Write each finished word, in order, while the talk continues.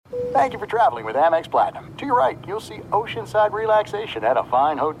Thank you for traveling with Amex Platinum. To your right, you'll see oceanside relaxation at a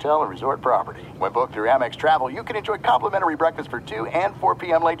fine hotel and resort property. When booked through Amex Travel, you can enjoy complimentary breakfast for 2 and 4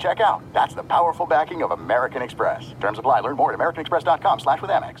 p.m. late checkout. That's the powerful backing of American Express. Terms apply. Learn more at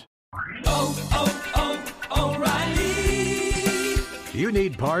americanexpress.com/withAmex. O'Reilly. You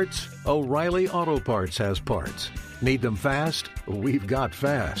need parts? O'Reilly Auto Parts has parts. Need them fast? We've got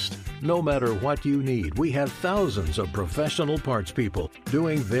fast. No matter what you need, we have thousands of professional parts people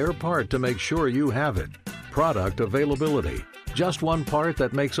doing their part to make sure you have it. Product availability. Just one part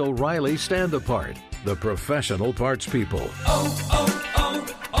that makes O'Reilly stand apart. The professional parts people.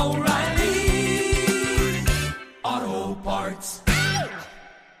 O'Reilly Auto Parts.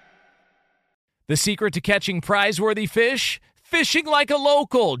 The secret to catching prize-worthy fish? Fishing like a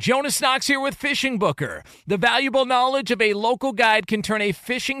local. Jonas Knox here with Fishing Booker. The valuable knowledge of a local guide can turn a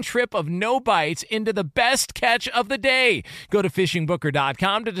fishing trip of no bites into the best catch of the day. Go to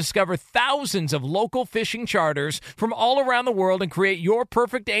fishingbooker.com to discover thousands of local fishing charters from all around the world and create your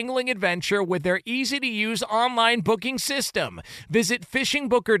perfect angling adventure with their easy-to-use online booking system. Visit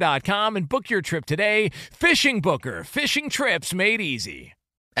fishingbooker.com and book your trip today. Fishing Booker. Fishing trips made easy.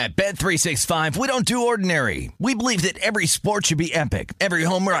 At Bet365, we don't do ordinary. We believe that every sport should be epic. Every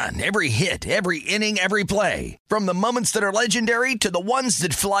home run, every hit, every inning, every play. From the moments that are legendary to the ones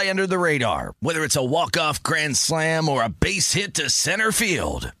that fly under the radar. Whether it's a walk-off grand slam or a base hit to center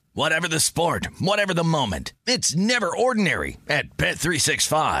field. Whatever the sport, whatever the moment. It's never ordinary at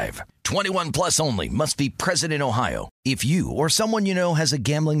Bet365. 21 plus only. Must be present in Ohio. If you or someone you know has a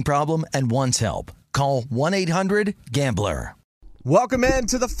gambling problem and wants help, call 1-800-GAMBLER. Welcome in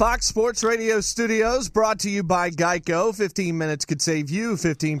to the Fox Sports Radio studios, brought to you by Geico. 15 minutes could save you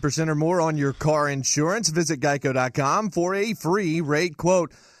 15% or more on your car insurance. Visit geico.com for a free rate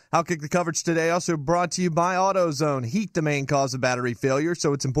quote. Outkick the coverage today also brought to you by AutoZone. Heat, the main cause of battery failure,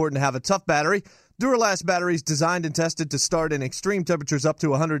 so it's important to have a tough battery. Duralast batteries designed and tested to start in extreme temperatures up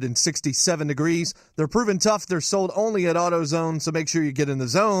to 167 degrees. They're proven tough. They're sold only at AutoZone, so make sure you get in the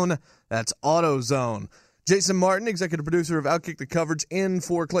zone. That's AutoZone. Jason Martin, executive producer of Outkick the Coverage, in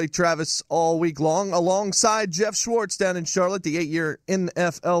for Clay Travis all week long, alongside Jeff Schwartz down in Charlotte, the 8-year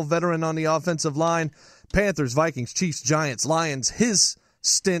NFL veteran on the offensive line. Panthers, Vikings, Chiefs, Giants, Lions, his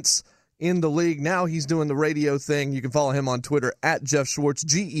stints in the league. Now he's doing the radio thing. You can follow him on Twitter at Jeff Schwartz,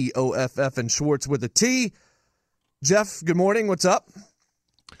 Geoff, and Schwartz with a T. Jeff, good morning. What's up?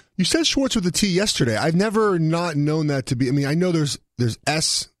 You said Schwartz with a T yesterday. I've never not known that to be. I mean, I know there's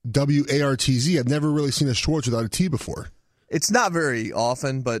SWARTZ. I've never really seen a Schwartz without a T before. It's not very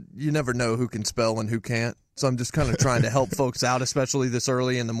often, but you never know who can spell and who can't. So I'm just kind of trying to help folks out, especially this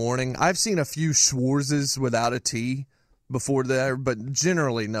early in the morning. I've seen a few Schwartzes without a T before there, but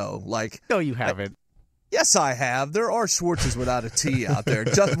generally no. No, you haven't. Yes, I have. There are Schwartzes without a T out there.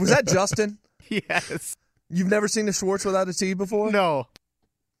 Was that Justin? Yes. You've never seen a Schwartz without a T before? No.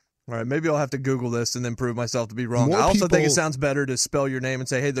 All right, maybe I'll have to Google this and then prove myself to be wrong. I also think it sounds better to spell your name and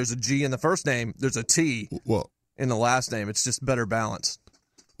say, hey, there's a G in the first name, there's a T in the last name. It's just better balanced.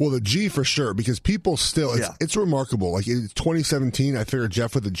 Well, the G for sure, because people still, it's remarkable. Like, it's 2017, I figure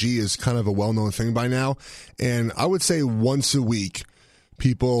Jeff with a G is kind of a well-known thing by now. And I would say once a week,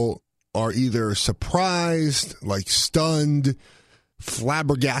 people are either surprised, like stunned,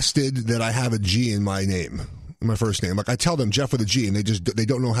 flabbergasted that I have a G in my name. My first name. Like, I tell them Jeff with a G, and they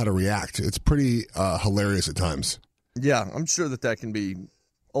don't know how to react. It's pretty hilarious at times. Yeah, I'm sure that can be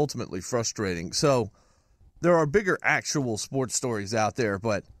ultimately frustrating. So there are bigger actual sports stories out there,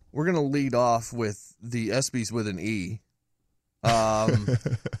 but we're going to lead off with the ESPYs with an E.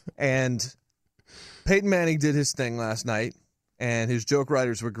 And Peyton Manning did his thing last night, and his joke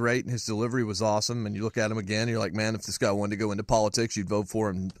writers were great, and his delivery was awesome. And you look at him again, and you're like, man, if this guy wanted to go into politics, you'd vote for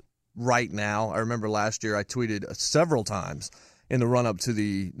him right now. I remember last year I tweeted several times in the run-up to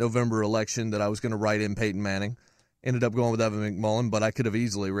the November election that I was going to write in Peyton Manning. Ended up going with Evan McMullen, but I could have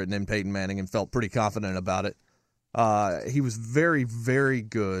easily written in Peyton Manning and felt pretty confident about it. He was very, very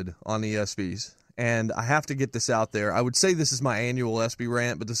good on the ESPYs, and I have to get this out there. I would say this is my annual ESPY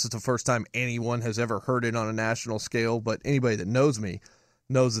rant, but this is the first time anyone has ever heard it on a national scale, but anybody that knows me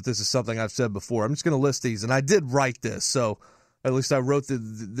knows that this is something I've said before. I'm just going to list these, and I did write this, so at least I wrote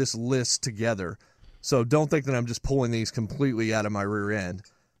this list together. So don't think that I'm just pulling these completely out of my rear end.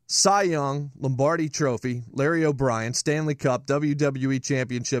 Cy Young, Lombardi Trophy, Larry O'Brien, Stanley Cup, WWE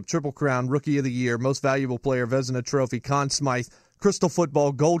Championship, Triple Crown, Rookie of the Year, Most Valuable Player, Vezina Trophy, Conn Smythe, Crystal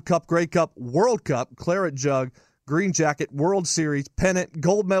Football, Gold Cup, Grey Cup, World Cup, Claret Jug, Green Jacket, World Series, Pennant,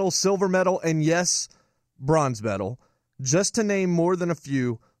 Gold Medal, Silver Medal, and yes, Bronze Medal. Just to name more than a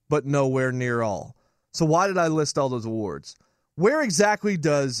few, but nowhere near all. So why did I list all those awards? Where exactly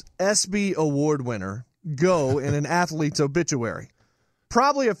does ESPY award winner go in an athlete's obituary?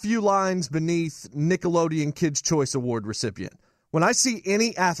 Probably a few lines beneath Nickelodeon Kids' Choice Award recipient. When I see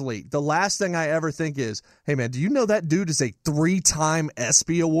any athlete, the last thing I ever think is, hey man, do you know that dude is a 3-time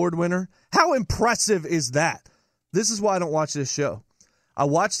ESPY award winner? How impressive is that? This is why I don't watch this show. I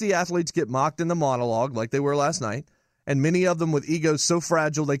watch the athletes get mocked in the monologue like they were last night, and many of them with egos so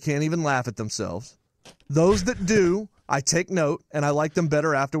fragile they can't even laugh at themselves. Those that do, I take note, and I like them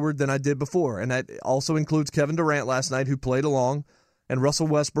better afterward than I did before. And that also includes Kevin Durant last night, who played along, and Russell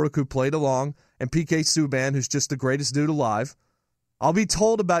Westbrook, who played along, and PK Subban, who's just the greatest dude alive. I'll be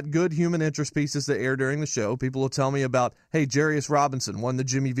told about good human interest pieces that air during the show. People will tell me about, hey, Jarius Robinson won the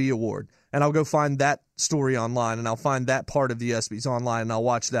Jimmy V Award. And I'll go find that story online, and I'll find that part of the ESPYs online, and I'll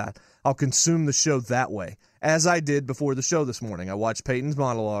watch that. I'll consume the show that way, as I did before the show this morning. I watched Peyton's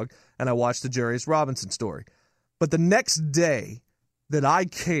monologue, and I watched the Jarius Robinson story. But the next day that I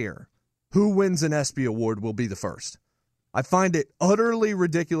care who wins an ESPY award will be the first. I find it utterly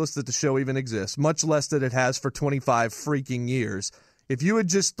ridiculous that the show even exists, much less that it has for 25 freaking years. If you had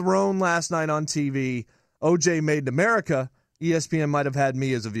just thrown last night on TV, OJ Made in America, ESPN might have had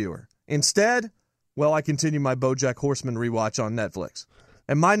me as a viewer. Instead, well, I continue my BoJack Horseman rewatch on Netflix.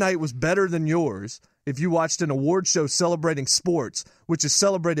 And my night was better than yours if you watched an award show celebrating sports, which is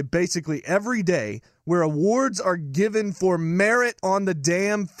celebrated basically every day, where awards are given for merit on the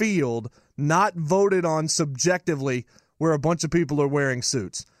damn field, not voted on subjectively, where a bunch of people are wearing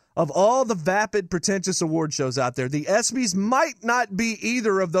suits. Of all the vapid, pretentious award shows out there, the ESPYs might not be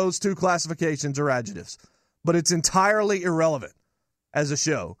either of those two classifications or adjectives, but it's entirely irrelevant as a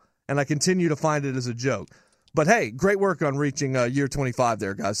show, and I continue to find it as a joke. But hey, great work on reaching year 25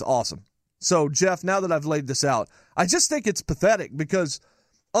 there, guys. Awesome. So, Jeff, now that I've laid this out, I just think it's pathetic because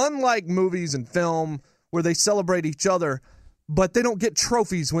unlike movies and film where they celebrate each other, but they don't get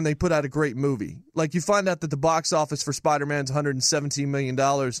trophies when they put out a great movie. Like, you find out that the box office for Spider-Man's $117 million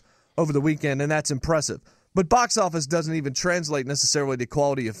over the weekend, and that's impressive. But box office doesn't even translate necessarily to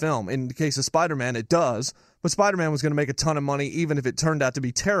quality of film. In the case of Spider-Man, it does. But Spider-Man was going to make a ton of money even if it turned out to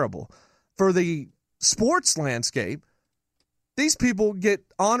be terrible. For the sports landscape, these people get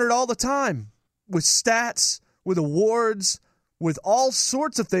honored all the time with stats, with awards, with all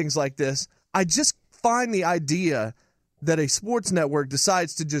sorts of things like this. I just find the idea that a sports network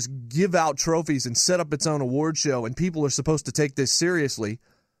decides to just give out trophies and set up its own award show and people are supposed to take this seriously,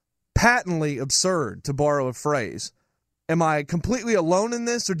 patently absurd, to borrow a phrase. Am I completely alone in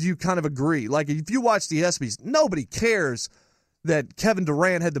this, or do you kind of agree? Like, if you watch the ESPYs, nobody cares that Kevin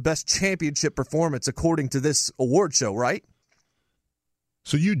Durant had the best championship performance according to this award show, right?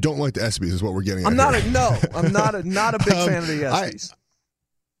 So you don't like the ESPYs is what we're getting at. I'm not a big fan of the ESPYs.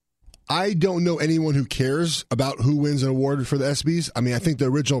 I don't know anyone who cares about who wins an award for the ESPYs. I mean, I think the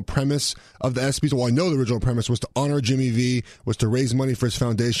original premise of the ESPYs, well, I know the original premise was to honor Jimmy V, was to raise money for his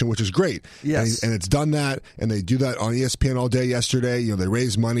foundation, which is great. Yes. And it's done that, and they do that on ESPN all day yesterday. You know, they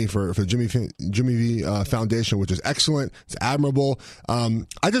raise money for the Jimmy V Foundation, which is excellent. It's admirable.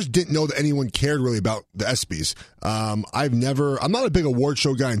 I just didn't know that anyone cared really about the ESPYs. I'm not a big award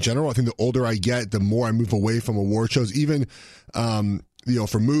show guy in general. I think the older I get, the more I move away from award shows, even,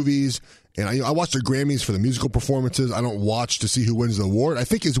 for movies. And I watch the Grammys for the musical performances. I don't watch to see who wins the award. I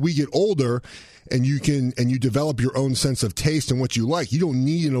think as we get older and you develop your own sense of taste and what you like, you don't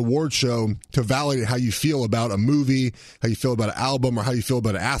need an award show to validate how you feel about a movie, how you feel about an album, or how you feel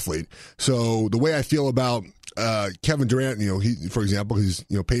about an athlete. So the way I feel about Kevin Durant, for example,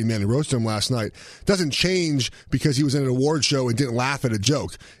 Peyton Manning roasted him last night, doesn't change because he was in an award show and didn't laugh at a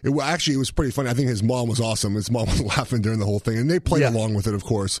joke. It was pretty funny. I think his mom was awesome. His mom was laughing during the whole thing, and they played along with it, of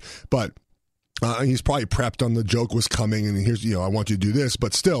course. But he's probably prepped on the joke was coming, and here's, I want you to do this.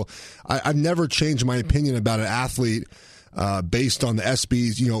 But still, I've never changed my opinion about an athlete based on the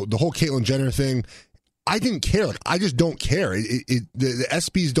ESPYs. The whole Caitlyn Jenner thing, I didn't care. Like, I just don't care. The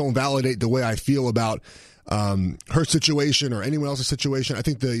ESPYs don't validate the way I feel about her situation or anyone else's situation. I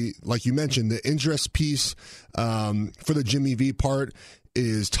think like you mentioned, the interest piece for the Jimmy V part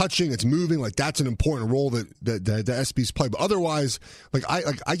is touching, it's moving, like that's an important role that the ESPYs play. But otherwise,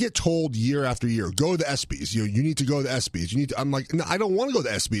 I get told year after year, go to the ESPYs. You need to go to the ESPYs. I'm like, no, I don't want to go to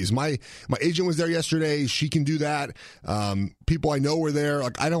the ESPYs. My agent was there yesterday. She can do that. People I know were there.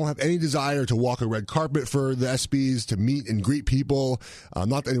 Like, I don't have any desire to walk a red carpet for the ESPYs, to meet and greet people.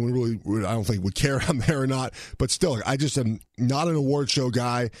 Not that anyone really, I don't think, would care if I'm there or not. But still, I just am not an award show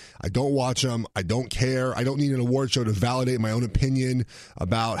guy. I don't watch them. I don't care. I don't need an award show to validate my own opinion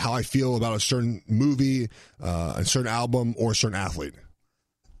about how I feel about a certain movie, a certain album, or a certain athlete.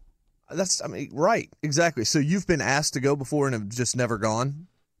 Right, exactly. So you've been asked to go before and have just never gone?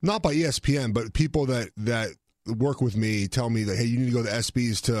 Not by ESPN, but people that work with me tell me that, hey, you need to go to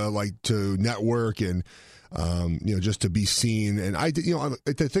ESPYs to network and just to be seen. And I did,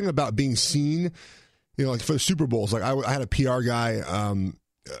 the thing about being seen, like for the Super Bowls, like I had a PR guy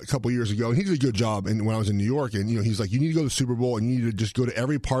a couple years ago, and he did a good job. And when I was in New York, and he's like, you need to go to the Super Bowl, and you need to just go to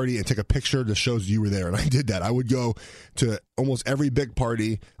every party and take a picture that shows you were there. And I did that. I would go to almost every big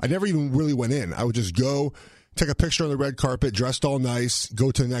party. I never even really went in. I would just go, take a picture on the red carpet, dressed all nice,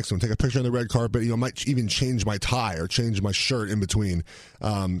 go to the next one, take a picture on the red carpet. Might even change my tie or change my shirt in between,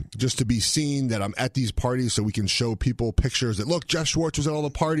 just to be seen that I'm at these parties, so we can show people pictures that, look, Jeff Schwartz was at all the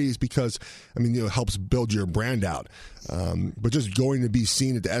parties, because it helps build your brand out. But just going to be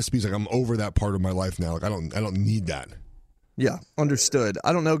seen at the ESPYs, like, I'm over that part of my life now. Like, I don't need that. Yeah, understood.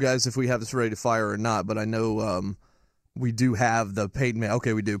 I don't know, guys, if we have this ready to fire or not, but I know we do have the Peyton Manning.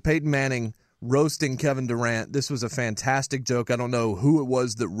 Okay, we do. Peyton Manning roasting Kevin Durant. This was a fantastic joke. I don't know who it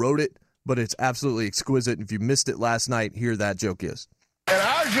was that wrote it, but it's absolutely exquisite. If you missed it last night, here that joke is. And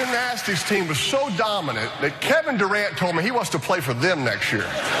our gymnastics team was so dominant that Kevin Durant told me he wants to play for them next year.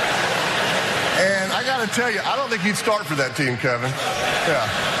 And I got to tell you, I don't think he'd start for that team, Kevin.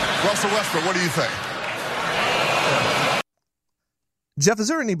 Yeah. Russell Westbrook, what do you think? Jeff, is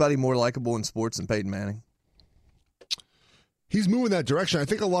there anybody more likable in sports than Peyton Manning? He's moving that direction. I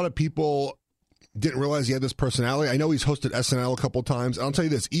think a lot of people didn't realize he had this personality. I know he's hosted SNL a couple times. I'll tell you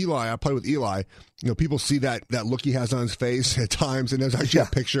this, Eli, I play with Eli. People see that look he has on his face at times, and there's actually a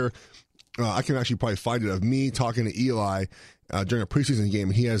picture. I can actually probably find it of me talking to Eli during a preseason game,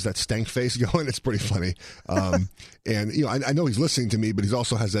 and he has that stank face going. It's pretty funny. And I know he's listening to me, but he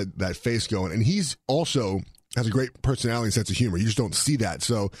also has that face going, and he's also has a great personality and sense of humor. You just don't see that.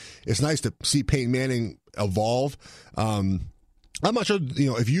 So it's nice to see Peyton Manning evolve. I'm not sure,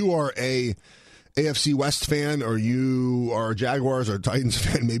 if you are a AFC West fan or you are a Jaguars or Titans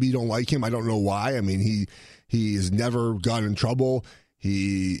fan, maybe you don't like him. I don't know why. He's never gotten in trouble.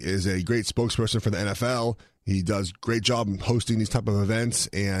 He is a great spokesperson for the NFL. He does great job hosting these type of events,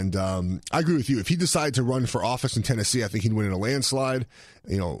 and I agree with you. If he decided to run for office in Tennessee, I think he'd win in a landslide.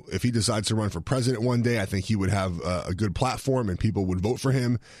 If he decides to run for president one day, I think he would have a good platform and people would vote for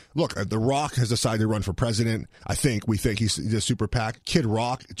him. Look, The Rock has decided to run for president. We think he's a super PAC. Kid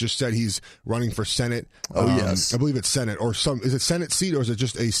Rock just said he's running for Senate. Oh, yes. I believe it's Senate or is it Senate seat or is it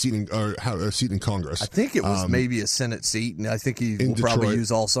just a seat in Congress? I think it was maybe a Senate seat, and I think he will probably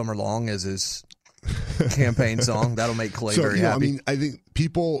use All Summer Long as his campaign song. That'll make Clay very happy. I think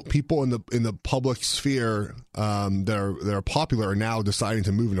people in the public sphere that are popular are now deciding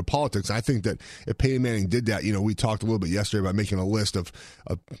to move into politics. I think that if Peyton Manning did that, we talked a little bit yesterday about making a list of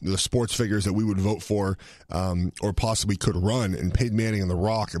the sports figures that we would vote for or possibly could run. And Peyton Manning and The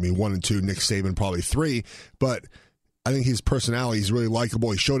Rock, 1 and 2, Nick Saban probably 3. But I think his personality is really likable.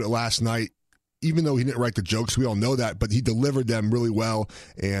 He showed it last night. Even though he didn't write the jokes, we all know that, but he delivered them really well,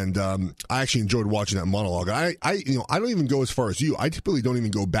 and I actually enjoyed watching that monologue. I don't even go as far as you. I typically don't even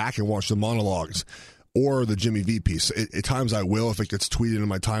go back and watch the monologues or the Jimmy V piece. At times I will if it gets tweeted in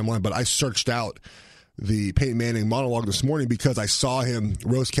my timeline, but I searched out the Peyton Manning monologue this morning because I saw him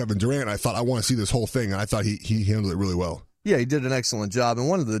roast Kevin Durant. I thought, I want to see this whole thing, and I thought he handled it really well. Yeah, he did an excellent job, and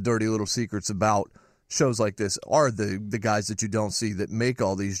one of the dirty little secrets about shows like this are the guys that you don't see that make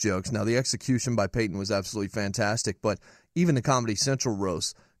all these jokes. Now, the execution by Peyton was absolutely fantastic, but even the Comedy Central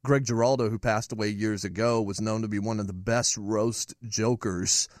roast, Greg Giraldo, who passed away years ago, was known to be one of the best roast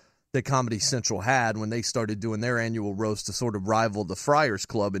jokers that Comedy Central had when they started doing their annual roast to sort of rival the Friars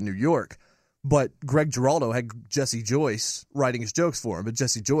Club in New York. But Greg Giraldo had Jesse Joyce writing his jokes for him, but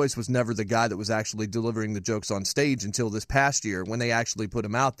Jesse Joyce was never the guy that was actually delivering the jokes on stage until this past year when they actually put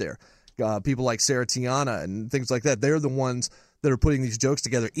him out there. People like Sarah Tiana and things like that, they're the ones that are putting these jokes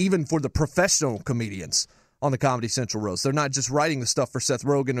together, even for the professional comedians on the Comedy Central roast. They're not just writing the stuff for Seth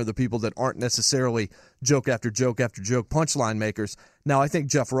Rogen or the people that aren't necessarily joke after joke after joke punchline makers. Now, I think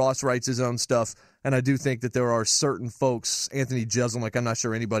Jeff Ross writes his own stuff, and I do think that there are certain folks, Anthony Jeselnik, I'm not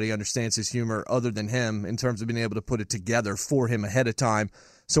sure anybody understands his humor other than him in terms of being able to put it together for him ahead of time.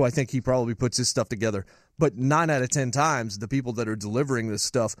 So I think he probably puts his stuff together. But 9 out of 10 times, the people that are delivering this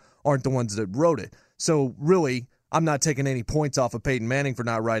stuff aren't the ones that wrote it. So really, I'm not taking any points off of Peyton Manning for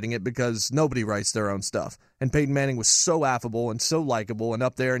not writing it because nobody writes their own stuff. And Peyton Manning was so affable and so likable and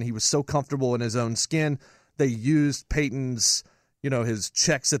up there, and he was so comfortable in his own skin. They used Peyton's, his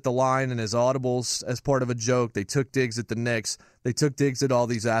checks at the line and his audibles as part of a joke. They took digs at the Knicks. They took digs at all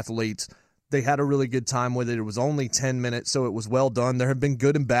these athletes. They had a really good time with it. It was only 10 minutes, so it was well done. There have been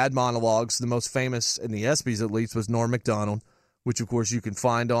good and bad monologues. The most famous, in the ESPYs at least, was Norm Macdonald, which of course you can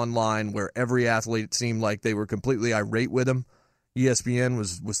find online, where every athlete seemed like they were completely irate with him. ESPN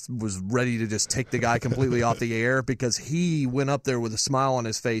was ready to just take the guy completely off the air because he went up there with a smile on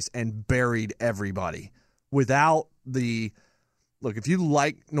his face and buried everybody without the look. If you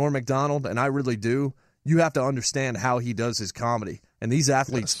like Norm Macdonald, and I really do, you have to understand how he does his comedy. And these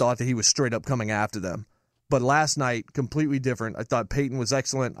athletes thought that he was straight up coming after them. But last night, completely different. I thought Peyton was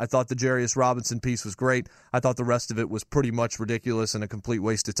excellent. I thought the Jarius Robinson piece was great. I thought the rest of it was pretty much ridiculous and a complete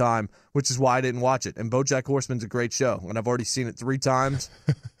waste of time, which is why I didn't watch it. And BoJack Horseman's a great show, and I've already seen it 3 times,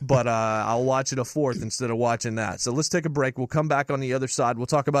 but I'll watch it a 4th instead of watching that. So let's take a break. We'll come back on the other side. We'll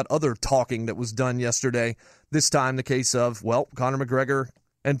talk about other talking that was done yesterday, this time the case of, well, Conor McGregor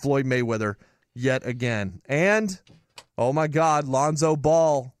and Floyd Mayweather yet again. And, oh my God, Lonzo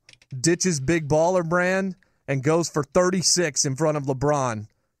Ball ditches big baller brand and goes for 36 in front of LeBron.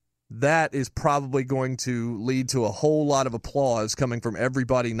 That is probably going to lead to a whole lot of applause coming from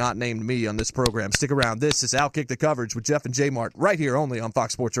everybody not named me on this program. Stick around. This is Outkick the Coverage with Jeff and J Mart right here only on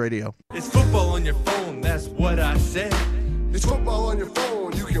Fox Sports Radio. It's football on your phone, that's what I said. It's football on your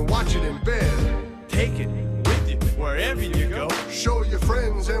phone, you can watch it in bed. Take it with you wherever you go. Show your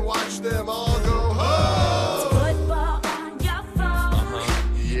friends and watch them all go home. Football on your phone.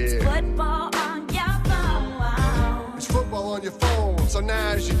 Yeah. Football on your phone. It's football on your phone, so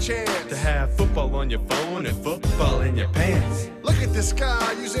now's your chance To have football on your phone and football in your pants. Look at the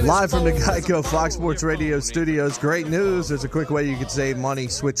sky using Live from the his phone as a Geico Fox phone. Sports Radio studios. Great news. There's a quick way you can save money.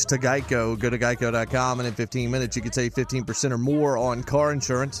 Switch to Geico. Go to geico.com, and in 15 minutes, you can save 15% or more on car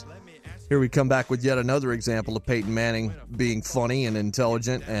insurance. Here we come back with yet another example of Peyton Manning being funny and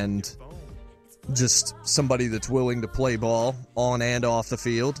intelligent and just somebody that's willing to play ball on and off the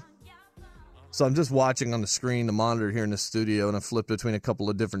field. So I'm just watching on the screen, the monitor here in the studio, and I flipped between a couple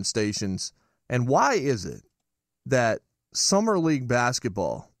of different stations. And why is it that Summer League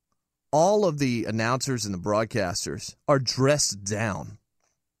basketball, all of the announcers and the broadcasters are dressed down?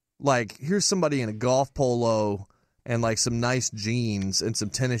 Like, here's somebody in a golf polo and like some nice jeans and some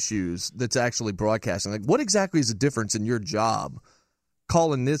tennis shoes that's actually broadcasting. Like, what exactly is the difference in your job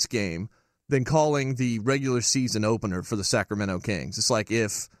calling this game than calling the regular season opener for the Sacramento Kings? It's like,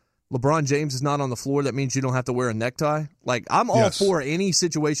 if LeBron James is not on the floor, that means you don't have to wear a necktie. Like, I'm all for any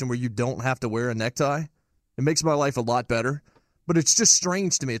situation where you don't have to wear a necktie. It makes my life a lot better. But it's just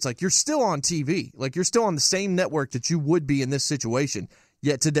strange to me. It's like, you're still on TV. Like, you're still on the same network that you would be in this situation.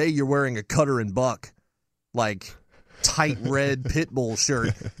 Yet today you're wearing a Cutter and Buck, like, tight red Pitbull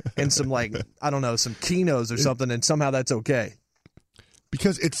shirt and some, like, I don't know, some Kinos or something, and somehow that's okay.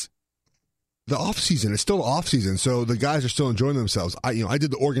 Because it's the off season. It's still off season, so the guys are still enjoying themselves. I did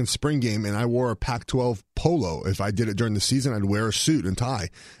the Oregon spring game, and I wore a Pac-12 polo. If I did it during the season, I'd wear a suit and tie.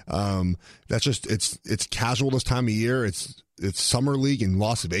 That's just it's casual this time of year. It's summer league in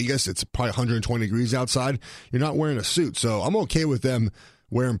Las Vegas. It's probably 120 degrees outside. You're not wearing a suit, so I'm okay with them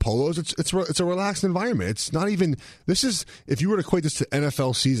wearing polos. It's a relaxed environment. It's not even, this is, if you were to equate this to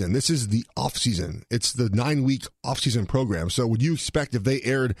NFL season, this is the off season. It's the 9-week off season program. So would you expect, if they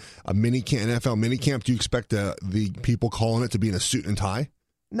aired a NFL mini camp, do you expect the people calling it to be in a suit and tie?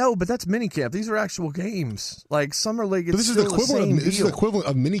 No, but that's minicamp. These are actual games. Like, summer league, it's but this is the equivalent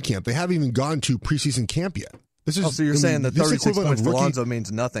of minicamp. They haven't even gone to preseason camp yet. This is, so you're saying that 36 points for Lonzo means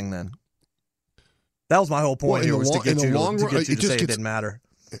nothing then? That was my whole point here, was to get you to say it didn't matter.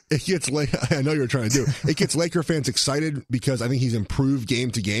 It gets I know you're trying to do. It gets Laker fans excited because I think he's improved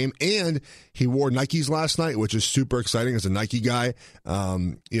game to game, and he wore Nikes last night, which is super exciting as a Nike guy.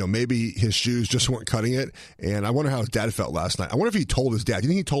 Maybe his shoes just weren't cutting it, and I wonder how his dad felt last night. I wonder if he told his dad. Do you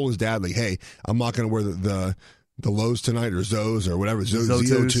think he told his dad, like, "Hey, I'm not going to wear the lows tonight, or Zos, or whatever,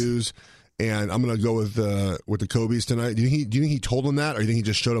 Zo2s, and I'm going to go with the Kobe's tonight"? Do you think he told him that, or do you think he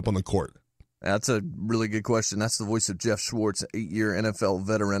just showed up on the court? That's a really good question. That's the voice of Jeff Schwartz, 8-year NFL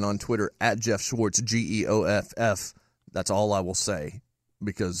veteran, on Twitter, at Jeff Schwartz, GEOFF. That's all I will say,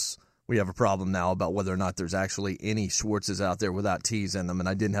 because we have a problem now about whether or not there's actually any Schwartzes out there without T's in them, and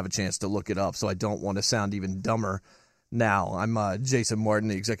I didn't have a chance to look it up, so I don't want to sound even dumber now. I'm Jason Martin,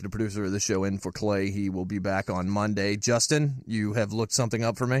 the executive producer of the show, in for Clay. He will be back on Monday. Justin, you have looked something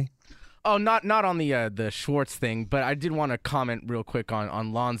up for me? Oh, not on the Schwartz thing, but I did want to comment real quick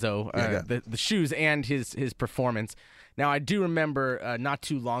on Lonzo, the shoes and his performance. Now, I do remember not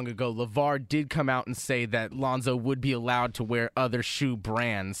too long ago, LeVar did come out and say that Lonzo would be allowed to wear other shoe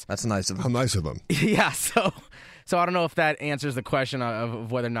brands. That's nice of him. How nice of him. Yeah, so I don't know if that answers the question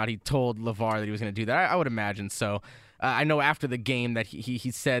of whether or not he told LeVar that he was going to do that. I would imagine so. I know after the game that he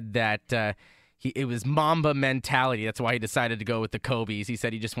said that it was Mamba mentality. That's why he decided to go with the Kobe's. He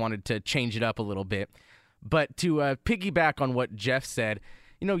said he just wanted to change it up a little bit. But to piggyback on what Jeff said,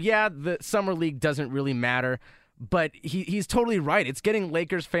 the Summer League doesn't really matter, but he's totally right. It's getting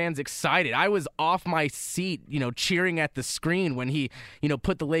Lakers fans excited. I was off my seat, cheering at the screen when he,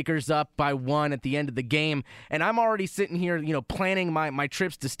 put the Lakers up by 1 at the end of the game. And I'm already sitting here, planning my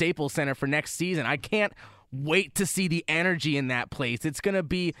trips to Staples Center for next season. I can't wait to see the energy in that place. It's going to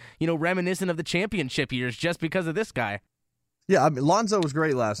be, reminiscent of the championship years just because of this guy. Yeah, Lonzo was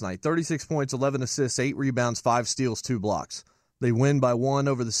great last night. 36 points, 11 assists, 8 rebounds, 5 steals, 2 blocks. They win by 1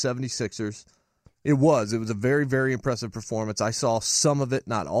 over the 76ers. It was a very, very impressive performance. I saw some of it,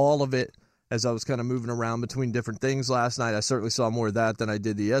 not all of it, as I was kind of moving around between different things last night. I certainly saw more of that than I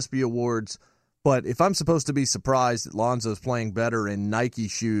did the ESPY Awards. But if I'm supposed to be surprised that Lonzo's playing better in Nike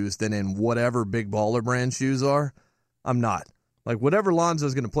shoes than in whatever Big Baller brand shoes are, I'm not. Like, whatever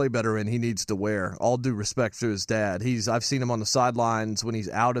Lonzo's going to play better in, he needs to wear. All due respect to his dad. I've seen him on the sidelines when he's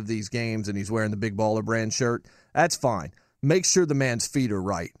out of these games and he's wearing the Big Baller brand shirt. That's fine. Make sure the man's feet are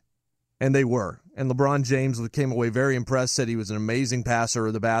right. And they were. And LeBron James came away very impressed, said he was an amazing passer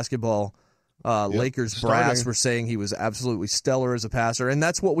of the basketball. Lakers brass were saying he was absolutely stellar as a passer. And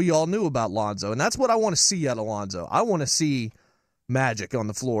that's what we all knew about Lonzo. And that's what I want to see out of Lonzo. I want to see magic on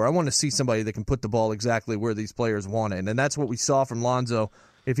the floor. I want to see somebody that can put the ball exactly where these players want it. And that's what we saw from Lonzo.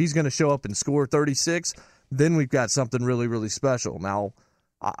 If he's going to show up and score 36, then we've got something really, really special. Now,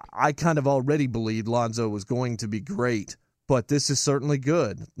 I kind of already believed Lonzo was going to be great. But this is certainly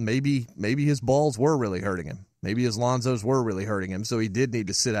good. Maybe his balls were really hurting him. Maybe his Lonzos were really hurting him, so he did need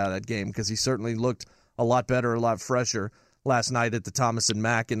to sit out of that game because he certainly looked a lot better, a lot fresher last night at the Thomas and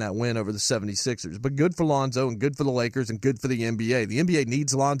Mack in that win over the 76ers. But good for Lonzo and good for the Lakers and good for the NBA. The NBA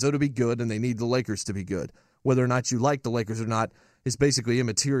needs Lonzo to be good, and they need the Lakers to be good. Whether or not you like the Lakers or not is basically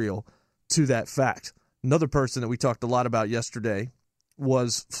immaterial to that fact. Another person that we talked a lot about yesterday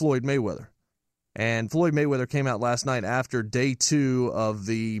was Floyd Mayweather. And Floyd Mayweather came out last night after day 2 of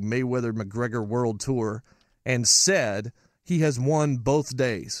the Mayweather-McGregor World Tour and said he has won both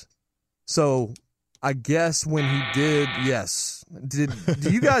days. So I guess when he did, yes. Do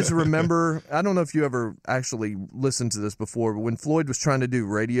you guys remember, I don't know if you ever actually listened to this before, but when Floyd was trying to do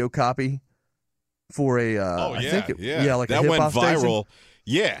radio copy for a, like that a went hip-hop viral. station?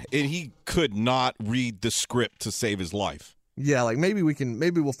 Yeah, and he could not read the script to save his life. Yeah, like maybe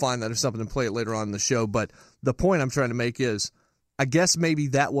we'll find that or something and play it later on in the show. But the point I'm trying to make is, I guess maybe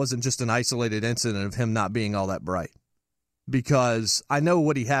that wasn't just an isolated incident of him not being all that bright. Because I know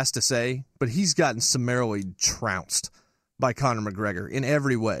what he has to say, but he's gotten summarily trounced by Conor McGregor in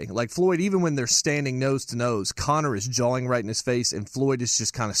every way. Like Floyd, even when they're standing nose to nose, Conor is jawing right in his face and Floyd is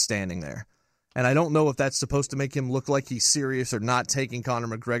just kind of standing there. And I don't know if that's supposed to make him look like he's serious or not taking Conor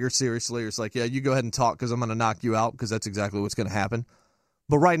McGregor seriously. Or it's like, yeah, you go ahead and talk because I'm going to knock you out because that's exactly what's going to happen.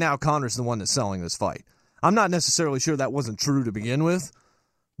 But right now, Conor's the one that's selling this fight. I'm not necessarily sure that wasn't true to begin with,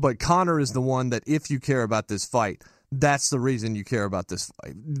 but Conor is the one that if you care about this fight, that's the reason you care about this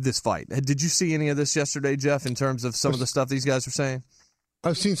fight. Did you see any of this yesterday, Jeff, in terms of some of the stuff these guys were saying?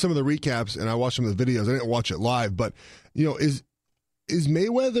 I've seen some of the recaps and I watched some of the videos. I didn't watch it live, but is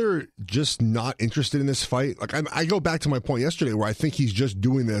Mayweather just not interested in this fight? Like I go back to my point yesterday where I think he's just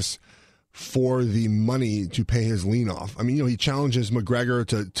doing this for the money to pay his lien off. I mean, he challenges McGregor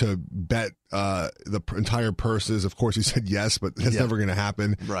to bet the entire purses. Of course, he said yes, but that's never going to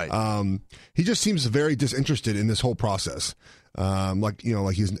happen. Right. He just seems very disinterested in this whole process.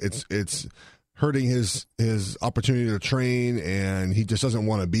 It's hurting his opportunity to train, and he just doesn't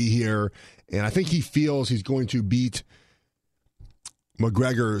want to be here. And I think he feels he's going to beat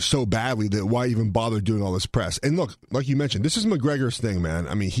McGregor so badly that why even bother doing all this press? And look, like you mentioned, this is McGregor's thing, man.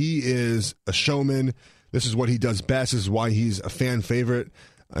 I mean, he is a showman. This is what he does best. This is why he's a fan favorite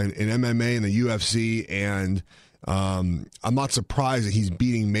in MMA and the UFC. And I'm not surprised that he's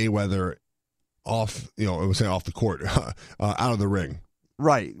beating Mayweather off the court, out of the ring.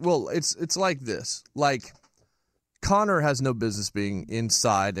 Right. Well, it's like this. Like, Conor has no business being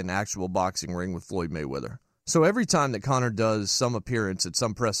inside an actual boxing ring with Floyd Mayweather. So every time that Conor does some appearance at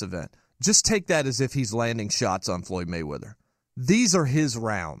some press event, just take that as if he's landing shots on Floyd Mayweather. These are his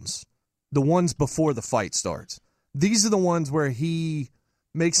rounds, the ones before the fight starts. These are the ones where he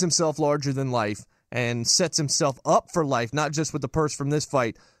makes himself larger than life and sets himself up for life, not just with the purse from this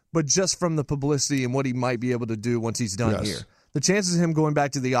fight, but just from the publicity and what he might be able to do once he's done here. The chances of him going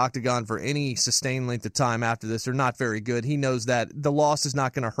back to the octagon for any sustained length of time after this are not very good. He knows that the loss is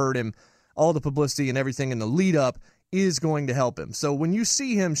not going to hurt him. All the publicity and everything in the lead up is going to help him. So when you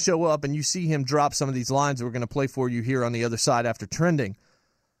see him show up and you see him drop some of these lines that we're going to play for you here on the other side after trending,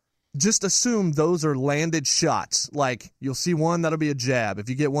 just assume those are landed shots. Like, you'll see one, that'll be a jab. If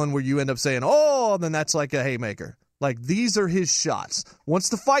you get one where you end up saying, oh, then that's like a haymaker. Like, these are his shots. Once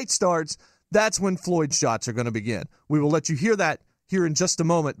the fight starts, that's when Floyd's shots are going to begin. We will let you hear that here in just a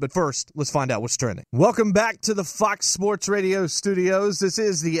moment, but first, let's find out what's trending. Welcome back to the Fox Sports Radio studios. This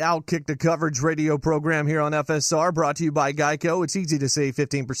is the Outkick the Coverage radio program here on FSR, brought to you by Geico. It's easy to save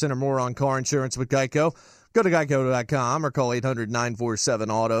 15% or more on car insurance with Geico. Go to geico.com or call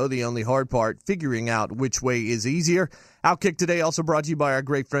 800-947-AUTO. The only hard part, figuring out which way is easier. Outkick today also brought to you by our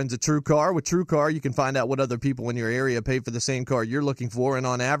great friends at TrueCar. With TrueCar, you can find out what other people in your area pay for the same car you're looking for, and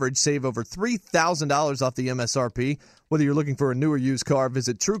on average, save over $3,000 off the MSRP. Whether you're looking for a new or used car,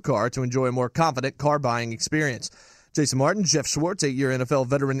 visit TrueCar to enjoy a more confident car buying experience. Jason Martin, Jeff Schwartz, 8-year NFL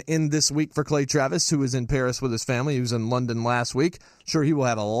veteran, in this week for Clay Travis, who is in Paris with his family. He was in London last week. Sure, he will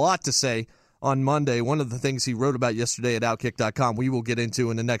have a lot to say on Monday. One of the things he wrote about yesterday at Outkick.com we will get into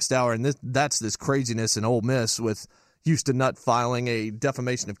in the next hour, and that's this craziness in Ole Miss with Houston Nutt filing a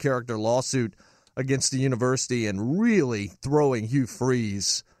defamation of character lawsuit against the university and really throwing Hugh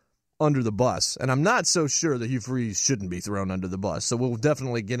Freeze under the bus. And I'm not so sure that Hugh Freeze shouldn't be thrown under the bus, so we'll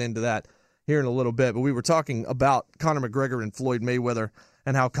definitely get into that here in a little bit. But we were talking about Conor McGregor and Floyd Mayweather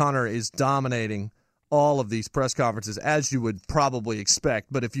and how Conor is dominating all of these press conferences, as you would probably expect.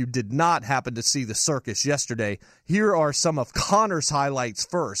 But if you did not happen to see the circus yesterday, here are some of Conor's highlights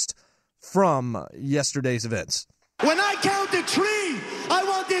first from yesterday's events. When I count to 3, I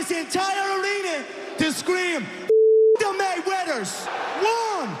want this entire arena to scream, the Mayweathers.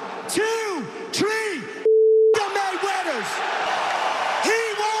 1, 2, 3, the Mayweathers. He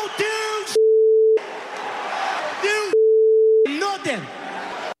won't do nothing.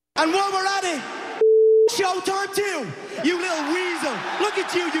 And while we're at it, showtime too, you little weasel. Look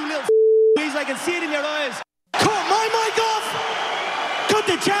at you, you little weasel. I can see it in your eyes. Cut my mic off. Cut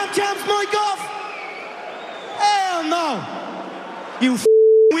the Champ-Champ's mic off. Hell no. You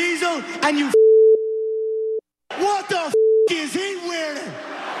weasel and you what the is he wearing?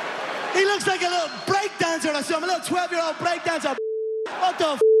 He looks like a little breakdancer or something, a little 12-year-old breakdancer. What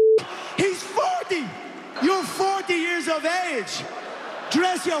the He's 40. You're 40 years of age.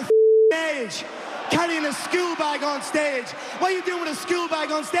 Dress your age. Carrying a school bag on stage. What are you doing with a school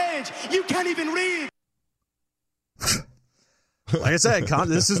bag on stage? You can't even read. Like I said,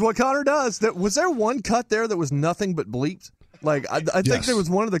 this is what Conor does. Was there one cut there that was nothing but bleeped? Like, I think there was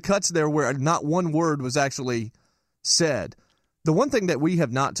one of the cuts there where not one word was actually said. The one thing that we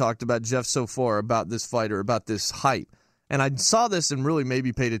have not talked about, Jeff, so far about this fighter, about this hype, and I saw this and really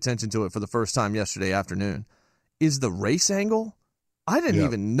maybe paid attention to it for the first time yesterday afternoon, is the race angle. I didn't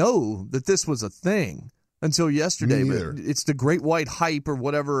even know that this was a thing until yesterday. But it's the great white hype or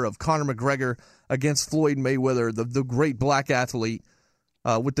whatever of Conor McGregor against Floyd Mayweather, the great black athlete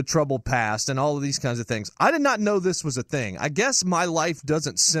with the troubled past and all of these kinds of things. I did not know this was a thing. I guess my life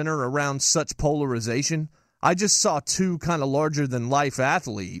doesn't center around such polarization. I just saw two kind of larger-than-life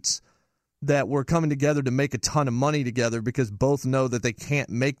athletes that were coming together to make a ton of money together because both know that they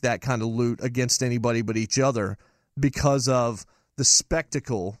can't make that kind of loot against anybody but each other because of the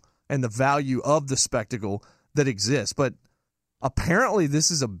spectacle and the value of the spectacle that exists. But apparently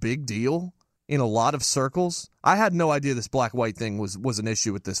this is a big deal in a lot of circles. I had no idea this black-white thing was an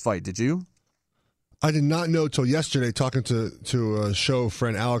issue with this fight. Did you? I did not know till yesterday, talking to a show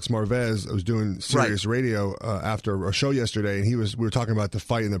friend, Alex Marvez. I was doing Sirius Radio after a show yesterday, and we were talking about the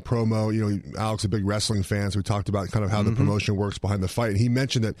fight and the promo. You know, Alex is a big wrestling fan, so we talked about kind of how the promotion works behind the fight. And he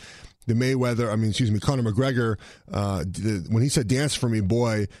mentioned that Conor McGregor, when he said "dance for me,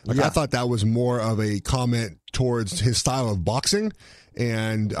 boy," I thought that was more of a comment towards his style of boxing.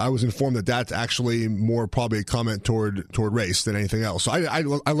 And I was informed that that's actually more probably a comment toward race than anything else. So I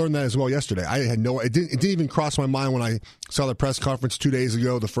learned that as well yesterday. I had it didn't even cross my mind when I saw the press conference 2 days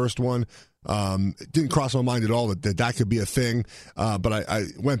ago, the first one. It didn't cross my mind at all that could be a thing. But I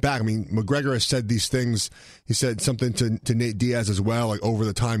went back. I mean, McGregor has said these things. He said something to Nate Diaz as well. Like over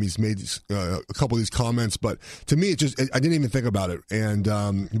the time, he's made a couple of these comments. But to me, I didn't even think about it. And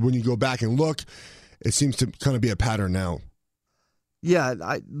when you go back and look, it seems to kind of be a pattern now. Yeah,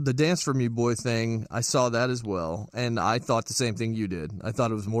 the dance for me, boy thing, I saw that as well, and I thought the same thing you did. I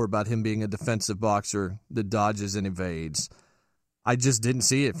thought it was more about him being a defensive boxer that dodges and evades. I just didn't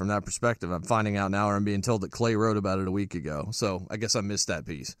see it from that perspective. I'm finding out now, or I'm being told that Clay wrote about it a week ago, so I guess I missed that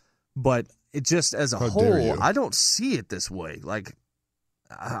piece. But it just, as a whole, I don't see it this way. Like,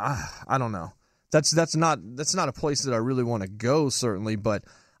 I don't know. That's not a place that I really want to go, certainly, but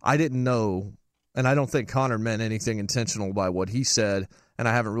I didn't know. And I don't think Conor meant anything intentional by what he said, and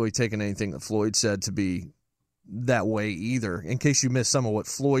I haven't really taken anything that Floyd said to be that way either. In case you missed some of what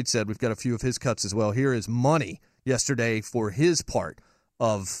Floyd said, we've got a few of his cuts as well. Here is Money yesterday for his part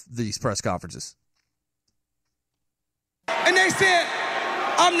of these press conferences. And they said,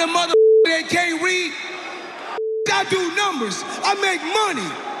 I'm the mother that can't read. I do numbers. I make money.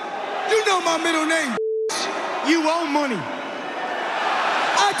 You know my middle name. You owe money.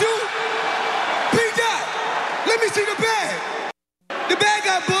 I do. P-Dot, let me see the bag. The bag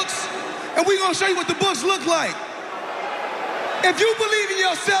got books, and we're going to show you what the books look like. If you believe in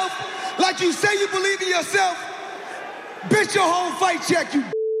yourself like you say you believe in yourself, bitch your whole fight check, you.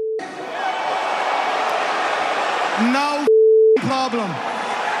 No problem.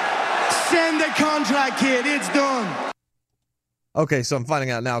 Send the contract, kid. It's done. Okay, so I'm finding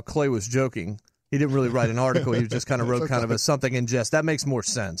out now Clay was joking. He didn't really write an article. He just kind of wrote kind of a something in jest. That makes more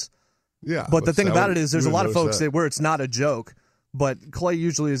sense. Yeah. But the thing about it is there's a lot of folks where it's not a joke, but Clay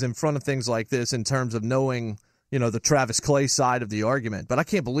usually is in front of things like this in terms of knowing, the Travis Clay side of the argument. But I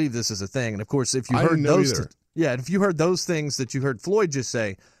can't believe this is a thing. And, of course, if you heard those if you heard those things that you heard Floyd just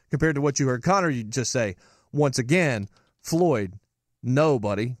say compared to what you heard Conor just say, once again, Floyd, no,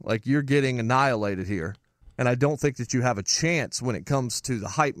 buddy. Like, you're getting annihilated here. And I don't think that you have a chance when it comes to the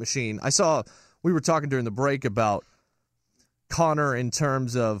hype machine. We were talking during the break about Conor in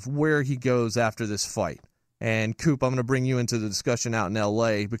terms of where he goes after this fight. And, Coop, I'm going to bring you into the discussion out in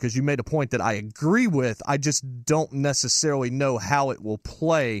L.A. because you made a point that I agree with. I just don't necessarily know how it will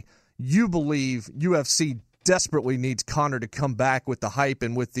play. You believe UFC desperately needs Conor to come back with the hype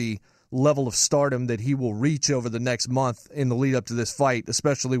and with the level of stardom that he will reach over the next month in the lead up to this fight,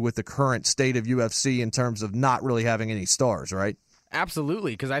 especially with the current state of UFC in terms of not really having any stars, right?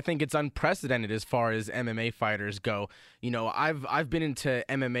 Absolutely, because I think it's unprecedented as far as MMA fighters go. I've been into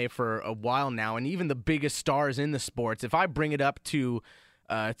MMA for a while now, and even the biggest stars in the sports, if I bring it up to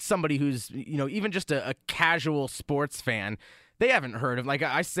somebody who's, even just a casual sports fan, they haven't heard of. Like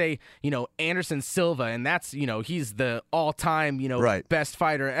I say, Anderson Silva, and that's, he's the all-time, best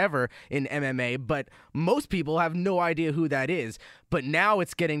fighter ever in MMA, but most people have no idea who that is. But now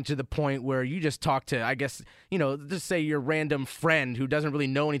it's getting to the point where you just talk to, I guess, just say your random friend who doesn't really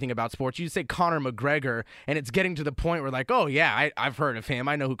know anything about sports. You say Conor McGregor, and it's getting to the point where like, oh, yeah, I've heard of him.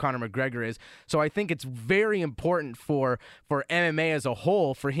 I know who Conor McGregor is. So I think it's very important for MMA as a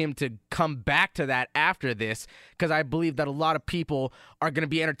whole for him to come back to that after this, because I believe that a lot of people are going to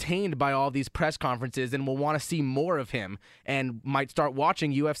be entertained by all these press conferences and will want to see more of him and might start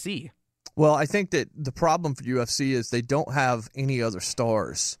watching UFC. Well, I think that the problem for UFC is they don't have any other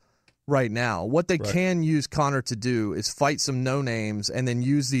stars right now. What they can use Conor to do is fight some no-names and then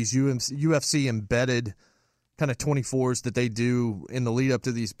use these UFC-embedded kind of 24s that they do in the lead-up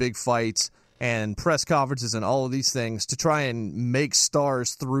to these big fights and press conferences and all of these things to try and make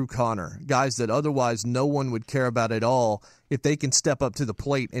stars through Conor, guys that otherwise no one would care about at all. If they can step up to the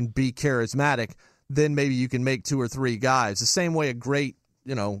plate and be charismatic, then maybe you can make 2 or 3 guys. The same way a great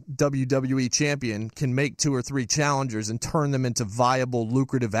WWE champion can make 2 or 3 challengers and turn them into viable,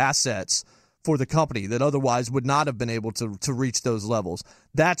 lucrative assets for the company that otherwise would not have been able to reach those levels.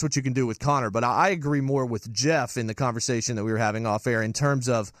 That's what you can do with Conor. But I agree more with Jeff in the conversation that we were having off air in terms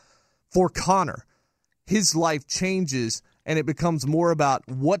of, for Conor, his life changes and it becomes more about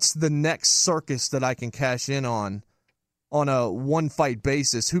what's the next circus that I can cash in on a one-fight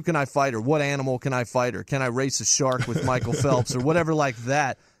basis. Who can I fight, or what animal can I fight, or can I race a shark with Michael Phelps, or whatever like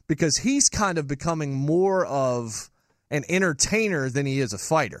that? Because he's kind of becoming more of an entertainer than he is a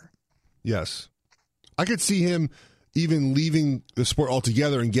fighter. Yes. I could see him even leaving the sport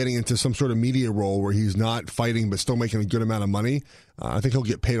altogether and getting into some sort of media role where he's not fighting but still making a good amount of money. I think he'll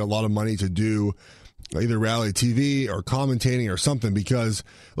get paid a lot of money to do either reality TV or commentating or something, because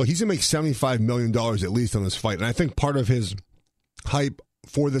look, he's gonna make $75 million at least on this fight, and I think part of his hype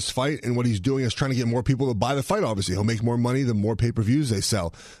for this fight and what he's doing is trying to get more people to buy the fight. Obviously, he'll make more money the more pay-per-views they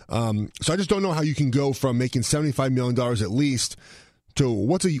sell. So I just don't know how you can go from making $75 million at least to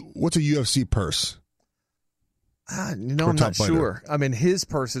what's a UFC purse. I'm not sure. I mean, his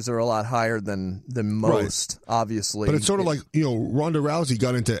purses are a lot higher than most, obviously. But it's sort of like, Ronda Rousey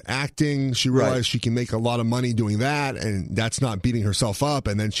got into acting. She realized she can make a lot of money doing that, and that's not beating herself up.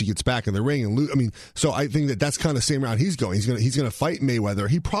 And then she gets back in the ring and lose. I mean, so I think that's kind of the same route he's going. He's gonna fight Mayweather.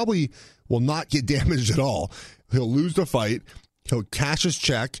 He probably will not get damaged at all. He'll lose the fight. He'll cash his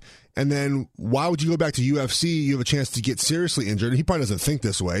check. And then why would you go back to UFC? You have a chance to get seriously injured. He probably doesn't think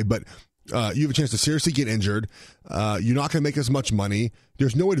this way, but you have a chance to seriously get injured. You're not going to make as much money.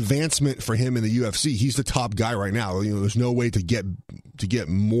 There's no advancement for him in the UFC. He's the top guy right now. There's no way to get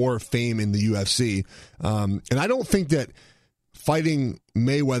more fame in the UFC. And I don't think that fighting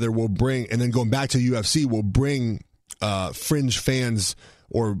Mayweather will bring, and then going back to UFC will bring fringe fans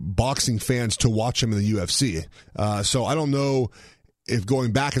or boxing fans to watch him in the UFC. So I don't know if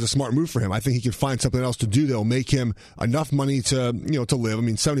going back is a smart move for him. I think he can find something else to do that'll make him enough money to live. I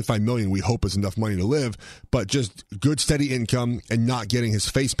mean, $75 million we hope is enough money to live, but just good steady income and not getting his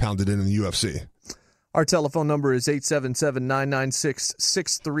face pounded in the UFC. Our telephone number is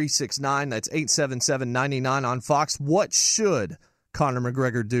 877-996-6369. That's 877-99 on Fox. What should Conor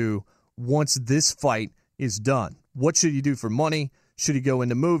McGregor do once this fight is done? What should he do for money? Should he go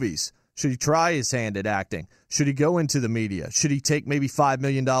into movies? Should he try his hand at acting? Should he go into the media? Should he take maybe $5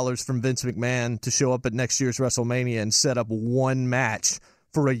 million from Vince McMahon to show up at next year's WrestleMania and set up one match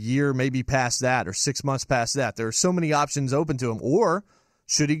for a year, maybe past that, or 6 months past that? There are so many options open to him. Or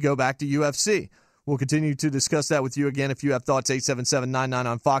should he go back to UFC? We'll continue to discuss that with you again if you have thoughts. 877-99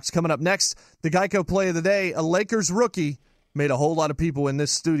 on Fox. Coming up next, the Geico play of the day. A Lakers rookie made a whole lot of people in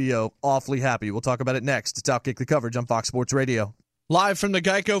this studio awfully happy. We'll talk about it next. It's Outkick the Coverage on Fox Sports Radio. Live from the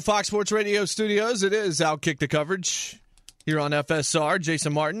Geico Fox Sports Radio studios, it is Outkick the Coverage here on FSR.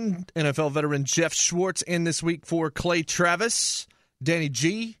 Jason Martin, NFL veteran Jeff Schwartz in this week for Clay Travis, Danny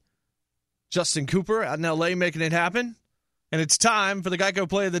G, Justin Cooper out in L.A. making it happen. And it's time for the Geico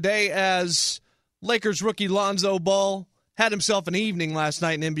play of the day as Lakers rookie Lonzo Ball had himself an evening last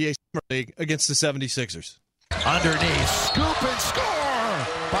night in NBA Summer League against the 76ers. Underneath, scoop and score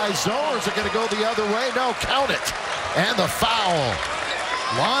by Zoe. Is it going to go the other way? No, count it. And the foul.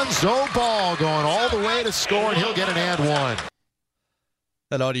 Lonzo Ball going all the way to score, and he'll get an and one.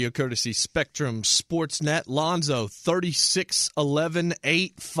 That audio courtesy Spectrum Sportsnet. Lonzo, 36, 11,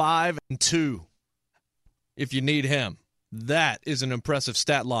 8, 5, and 2. If you need him. That is an impressive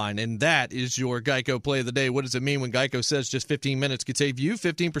stat line, and that is your Geico play of the day. What does it mean when Geico says just 15 minutes could save you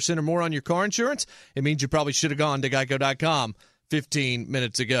 15% or more on your car insurance? It means you probably should have gone to geico.com 15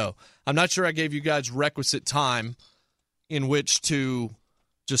 minutes ago. I'm not sure I gave you guys requisite time in which to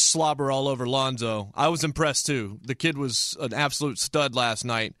just slobber all over Lonzo. I was impressed, too. The kid was an absolute stud last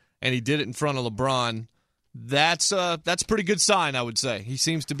night, and he did it in front of LeBron. That's a pretty good sign, I would say. He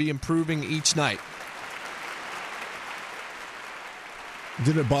seems to be improving each night.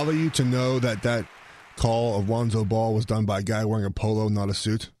 Did it bother you to know that call of Lonzo Ball was done by a guy wearing a polo, not a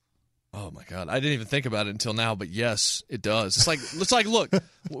suit? Oh, my God. I didn't even think about it until now, but yes, it does. It's like look,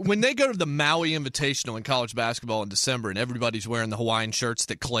 when they go to the Maui Invitational in college basketball in December and everybody's wearing the Hawaiian shirts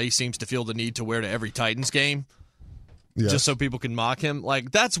that Clay seems to feel the need to wear to every Titans game, just so people can mock him, like,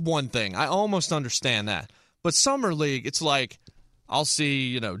 that's one thing. I almost understand that. But Summer League, it's like I'll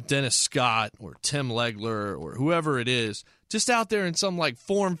see, Dennis Scott or Tim Legler or whoever it is just out there in some, like,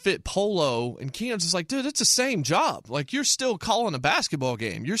 form-fit polo, and Keon's just like, dude, it's the same job. Like, you're still calling a basketball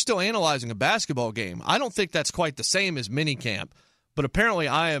game. You're still analyzing a basketball game. I don't think that's quite the same as minicamp, but apparently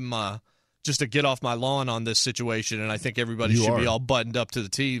I am just a get off my lawn on this situation, and I think everybody should be all buttoned up to the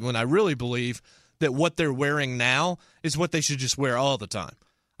T when I really believe that what they're wearing now is what they should just wear all the time.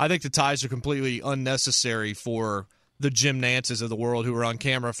 I think the ties are completely unnecessary for the Jim Nances of the world who are on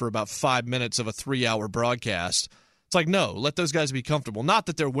camera for about 5 minutes of a 3-hour broadcast. It's like, no, let those guys be comfortable. Not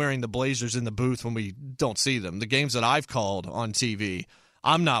that they're wearing the blazers in the booth when we don't see them. The games that I've called on TV,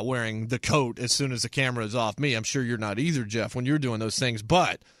 I'm not wearing the coat as soon as the camera is off me. I'm sure you're not either, Jeff, when you're doing those things.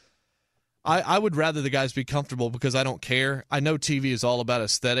 But I would rather the guys be comfortable because I don't care. I know TV is all about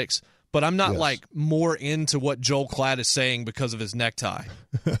aesthetics, but I'm not, like, more into what Joel Klatt is saying because of his necktie.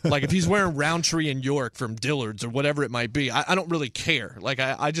 Like, if he's wearing Roundtree and York from Dillard's or whatever it might be, I don't really care. Like,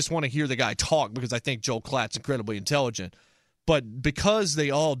 I just want to hear the guy talk because I think Joel Klatt's incredibly intelligent. But because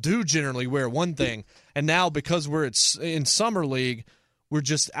they all do generally wear one thing, and now because we're in Summer League, we're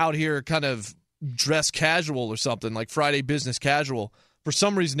just out here kind of dress casual or something, like Friday business casual. For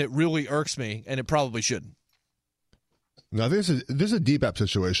some reason, it really irks me, and it probably shouldn't. Now, this is a deep app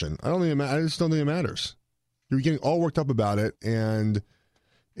situation. I just don't think it matters. You're getting all worked up about it, and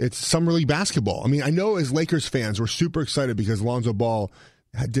it's Summer League basketball. I mean, I know as Lakers fans, we're super excited because Lonzo Ball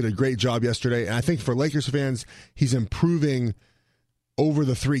did a great job yesterday, and I think for Lakers fans, he's improving over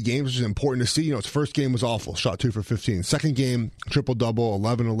the 3 games, which is important to see. His first game was awful, shot 2 for 15. Second game, triple-double,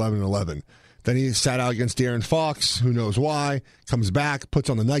 11, 11, 11. Then he sat out against De'Aaron Fox, who knows why, comes back, puts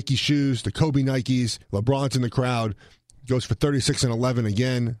on the Nike shoes, the Kobe Nikes, LeBron's in the crowd, goes for 36 and 11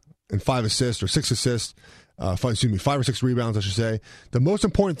 again, and 5 assists or 6 assists. 5 or 6 rebounds, I should say. The most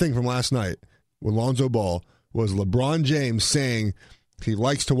important thing from last night with Lonzo Ball was LeBron James saying he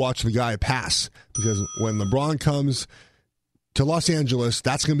likes to watch the guy pass because when LeBron comes to Los Angeles,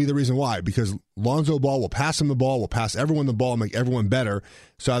 that's going to be the reason why, because Lonzo Ball will pass him the ball, will pass everyone the ball, and make everyone better.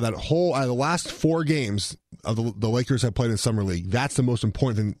 So out of the last 4 games of the Lakers have played in Summer League, that's the most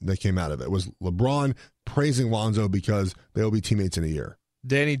important thing that came out of it, was LeBron praising Lonzo because they'll be teammates in a year.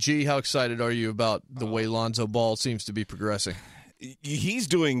 Danny G, how excited are you about the way Lonzo Ball seems to be progressing? He's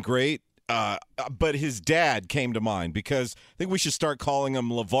doing great. But his dad came to mind, because I think we should start calling him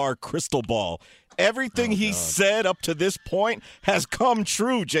LeVar Crystal Ball. Everything he said up to this point has come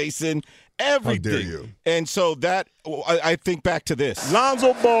true, Jason. Everything. How dare you? And so that, I think back to this.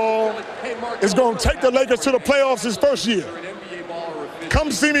 Lonzo Ball is going to take the Lakers to the playoffs his first year.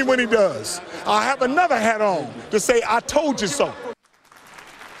 Come see me when he does. I'll have another hat on to say, I told you so.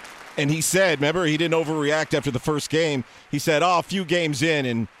 And he said, remember, he didn't overreact after the first game. He said, a few games in,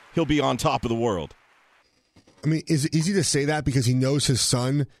 and he'll be on top of the world. I mean, is it easy to say that because he knows his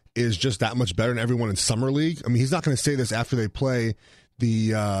son is just that much better than everyone in Summer League? I mean, he's not going to say this after they play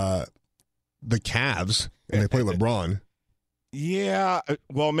the Cavs and they play LeBron. Yeah,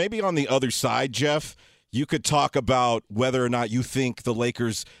 well, maybe on the other side, Jeff, you could talk about whether or not you think the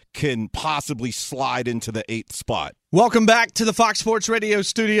Lakers can possibly slide into the 8th spot. Welcome back to the Fox Sports Radio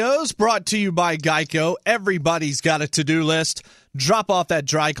studios, brought to you by Geico. Everybody's got a to-do list. Drop off that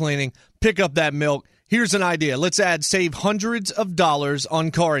dry cleaning, pick up that milk. Here's an idea. Let's save hundreds of dollars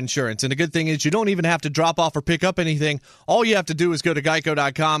on car insurance. And the good thing is you don't even have to drop off or pick up anything. All you have to do is go to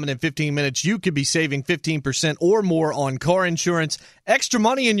geico.com, and in 15 minutes, you could be saving 15% or more on car insurance. Extra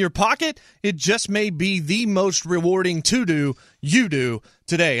money in your pocket? It just may be the most rewarding to-do you do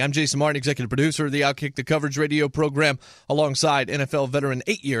today. I'm Jason Martin, executive producer of the Outkick the Coverage radio program, alongside NFL veteran,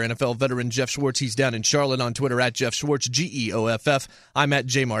 8-year NFL veteran Jeff Schwartz. He's down in Charlotte on Twitter at Jeff Schwartz, GEOFF. I'm at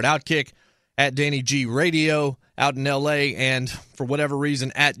JMart Outkick. At Danny G Radio out in L.A., and for whatever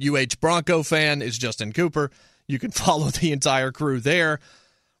reason, at UH Bronco fan is Justin Cooper. You can follow the entire crew there.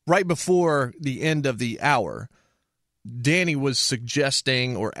 Right before the end of the hour, Danny was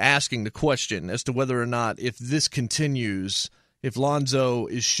suggesting or asking the question as to whether or not, if this continues, if Lonzo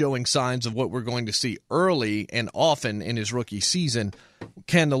is showing signs of what we're going to see early and often in his rookie season,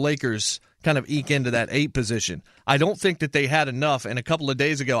 can the Lakers kind of eke into that 8 position? I don't think that they had enough, and a couple of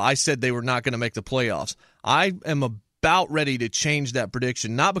days ago I said they were not going to make the playoffs. I am about ready to change that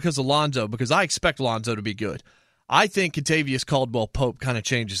prediction, not because of Lonzo, because I expect Lonzo to be good. I think Kentavious Caldwell-Pope kind of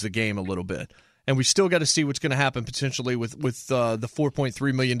changes the game a little bit, and we still got to see what's going to happen potentially with the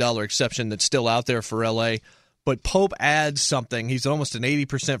 $4.3 million exception that's still out there for L.A., but Pope adds something. He's almost an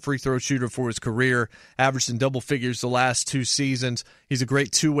 80% free throw shooter for his career, averaged in double figures the last 2 seasons. He's a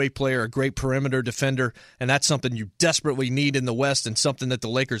great two-way player, a great perimeter defender, and that's something you desperately need in the West and something that the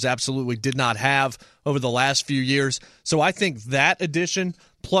Lakers absolutely did not have over the last few years. So I think that addition,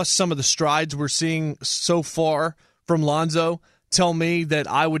 plus some of the strides we're seeing so far from Lonzo, tell me that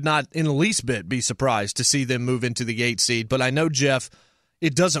I would not in the least bit be surprised to see them move into the 8 seed. But I know, Jeff,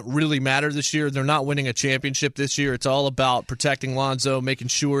 it doesn't really matter this year. They're not winning a championship this year. It's all about protecting Lonzo, making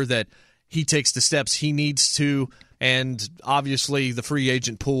sure that he takes the steps he needs to. And obviously the free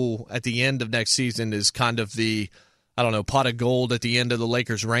agent pool at the end of next season is kind of the, pot of gold at the end of the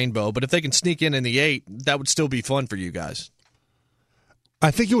Lakers' rainbow. But if they can sneak in the 8, that would still be fun for you guys. I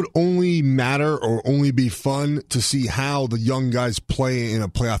think it would only matter or only be fun to see how the young guys play in a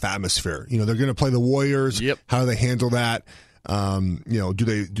playoff atmosphere. They're going to play the Warriors. Yep. How do they handle that? Do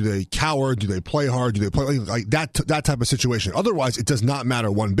they cower? Do they play hard? Do they play like that type of situation? Otherwise, it does not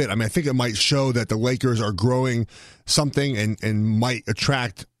matter one bit. I mean, I think it might show that the Lakers are growing something and might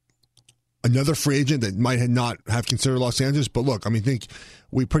attract another free agent that might not have considered Los Angeles. But look, I mean, I think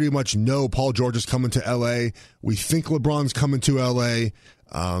we pretty much know Paul George is coming to L.A. We think LeBron's coming to L.A.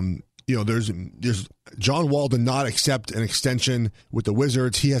 There's John Wall did not accept an extension with the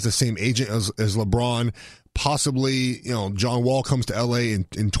Wizards. He has the same agent as LeBron. Possibly, John Wall comes to L.A. in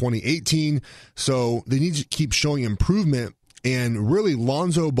 2018. So they need to keep showing improvement. And really,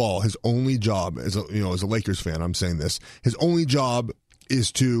 Lonzo Ball, his only job as a Lakers fan, I'm saying this, his only job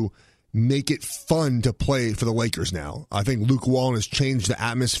is to make it fun to play for the Lakers now. I think Luke Walton has changed the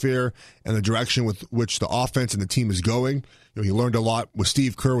atmosphere and the direction with which the offense and the team is going. He learned a lot with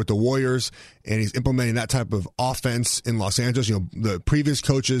Steve Kerr with the Warriors, and he's implementing that type of offense in Los Angeles. The previous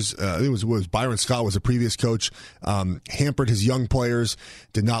coaches, I think it was Byron Scott was the previous coach, hampered his young players,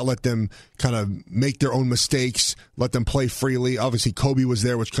 did not let them kind of make their own mistakes, let them play freely. Obviously, Kobe was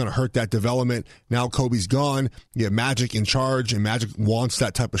there, which kind of hurt that development. Now Kobe's gone. You have Magic in charge, and Magic wants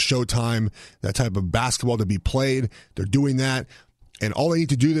that type of showtime, that type of basketball to be played. They're doing that. And all they need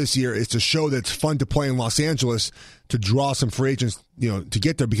to do this year is to show that it's fun to play in Los Angeles, to draw some free agents, to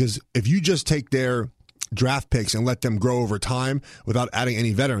get there. Because if you just take their draft picks and let them grow over time without adding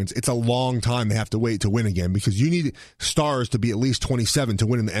any veterans, it's a long time they have to wait to win again, because you need stars to be at least 27 to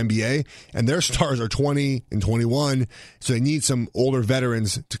win in the NBA, and their stars are 20 and 21, so they need some older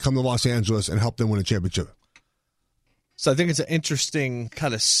veterans to come to Los Angeles and help them win a championship. So I think it's an interesting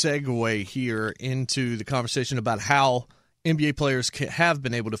kind of segue here into the conversation about how NBA players have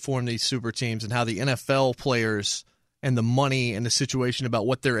been able to form these super teams and how the NFL players and the money and the situation about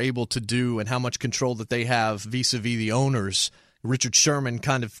what they're able to do and how much control that they have vis-a-vis the owners. Richard Sherman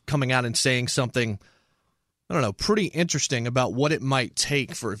kind of coming out and saying something, I don't know, pretty interesting about what it might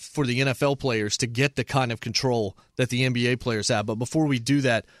take for the NFL players to get the kind of control that the NBA players have. But before we do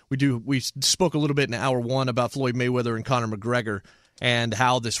that, we spoke a little bit in hour one about Floyd Mayweather and Conor McGregor and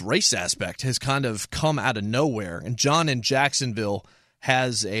how this race aspect has kind of come out of nowhere. And John in Jacksonville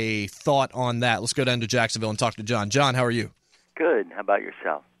has a thought on that. Let's go down to Jacksonville and talk to John. John, how are you? Good. How about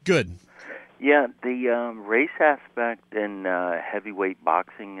yourself? Good. Yeah, the race aspect in heavyweight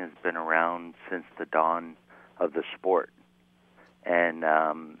boxing has been around since the dawn of the sport. And,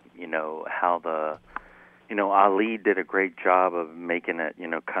 how Ali did a great job of making it,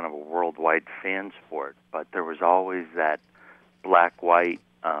 kind of a worldwide fan sport. But there was always that black-white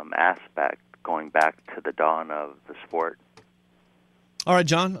aspect going back to the dawn of the sport. All right,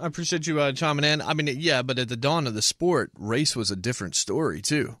 John, I appreciate you chiming in. I mean, yeah, but at the dawn of the sport, race was a different story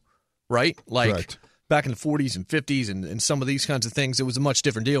too, right? Like Correct. Back in the 40s and 50s and some of these kinds of things, it was a much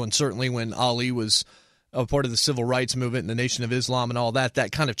different deal. And certainly when Ali was a part of the civil rights movement and the Nation of Islam and all that,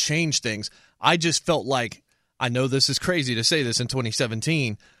 that kind of changed things. I just felt like, I know this is crazy to say this in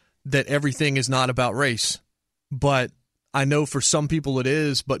 2017, that everything is not about race. But I know for some people it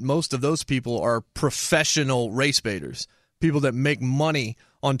is, but most of those people are professional race baiters. People that make money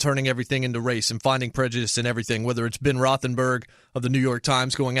on turning everything into race and finding prejudice in everything, whether it's Ben Rothenberg of the New York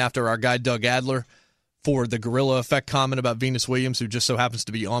Times going after our guy Doug Adler for the Gorilla Effect comment about Venus Williams, who just so happens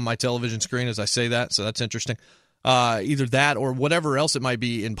to be on my television screen as I say that, so that's interesting. Either that or whatever else it might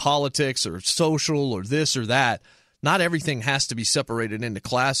be in politics or social or this or that. Not everything has to be separated into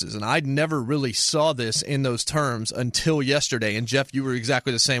classes, and I never really saw this in those terms until yesterday. And, Jeff, you were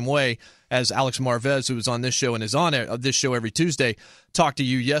exactly the same way as Alex Marvez, who was on this show and is on this show every Tuesday, talked to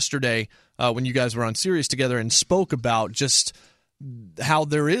you yesterday when you guys were on Sirius together and spoke about just how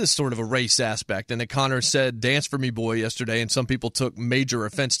there is sort of a race aspect, and that Conor said, "Dance for me, boy," yesterday, and some people took major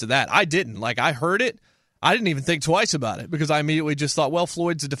offense to that. I didn't. Like, I heard it. I didn't even think twice about it because I immediately just thought, well,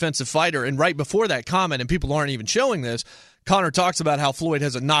 Floyd's a defensive fighter. And right before that comment, and people aren't even showing this, Conor talks about how Floyd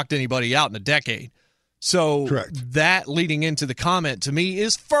hasn't knocked anybody out in a decade. So Correct. That leading into the comment to me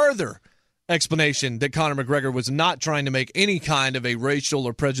is further explanation that Conor McGregor was not trying to make any kind of a racial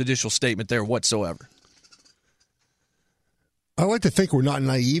or prejudicial statement there whatsoever. I like to think we're not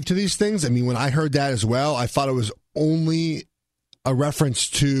naive to these things. I mean, when I heard that as well, I thought it was only a reference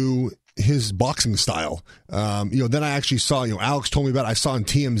to his boxing style. Then I actually saw, Alex told me about it. I saw on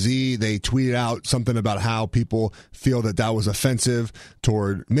TMZ, they tweeted out something about how people feel that was offensive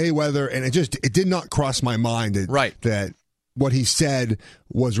toward Mayweather. And it did not cross my mind that what he said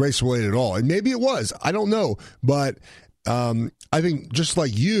was race related at all. And maybe it was, I don't know. But I think just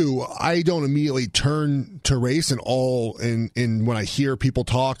like you, I don't immediately turn to race in when I hear people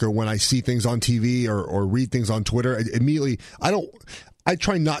talk or when I see things on TV or read things on Twitter. Immediately, I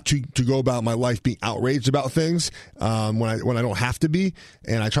try not to go about my life being outraged about things when I don't have to be,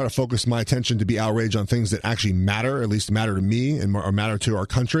 and I try to focus my attention to be outraged on things that actually matter, at least matter to me and or matter to our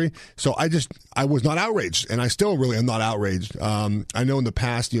country. So I was not outraged, and I still really am not outraged. I know in the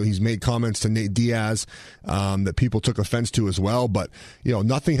past, he's made comments to Nate Diaz that people took offense to as well, but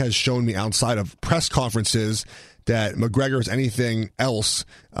nothing has shown me outside of press conferences that McGregor is anything else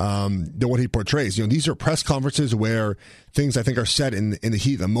than what he portrays. These are press conferences where things I think are said in the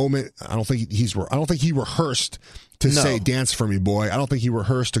heat of the moment. I don't think he rehearsed to say "dance for me, boy." I don't think he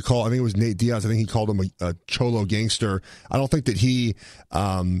rehearsed to call. I think it was Nate Diaz. I think he called him a cholo gangster. I don't think that he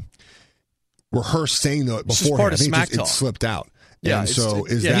rehearsed saying that beforehand. I think it slipped out. Yeah. And so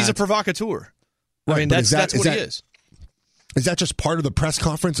he's a provocateur. Right, I mean, that's what he is. Is that just part of the press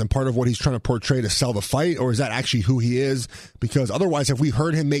conference and part of what he's trying to portray to sell the fight, or is that actually who he is? Because otherwise, if we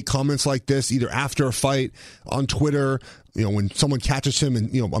heard him make comments like this, either after a fight, on Twitter, when someone catches him,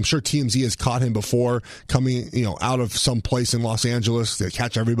 and I'm sure TMZ has caught him before coming, out of some place in Los Angeles. They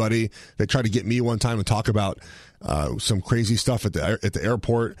catch everybody. They tried to get me one time to talk about some crazy stuff at the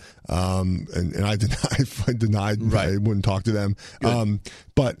airport, and I denied. Right. I wouldn't talk to them.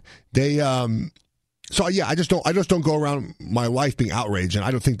 But they. So yeah, I just don't go around my life being outraged, and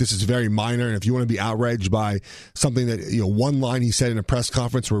I don't think this is very minor. And if you want to be outraged by something that one line he said in a press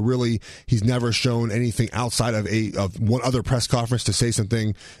conference where really he's never shown anything outside of one other press conference to say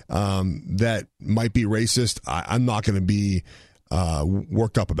something that might be racist, I'm not going to be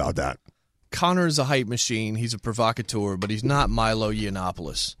worked up about that. Conor is a hype machine. He's a provocateur, but he's not Milo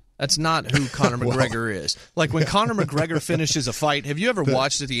Yiannopoulos. That's not who Conor McGregor is. Like when Conor McGregor finishes a fight, have you ever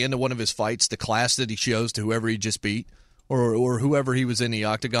watched at the end of one of his fights the class that he shows to whoever he just beat or whoever he was in the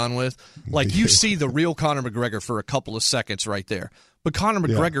octagon with? Like you see the real Conor McGregor for a couple of seconds right there. But Conor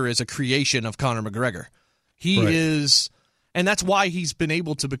McGregor is a creation of Conor McGregor. He is, and that's why he's been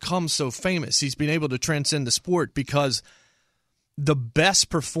able to become so famous. He's been able to transcend the sport because the best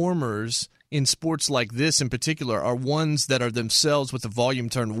performers in sports like this in particular are ones that are themselves with the volume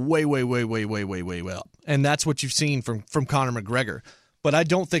turned way up. And that's what you've seen from Conor McGregor. But I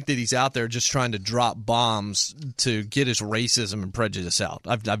don't think that he's out there just trying to drop bombs to get his racism and prejudice out.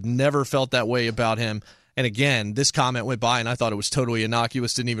 I've never felt that way about him. And again, this comment went by and I thought it was totally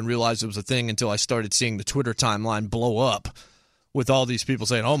innocuous, didn't even realize it was a thing until I started seeing the Twitter timeline blow up with all these people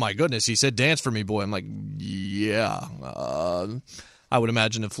saying, oh my goodness, he said dance for me, boy. I'm like, yeah. I would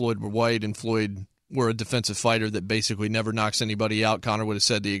imagine if Floyd were white and Floyd were a defensive fighter that basically never knocks anybody out, Conor would have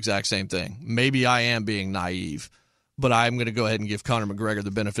said the exact same thing. Maybe I am being naive, but I'm going to go ahead and give Conor McGregor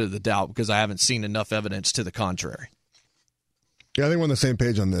the benefit of the doubt because I haven't seen enough evidence to the contrary. Yeah, I think we're on the same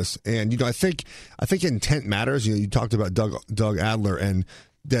page on this. And, I think intent matters. You talked about Doug Adler, and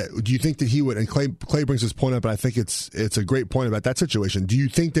that, do you think that he would, and Clay brings this point up, but I think it's a great point about that situation. Do you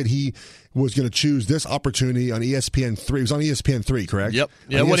think that he was going to choose this opportunity on ESPN3? It was on ESPN3, correct? Yep.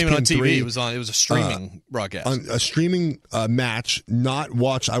 Yeah, it wasn't even on TV. It was a streaming broadcast. On a streaming match, not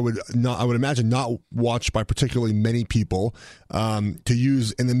watched, I would imagine not watched by particularly many people, to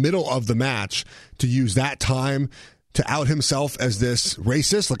use in the middle of the match, to use that time to out himself as this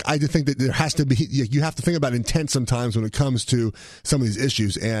racist. Like, I just think that there has to be, you have to think about intent sometimes when it comes to some of these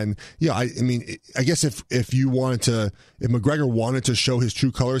issues. And I mean, I guess if McGregor wanted to show his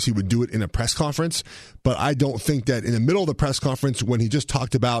true colors, he would do it in a press conference. But I don't think that in the middle of the press conference, when he just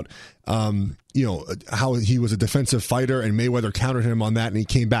talked about, how he was a defensive fighter and Mayweather countered him on that and he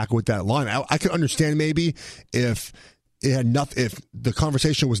came back with that line. I could understand maybe if it had nothing, if the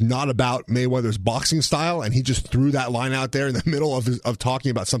conversation was not about Mayweather's boxing style and he just threw that line out there in the middle of talking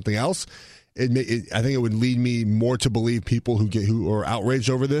about something else, I think it would lead me more to believe people who are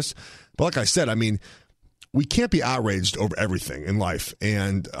outraged over this. But like I said, I mean, we can't be outraged over everything in life,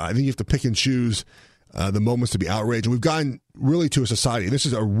 and I think you have to pick and choose the moments to be outraged. And we've gotten really to a society, and this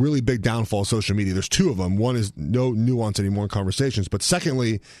is a really big downfall of social media. There's two of them. One is no nuance anymore in conversations, but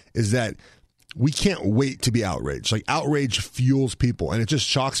secondly is that we can't wait to be outraged. Like, outrage fuels people, and it just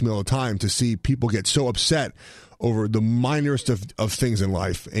shocks me all the time to see people get so upset over the minorest of things in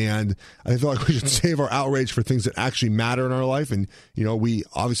life. And I feel like we should save our outrage for things that actually matter in our life. And, we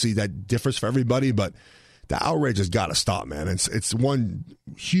obviously, that differs for everybody, but the outrage has got to stop, man. It's one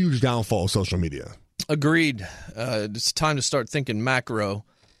huge downfall of social media. Agreed. It's time to start thinking macro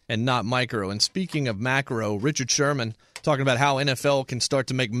and not micro. And speaking of macro, Richard Sherman talking about how NFL can start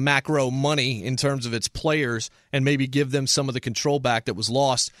to make macro money in terms of its players and maybe give them some of the control back that was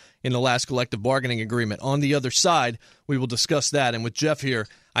lost in the last collective bargaining agreement. On the other side, we will discuss that. And with Jeff here,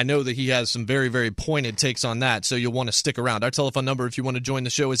 I know that he has some very, very pointed takes on that, so you'll want to stick around. Our telephone number, if you want to join the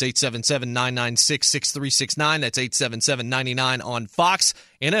show, is 877-996-6369. That's 877-99 on Fox.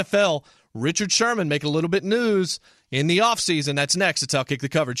 NFL, Richard Sherman making a little bit news in the offseason. That's next. It's Outkick the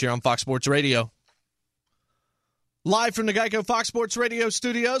Coverage here on Fox Sports Radio. Live from the Geico Fox Sports Radio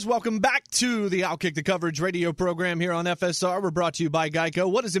studios, welcome back to the Outkick the Coverage radio program here on FSR. We're brought to you by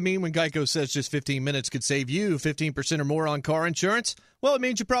Geico. What does it mean when Geico says just 15 minutes could save you 15% or more on car insurance? Well, it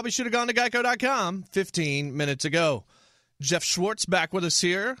means you probably should have gone to geico.com 15 minutes ago. Jeff Schwartz back with us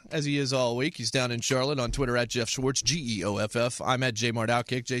here, as he is all week. He's down in Charlotte on Twitter at Jeff Schwartz, GEOFF. I'm at JMart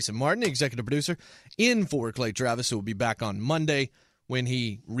Outkick. Jason Martin, the executive producer, in for Clay Travis, who will be back on Monday when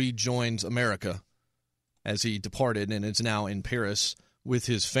he rejoins America, as he departed and is now in Paris with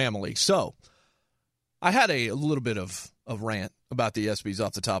his family. So I had a little bit of rant about the ESPYs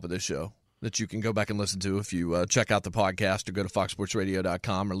off the top of this show that you can go back and listen to if you check out the podcast or go to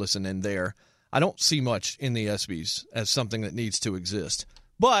foxsportsradio.com or listen in there. I don't see much in the ESPYs as something that needs to exist.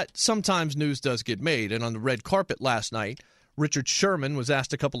 But sometimes news does get made. And on the red carpet last night, Richard Sherman was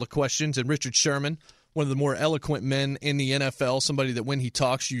asked a couple of questions. And Richard Sherman, one of the more eloquent men in the NFL, somebody that when he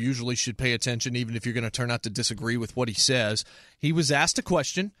talks, you usually should pay attention, even if you're going to turn out to disagree with what he says. He was asked a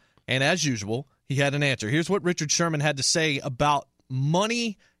question, and as usual, he had an answer. Here's what Richard Sherman had to say about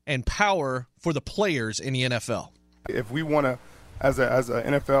money and power for the players in the NFL. If we want to, as a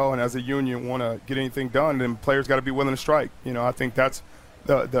NFL and as a union, want to get anything done, then players got to be willing to strike. I think that's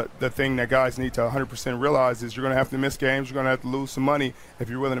the thing that guys need to 100% realize is you're going to have to miss games, you're going to have to lose some money if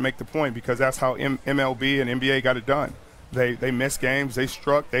you're willing to make the point, because that's how MLB and NBA got it done. They missed games, they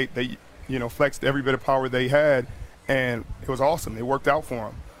struck, they flexed every bit of power they had, and it was awesome. It worked out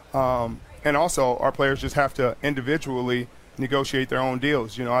for them. And also, our players just have to individually negotiate their own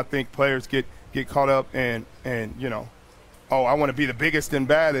deals. I think players get caught up and oh, I want to be the biggest and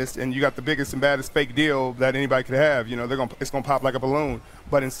baddest, and you got the biggest and baddest fake deal that anybody could have. It's going to pop like a balloon.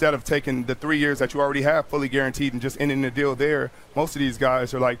 But instead of taking the 3 years that you already have fully guaranteed and just ending the deal there, most of these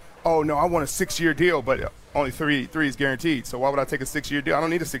guys are like, oh, no, I want a 6-year deal, but only three is guaranteed. So why would I take a 6-year deal? I don't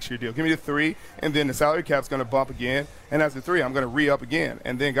need a 6-year deal. Give me the 3, and then the salary cap's going to bump again. And after 3, I'm going to re-up again.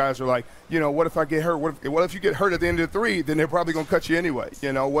 And then guys are like, what if I get hurt? What if you get hurt at the end of the 3? Then they're probably going to cut you anyway.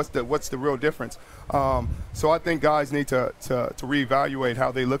 What's the real difference? So I think guys need to reevaluate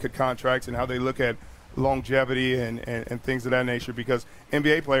how they look at contracts and how they look at longevity and things of that nature, because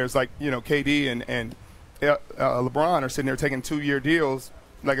NBA players like KD and LeBron are sitting there taking 2-year deals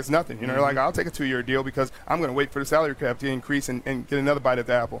like it's nothing. They're like, I'll take a 2-year deal because I'm going to wait for the salary cap to increase and get another bite at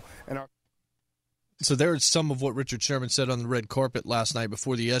the apple. So there's some of what Richard Sherman said on the red carpet last night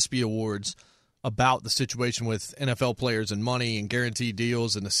before the ESPY Awards about the situation with NFL players and money and guaranteed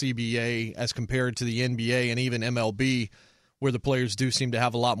deals and the CBA as compared to the NBA and even MLB, where the players do seem to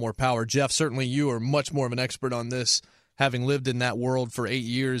have a lot more power. Jeff, certainly you are much more of an expert on this, having lived in that world for 8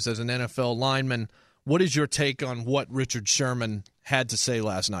 years as an NFL lineman. What is your take on what Richard Sherman had to say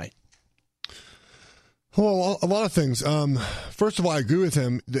last night? Well, a lot of things. First of all, I agree with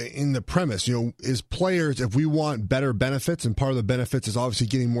him in the premise. As players, if we want better benefits, and part of the benefits is obviously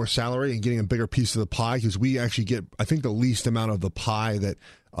getting more salary and getting a bigger piece of the pie, because we actually get, I think, the least amount of the pie that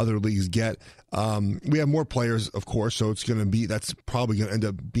other leagues get. We have more players, of course, so that's probably going to end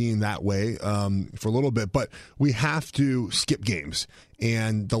up being that way for a little bit. But we have to skip games.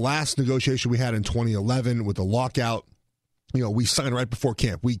 And the last negotiation we had in 2011 with the lockout, we signed right before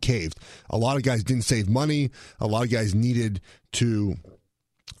camp. We caved. A lot of guys didn't save money. A lot of guys needed the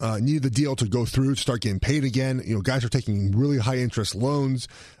deal to go through, to start getting paid again. Guys are taking really high interest loans.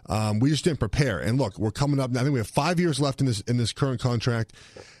 We just didn't prepare. And look, we're coming up now. I think we have 5 years left in this current contract,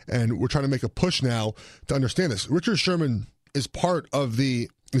 and we're trying to make a push now to understand this. Richard Sherman is part of the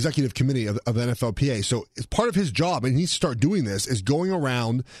executive committee of the NFLPA. So it's part of his job, and he needs to start doing this, is going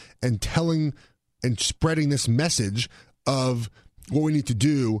around and telling and spreading this message of what we need to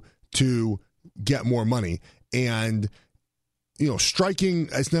do to get more money. And striking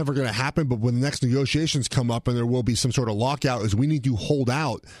is never going to happen, but when the next negotiations come up and there will be some sort of lockout, is we need to hold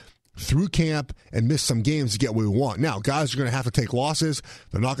out through camp and miss some games to get what we want. Now, guys are going to have to take losses.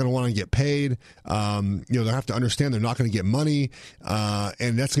 They're not going to want to get paid. They'll have to understand they're not going to get money,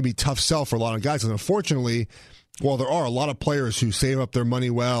 and that's going to be a tough sell for a lot of guys. And unfortunately, while there are a lot of players who save up their money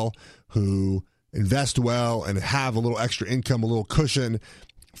well, who invest well, and have a little extra income, a little cushion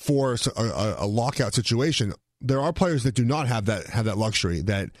for a lockout situation, there are players that do not have that luxury,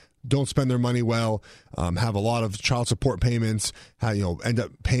 that don't spend their money well, have a lot of child support payments, end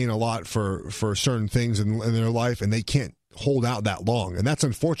up paying a lot for certain things in their life, and they can't hold out that long. And that's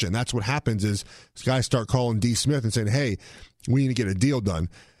unfortunate. That's what happens is guys start calling D. Smith and saying, hey, we need to get a deal done.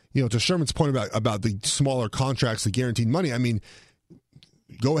 To Sherman's point about the smaller contracts, the guaranteed money, I mean,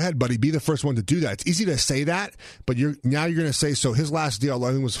 go ahead, buddy. Be the first one to do that. It's easy to say that, but you're going to say, so his last deal,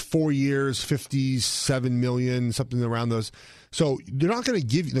 I think, was 4 years, $57 million, something around those. So they're not going to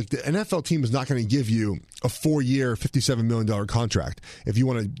give you, the NFL team is not going to give you a 4-year, $57 million contract if you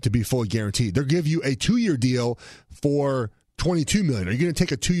want it to be fully guaranteed. They'll give you a 2-year deal for $22 million. Are you going to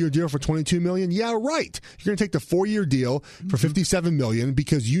take a 2-year deal for $22 million? Yeah, right. You're going to take the 4-year deal for $57 million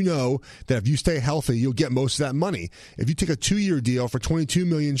because you know that if you stay healthy, you'll get most of that money. If you take a 2-year deal for $22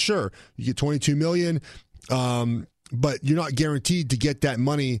 million, sure, you get $22 million, but you're not guaranteed to get that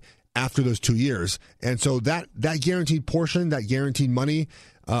money after those 2 years. And so that guaranteed portion, that guaranteed money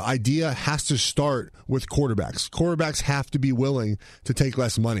idea has to start with quarterbacks. Quarterbacks have to be willing to take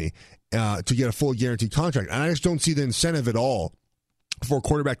less money to get a full guaranteed contract. And I just don't see the incentive at all for a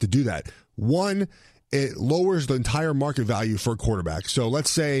quarterback to do that. One, it lowers the entire market value for a quarterback. So let's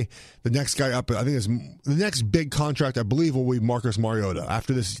say the next guy up, I think the next big contract, I believe, will be Marcus Mariota.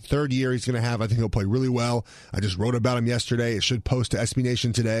 After this 3rd year he's going to have, I think he'll play really well. I just wrote about him yesterday. It should post to SB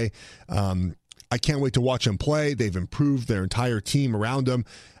Nation today. I can't wait to watch him play. They've improved their entire team around him.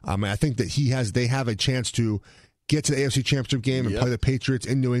 I think that they have a chance to get to the AFC Championship game and play the Patriots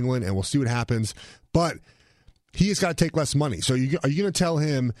in New England, and we'll see what happens. But he has got to take less money. So are you going to tell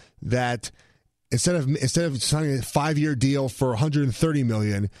him that instead of signing a 5-year deal for $130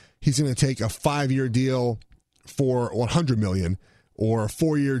 million, he's going to take a 5-year deal for $100 million or a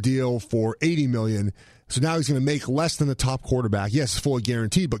 4-year deal for $80 million? So now he's going to make less than the top quarterback. Yes, it's fully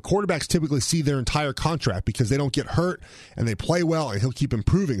guaranteed, but quarterbacks typically see their entire contract because they don't get hurt and they play well, and he'll keep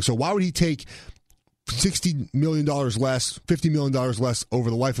improving. So why would he take $60 million less, $50 million less over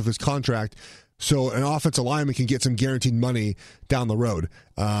the life of his contract so an offensive lineman can get some guaranteed money down the road?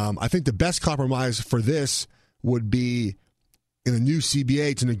 I think the best compromise for this would be in the new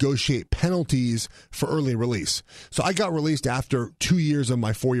CBA to negotiate penalties for early release. So I got released after 2 years of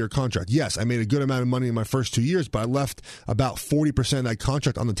my 4-year contract. Yes, I made a good amount of money in my first 2 years, but I left about 40% of that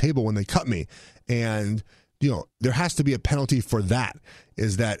contract on the table when they cut me. And, there has to be a penalty for that,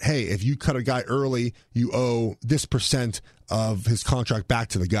 is that, hey, if you cut a guy early, you owe this percent of his contract back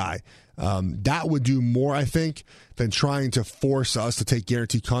to the guy. That would do more, I think, than trying to force us to take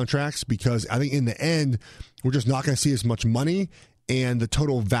guaranteed contracts, because I think in the end, we're just not going to see as much money, and the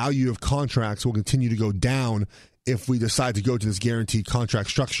total value of contracts will continue to go down if we decide to go to this guaranteed contract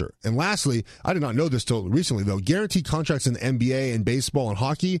structure. And lastly, I did not know this till recently, though, guaranteed contracts in the NBA and baseball and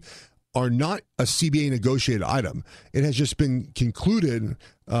hockey are not a CBA negotiated item. It has just been concluded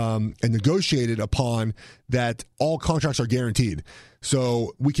and negotiated upon that all contracts are guaranteed.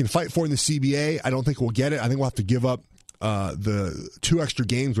 So we can fight for it in the CBA. I don't think we'll get it. I think we'll have to give up the 2 extra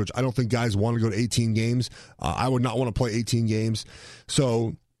games, which I don't think guys want to go to 18 games. I would not want to play 18 games.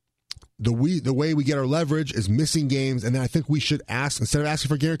 So the way we get our leverage is missing games, and then I think we should ask, instead of asking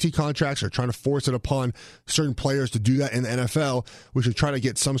for guaranteed contracts or trying to force it upon certain players to do that in the NFL, we should try to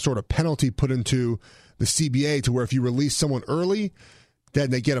get some sort of penalty put into the CBA to where if you release someone early, then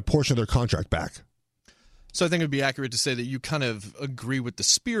they get a portion of their contract back. So I think it would be accurate to say that you kind of agree with the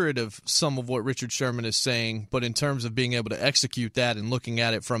spirit of some of what Richard Sherman is saying, but in terms of being able to execute that and looking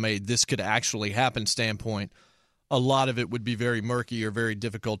at it from a this could actually happen standpoint, a lot of it would be very murky or very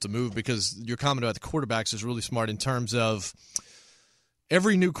difficult to move, because your comment about the quarterbacks is really smart in terms of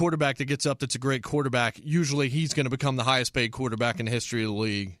every new quarterback that gets up that's a great quarterback, usually he's going to become the highest paid quarterback in the history of the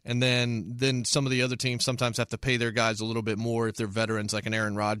league. And then some of the other teams sometimes have to pay their guys a little bit more if they're veterans like an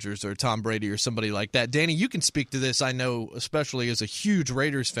Aaron Rodgers or Tom Brady or somebody like that. Danny, you can speak to this, I know, especially as a huge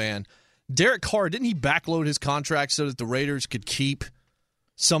Raiders fan. Derek Carr, didn't he backload his contract so that the Raiders could keep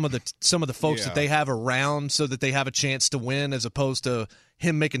some of the folks that they have around so that they have a chance to win, as opposed to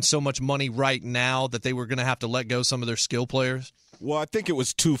him making so much money right now that they were going to have to let go some of their skill players? Well, I think it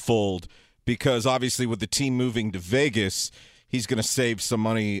was twofold, because obviously with the team moving to Vegas, he's going to save some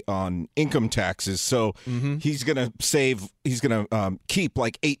money on income taxes. So he's going to keep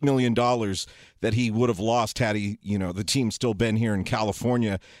like $8 million that he would have lost had he, the team still been here in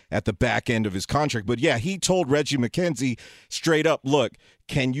California at the back end of his contract. But yeah, he told Reggie McKenzie straight up, look,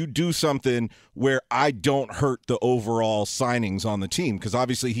 can you do something where I don't hurt the overall signings on the team? Because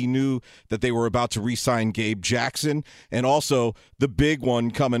obviously he knew that they were about to re-sign Gabe Jackson, and also the big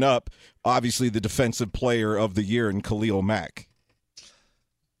one coming up, obviously the defensive player of the year in Khalil Mack.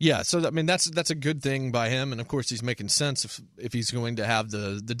 Yeah, so I mean that's a good thing by him, and of course he's making sense if he's going to have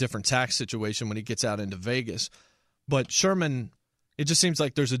the different tax situation when he gets out into Vegas. But Sherman, it just seems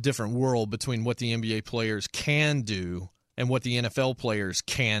like there's a different world between what the NBA players can do and what the NFL players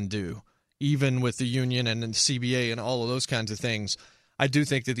can do, even with the union and the CBA and all of those kinds of things. I do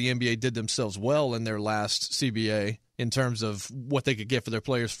think that the NBA did themselves well in their last CBA in terms of what they could get for their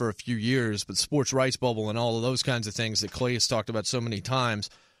players for a few years, but sports rights bubble and all of those kinds of things that Clay has talked about so many times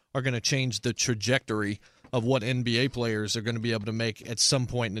are going to change the trajectory of what NBA players are going to be able to make at some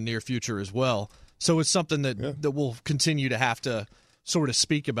point in the near future as well. So it's something that we'll continue to have to sort of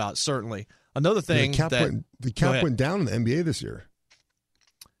speak about, certainly. Another thing the cap went down in the NBA this year.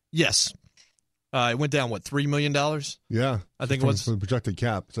 Yes. It went down, $3 million? Yeah. I think it was the projected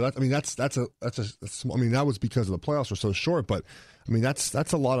cap. So that that was because of the playoffs were so short, but I mean that's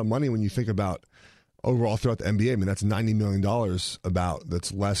a lot of money when you think about overall throughout the NBA. I mean, that's $90 million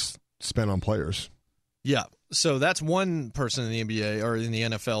that's less spent on players. Yeah. So that's one person in the NBA or in the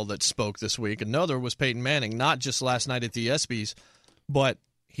NFL that spoke this week. Another was Peyton Manning, not just last night at the ESPYs, but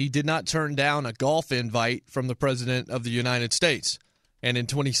he did not turn down a golf invite from the President of the United States. And in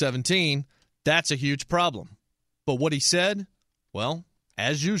 2017, that's a huge problem. But what he said, well,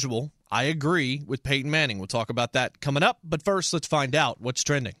 as usual, I agree with Peyton Manning. We'll talk about that coming up. But first, let's find out what's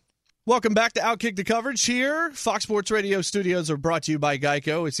trending. Welcome back to Outkick the Coverage here. Fox Sports Radio studios are brought to you by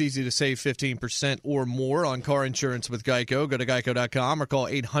Geico. It's easy to save 15% or more on car insurance with Geico. Go to geico.com or call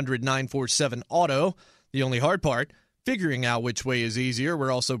 800-947-AUTO. The only hard part, figuring out which way is easier.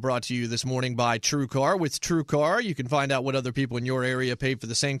 We're also brought to you this morning by TrueCar. With TrueCar, you can find out what other people in your area paid for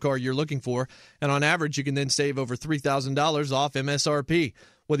the same car you're looking for, and on average, you can then save over $3,000 off MSRP.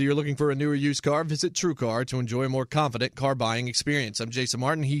 Whether you're looking for a new or used car, visit TrueCar to enjoy a more confident car buying experience. I'm Jason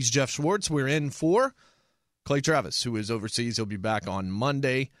Martin. He's Jeff Schwartz. We're in for Clay Travis, who is overseas. He'll be back on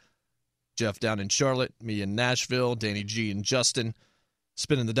Monday. Jeff down in Charlotte, me in Nashville, Danny G and Justin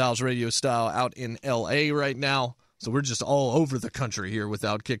spinning the dials radio style out in L.A. right now. So we're just all over the country here with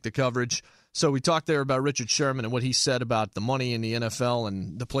Outkick the coverage. So we talked there about Richard Sherman and what he said about the money in the NFL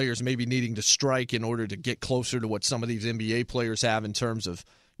and the players maybe needing to strike in order to get closer to what some of these NBA players have in terms of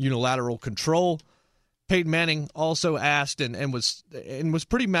unilateral control. Peyton Manning also asked and was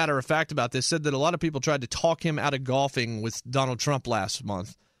pretty matter-of-fact about this, said that a lot of people tried to talk him out of golfing with Donald Trump last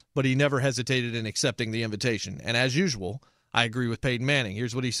month, but he never hesitated in accepting the invitation. And as usual, I agree with Peyton Manning.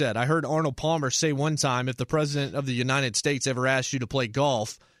 Here's what he said. I heard Arnold Palmer say one time, if the President of the United States ever asked you to play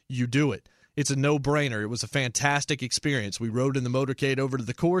golf, you do it. It's a no-brainer. It was a fantastic experience. We rode in the motorcade over to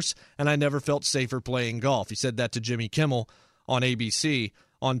the course, and I never felt safer playing golf. He said that to Jimmy Kimmel on ABC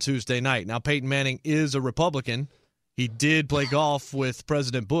on Tuesday night. Now, Peyton Manning is a Republican. He did play golf with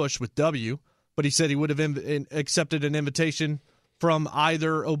President Bush, with W, but he said he would have accepted an invitation from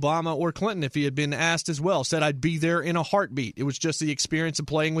either Obama or Clinton if he had been asked as well. Said, I'd be there in a heartbeat. It was just the experience of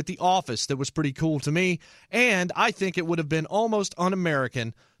playing with the office that was pretty cool to me, and I think it would have been almost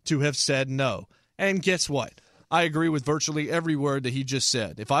un-American to have said no. And guess what? I agree with virtually every word that he just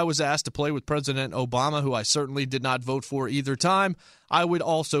said. If I was asked to play with President Obama, who I certainly did not vote for either time, I would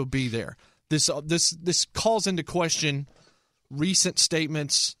also be there. This calls into question recent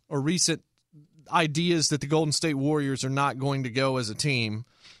statements or recent ideas that the Golden State Warriors are not going to go as a team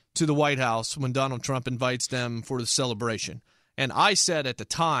to the White House when Donald Trump invites them for the celebration. And I said at the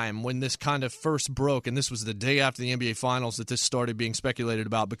time when this kind of first broke, and this was the day after the NBA Finals that this started being speculated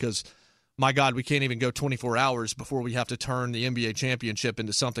about because, my God, we can't even go 24 hours before we have to turn the NBA championship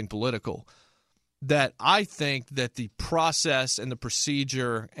into something political, that I think that the process and the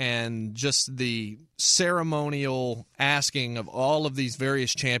procedure and just the ceremonial asking of all of these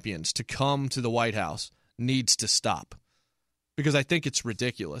various champions to come to the White House needs to stop. Because I think it's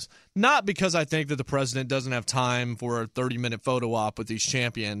ridiculous. Not because I think that the president doesn't have time for a 30-minute photo op with these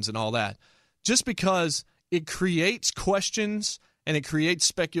champions and all that. Just because it creates questions and it creates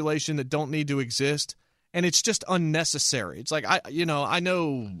speculation that don't need to exist. And it's just unnecessary. It's like, I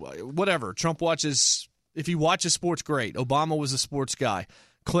know, whatever. Trump watches, if he watches sports, great. Obama was a sports guy.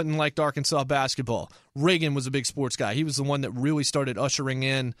 Clinton liked Arkansas basketball. Reagan was a big sports guy. He was the one that really started ushering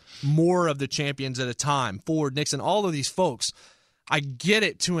in more of the champions at a time. Ford, Nixon, all of these folks. I get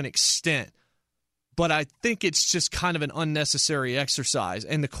it to an extent, but I think it's just kind of an unnecessary exercise.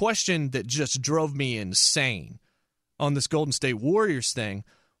 And the question that just drove me insane on this Golden State Warriors thing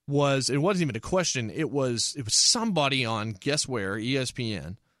was, it wasn't even a question, it was somebody on, guess where,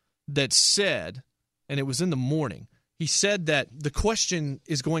 ESPN, that said, and it was in the morning, he said that the question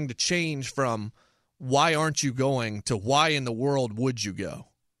is going to change from why aren't you going to why in the world would you go?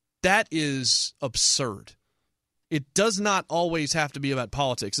 That is absurd. It does not always have to be about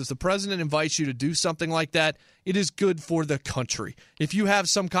politics. If the president invites you to do something like that, it is good for the country. If you have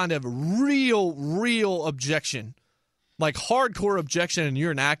some kind of real objection, like hardcore objection, and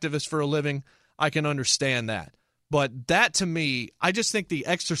you're an activist for a living, I can understand that. But that, to me, I just think the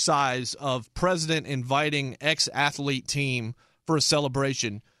exercise of president inviting ex-athlete team for a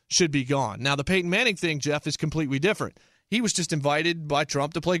celebration should be gone. Now, the Peyton Manning thing, Jeff, is completely different. He was just invited by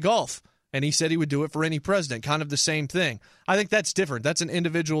Trump to play golf, and he said he would do it for any president, kind of the same thing. I think that's different. That's an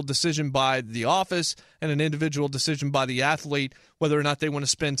individual decision by the office and an individual decision by the athlete, whether or not they want to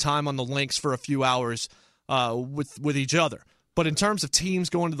spend time on the links for a few hours with each other. But in terms of teams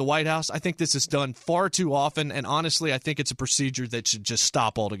going to the White House, I think this is done far too often, and honestly, I think it's a procedure that should just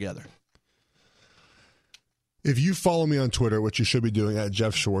stop altogether. If you follow me on Twitter, which you should be doing at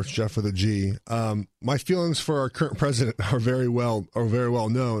Jeff Schwartz, Jeff with a G, my feelings for our current president are very well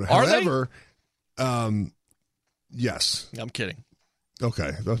known. However, yes. I'm kidding.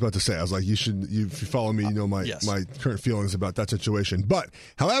 Okay, I was about to say, I was like, if you follow me, you know my current feelings about that situation. But,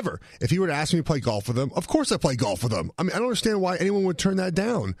 however, if he were to ask me to play golf with him, of course I play golf with him. I mean, I don't understand why anyone would turn that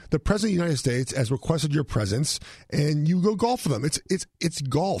down. The President of the United States has requested your presence, and you go golf with him. It's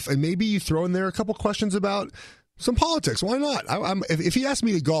golf, and maybe you throw in there a couple questions about some politics. Why not? If he asked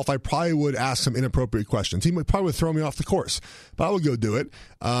me to golf, I probably would ask some inappropriate questions. He probably would throw me off the course, but I would go do it.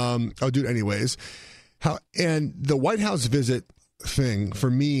 I'll do it anyways. And the White House visit thing for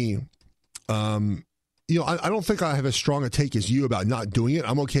me, I don't think I have as strong a take as you about not doing it.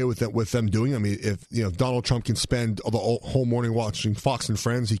 I'm okay with them doing it. I mean, if Donald Trump can spend the whole morning watching Fox and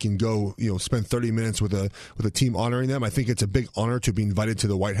Friends, he can go spend 30 minutes with a team honoring them. I think it's a big honor to be invited to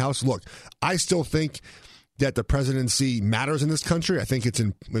the White House. Look, I still think that the presidency matters in this country. I think it's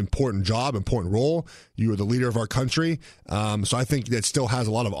an important job, important role. You are the leader of our country. So I think that still has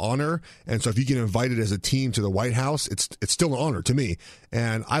a lot of honor. And so if you get invited as a team to the White House, it's still an honor to me.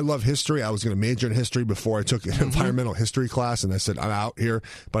 And I love history. I was going to major in history before I took an environmental history class. And I said, I'm out here,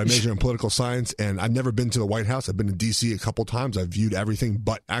 but I majored in political science. And I've never been to the White House. I've been to D.C. a couple times. I've viewed everything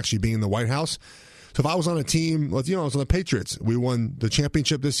but actually being in the White House. So if I was on a team, I was on the Patriots. We won the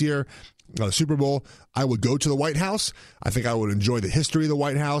championship this year. Super Bowl, I would go to the White House. I think I would enjoy the history of the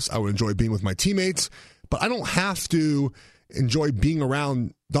White House. I would enjoy being with my teammates, but I don't have to enjoy being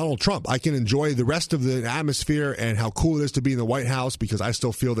around Donald Trump. I can enjoy the rest of the atmosphere and how cool it is to be in the White House because I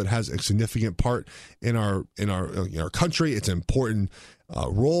still feel that it has a significant part in our country. It's an important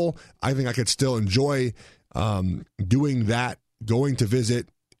role. I think I could still enjoy doing that, going to visit,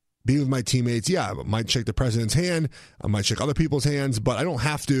 being with my teammates. Yeah, I might shake the president's hand. I might shake other people's hands, but I don't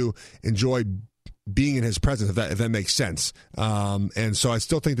have to enjoy being in his presence, if that makes sense. And so I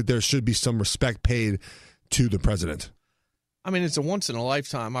still think that there should be some respect paid to the president. I mean, it's a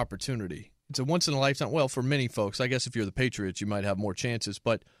once-in-a-lifetime opportunity. It's a once-in-a-lifetime. Well, for many folks, I guess if you're the Patriots, you might have more chances.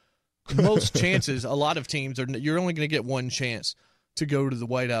 But most chances, a lot of teams, you're only going to get one chance to go to the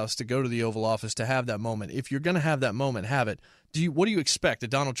White House, to go to the Oval Office, to have that moment. If you're going to have that moment, have it. What do you expect? That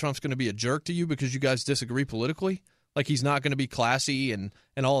Donald Trump's going to be a jerk to you because you guys disagree politically? Like he's not going to be classy and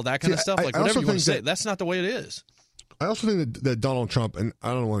all of that kind of stuff? Like whatever you want to say. That's not the way it is. I also think that Donald Trump, and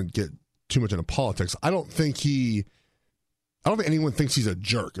I don't want to get too much into politics, I don't think anyone thinks he's a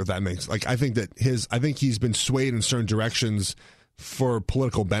jerk, if that makes I think he's been swayed in certain directions for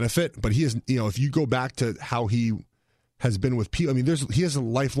political benefit, but he is, if you go back to how he has been with people, I mean, he has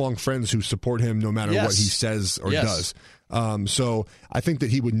lifelong friends who support him no matter what he says or does. So I think that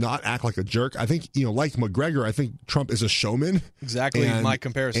he would not act like a jerk. I think, like McGregor, I think Trump is a showman. Exactly my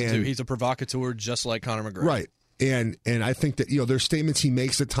comparison too. He's a provocateur just like Conor McGregor. Right. And I think that, there's statements he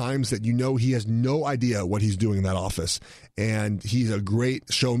makes at times that he has no idea what he's doing in that office. And he's a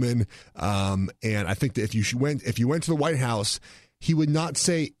great showman. And I think that if you went to the White House, he would not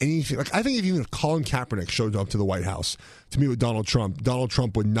say anything. Like I think if Colin Kaepernick showed up to the White House to meet with Donald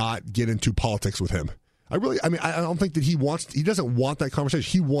Trump would not get into politics with him. I don't think that he doesn't want that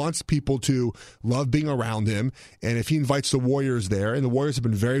conversation. He wants people to love being around him. And if he invites the Warriors there, and the Warriors have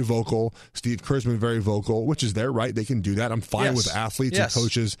been very vocal, Steve Kerr's been very vocal, which is their right. They can do that. I'm fine with athletes and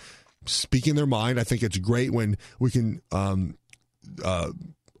coaches speaking their mind. I think it's great when we can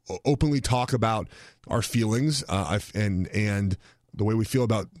openly talk about our feelings and the way we feel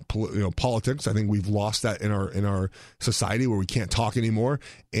about politics. I think we've lost that in our society where we can't talk anymore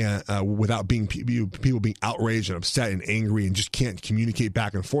and without people being outraged and upset and angry and just can't communicate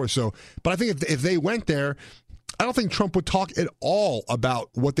back and forth. So, but I think if they went there, I don't think Trump would talk at all about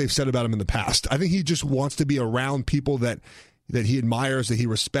what they've said about him in the past. I think he just wants to be around people that he admires, that he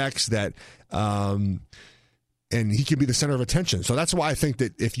respects, that and he can be the center of attention. So that's why I think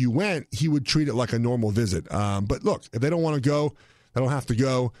that if you went, he would treat it like a normal visit. But look, if they don't want to go, they don't have to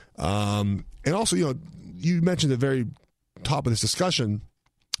go. And also, you mentioned at the very top of this discussion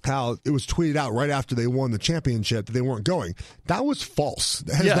how it was tweeted out right after they won the championship that they weren't going. That was false.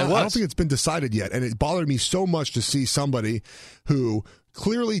 I don't think it's been decided yet. And it bothered me so much to see somebody who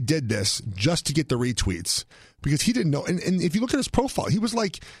clearly did this just to get the retweets because he didn't know. And if you look at his profile, he was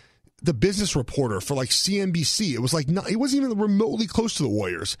like the business reporter for like CNBC. It was like he wasn't even remotely close to the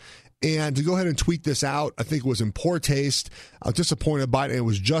Warriors. And to go ahead and tweet this out, I think was in poor taste. I was disappointed by it. And it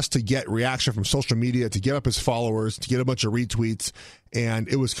was just to get reaction from social media, to get up his followers, to get a bunch of retweets. And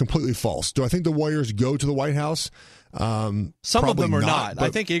it was completely false. Do I think the Warriors go to the White House? Some of them are not.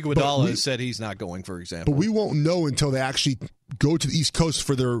 I think Iguodala has said he's not going, for example. But we won't know until they actually go to the East Coast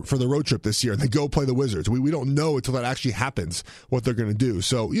for the road trip this year and they go play the Wizards. We don't know until that actually happens what they're going to do.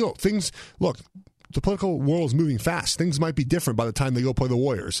 So, things, look, the political world is moving fast. Things might be different by the time they go play the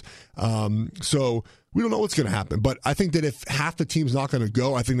Warriors. So we don't know what's going to happen. But I think that if half the team's not going to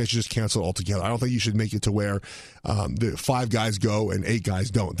go, I think they should just cancel it altogether. I don't think you should make it to where the 5 guys go and 8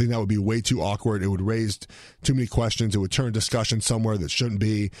 guys don't. I think that would be way too awkward. It would raise too many questions. It would turn discussion somewhere that shouldn't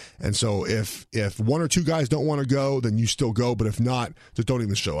be. And so if 1 or 2 guys don't want to go, then you still go. But if not, just don't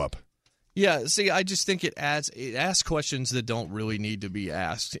even show up. Yeah, see, I just think it asks questions that don't really need to be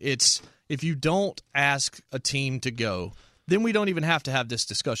asked. If you don't ask a team to go, then we don't even have to have this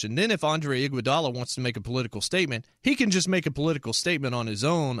discussion. Then if Andre Iguodala wants to make a political statement, he can just make a political statement on his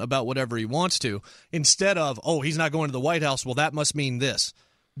own about whatever he wants to, instead of, oh, he's not going to the White House, well, that must mean this.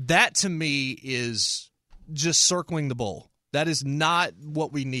 That, to me, is just circling the bowl. That is not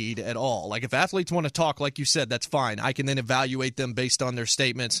what we need at all. Like, if athletes want to talk, like you said, that's fine. I can then evaluate them based on their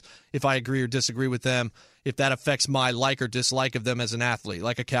statements, if I agree or disagree with them, if that affects my like or dislike of them as an athlete,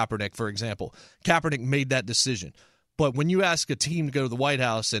 like a Kaepernick, for example. Kaepernick made that decision. But when you ask a team to go to the White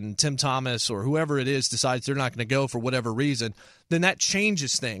House and Tim Thomas or whoever it is decides they're not going to go for whatever reason, then that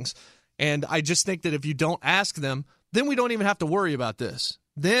changes things. And I just think that if you don't ask them, then we don't even have to worry about this.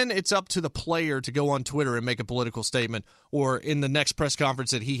 Then it's up to the player to go on Twitter and make a political statement, or in the next press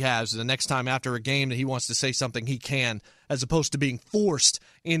conference that he has, the next time after a game that he wants to say something, he can, as opposed to being forced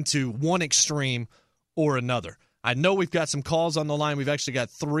into one extreme or another. I know we've got some calls on the line. We've actually got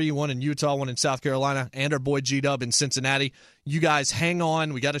 3, one in Utah, one in South Carolina, and our boy G-Dub in Cincinnati. You guys hang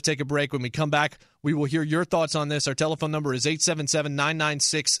on. We got to take a break. When we come back, we will hear your thoughts on this. Our telephone number is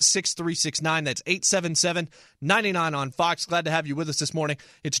 877-996-6369. That's 877-99 on Fox. Glad to have you with us this morning.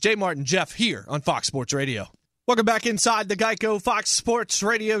 It's Jay Martin, Jeff, here on Fox Sports Radio. Welcome back inside the Geico Fox Sports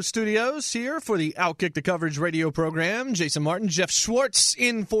Radio studios here for the Outkick the Coverage radio program. Jason Martin, Jeff Schwartz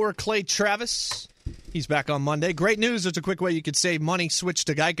in for Clay Travis. He's back on Monday. Great news. There's a quick way you could save money. Switch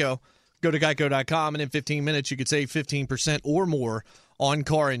to Geico. Go to geico.com, and in 15 minutes, you could save 15% or more on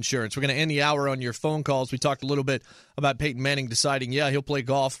car insurance. We're going to end the hour on your phone calls. We talked a little bit about Peyton Manning deciding, he'll play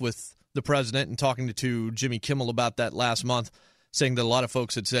golf with the president, and talking to Jimmy Kimmel about that last month, saying that a lot of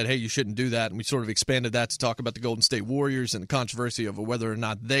folks had said, hey, you shouldn't do that. And we sort of expanded that to talk about the Golden State Warriors and the controversy of whether or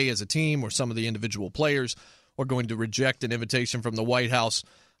not they as a team or some of the individual players are going to reject an invitation from the White House.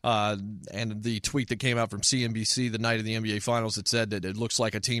 And the tweet that came out from CNBC the night of the NBA Finals that said that it looks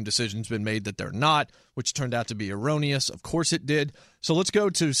like a team decision's been made that they're not, which turned out to be erroneous. Of course it did. So let's go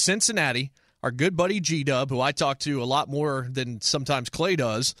to Cincinnati. Our good buddy G-Dub, who I talk to a lot more than sometimes Clay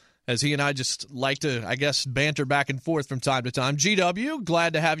does, as he and I just like to, I guess, banter back and forth from time to time. GW,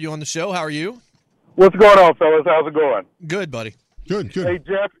 glad to have you on the show. How are you? What's going on, fellas? How's it going? Good, buddy. Good. Hey,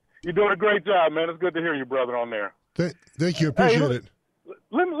 Jeff, you're doing a great job, man. It's good to hear you, brother, on there. Thank you. Appreciate it.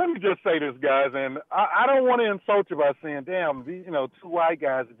 Let me just say this, guys, and I don't want to insult you by saying, damn, two white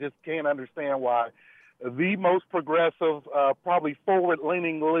guys that just can't understand why the most progressive, probably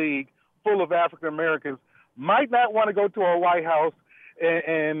forward-leaning league full of African Americans might not want to go to a White House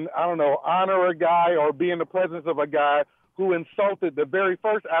and I don't know, honor a guy or be in the presence of a guy who insulted the very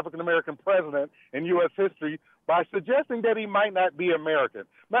first African-American president in U.S. history by suggesting that he might not be American.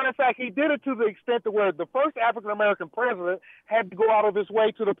 Matter of fact, he did it to the extent to where the first African-American president had to go out of his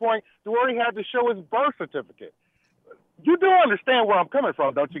way to the point to where he had to show his birth certificate. You do understand where I'm coming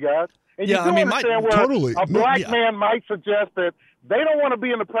from, don't you guys? And you do understand where a black man might suggest that they don't want to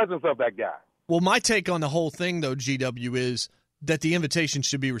be in the presence of that guy. Well, my take on the whole thing, though, GW, is that the invitation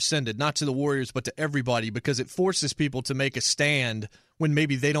should be rescinded, not to the Warriors, but to everybody, because it forces people to make a stand when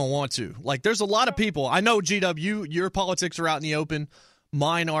maybe they don't want to. Like, there's a lot of people. I know, GW, your politics are out in the open.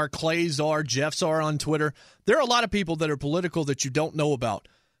 Mine are, Clay's are, Jeff's are on Twitter. There are a lot of people that are political that you don't know about.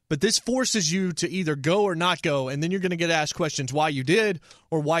 But this forces you to either go or not go, and then you're going to get asked questions why you did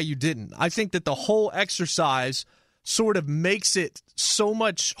or why you didn't. I think that the whole exercise sort of makes it so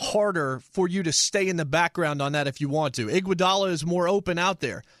much harder for you to stay in the background on that if you want to. Iguodala is more open out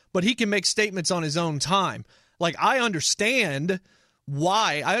there, but he can make statements on his own time. Like, I understand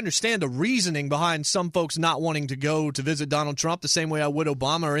the reasoning behind some folks not wanting to go to visit Donald Trump the same way I would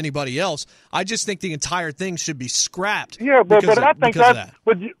Obama or anybody else. I just think the entire thing should be scrapped. Yeah, but I think that's –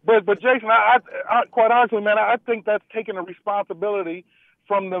 but Jason, I quite honestly, man, I think that's taking the responsibility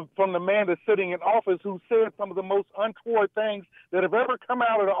from the man that's sitting in office who said some of the most untoward things that have ever come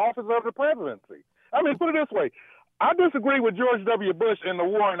out of the office of the presidency. I mean, put it this way. I disagree with George W. Bush in the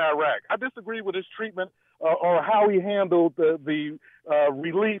war in Iraq. I disagree with his treatment or how he handled the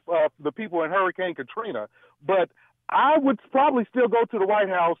relief of the people in Hurricane Katrina. But I would probably still go to the White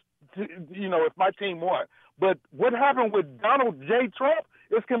House, if my team won. But what happened with Donald J. Trump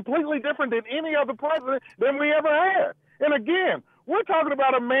is completely different than any other president than we ever had. And again, we're talking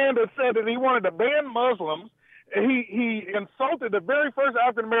about a man that said that he wanted to ban Muslims. He insulted the very first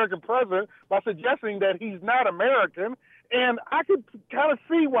African-American president by suggesting that he's not American. And I could kind of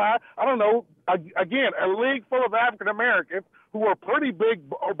see why, I don't know, again, a league full of African-Americans who are pretty big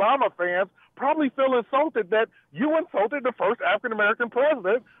Obama fans probably feel insulted that you insulted the first African-American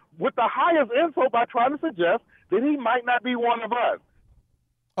president with the highest insult by trying to suggest that he might not be one of us.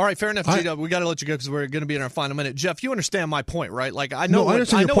 All right, fair enough, GW. We got to let you go because we're going to be in our final minute. Jeff, you understand my point, right? Like, I know what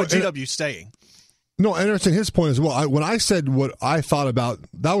GW's saying. No, I understand his point as well. When I said what I thought about,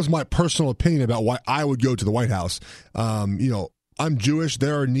 that was my personal opinion about why I would go to the White House. I'm Jewish.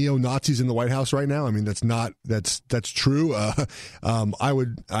 There are neo-Nazis in the White House right now. I mean, that's true. I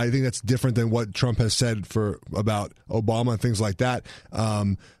think that's different than what Trump has said about Obama and things like that.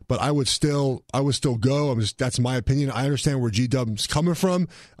 But I would still go. That's my opinion. I understand where G-Dub's coming from.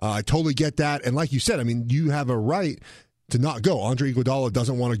 I totally get that. And like you said, I mean, you have a right to not go. Andre Iguodala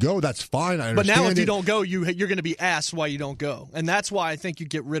doesn't want to go. That's fine. I understand. But now if you don't go, you're going to be asked why you don't go, and that's why I think you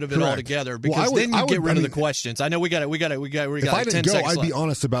get rid of it altogether. Because then you get rid of the questions. I know we got it. If I didn't go, I'd be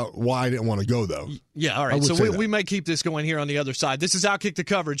honest about why I didn't want to go, though. Yeah, all right. So we may keep this going here on the other side. This is Outkick the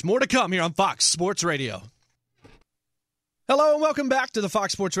Coverage. More to come here on Fox Sports Radio. Hello and welcome back to the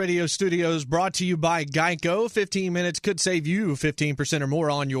Fox Sports Radio studios, brought to you by Geico. 15 minutes could save you 15% or more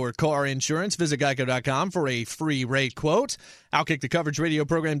on your car insurance. Visit geico.com for a free rate quote. Outkick the Coverage radio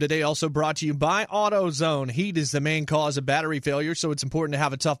program today also brought to you by AutoZone. Heat is the main cause of battery failure, so it's important to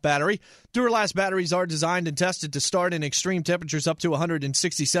have a tough battery. Duralast batteries are designed and tested to start in extreme temperatures up to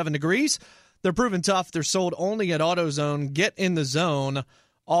 167 degrees. They're proven tough. They're sold only at AutoZone. Get in the zone,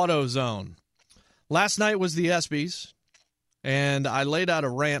 AutoZone. Last night was the ESPYs. And I laid out a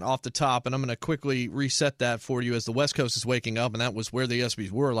rant off the top, and I'm going to quickly reset that for you as the West Coast is waking up, and that was where the ESPYs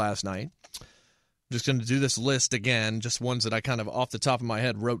were last night. I'm just going to do this list again, just ones that I kind of off the top of my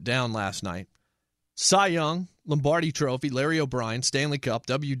head wrote down last night. Cy Young, Lombardi Trophy, Larry O'Brien, Stanley Cup,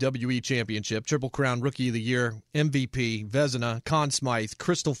 WWE Championship, Triple Crown Rookie of the Year, MVP, Vezina, Conn Smythe,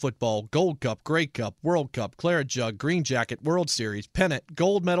 Crystal Football, Gold Cup, Grey Cup, World Cup, Claret Jug, Green Jacket, World Series, Pennant,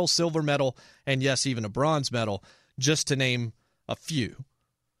 Gold Medal, Silver Medal, and yes, even a Bronze Medal, just to name a few.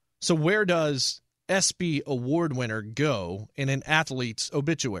 So where does ESPY award winner go in an athlete's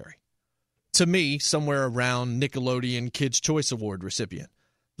obituary? To me, somewhere around Nickelodeon Kids' Choice Award recipient.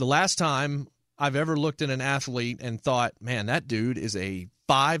 The last time I've ever looked at an athlete and thought, man, that dude is a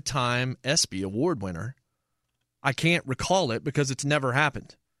 5-time ESPY award winner, I can't recall it because it's never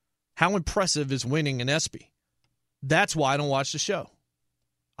happened. How impressive is winning an ESPY? That's why I don't watch the show.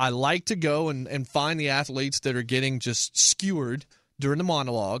 I like to go and find the athletes that are getting just skewered during the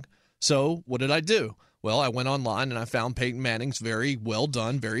monologue. So what did I do? Well, I went online and I found Peyton Manning's very well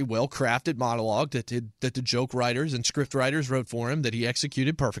done, very well crafted monologue that the joke writers and script writers wrote for him that he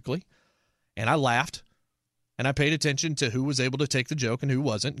executed perfectly. And I laughed and I paid attention to who was able to take the joke and who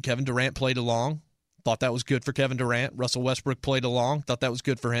wasn't. Kevin Durant played along. Thought that was good for Kevin Durant. Russell Westbrook played along. Thought that was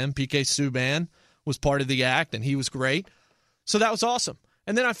good for him. PK Subban was part of the act and he was great. So that was awesome.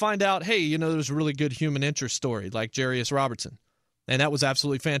 And then I find out, hey, there's a really good human interest story like Jarius Robertson. And that was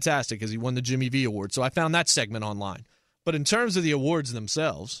absolutely fantastic because he won the Jimmy V Award. So I found that segment online. But in terms of the awards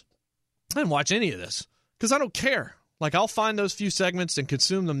themselves, I didn't watch any of this because I don't care. Like, I'll find those few segments and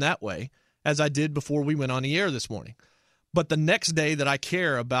consume them that way, as I did before we went on the air this morning. But the next day that I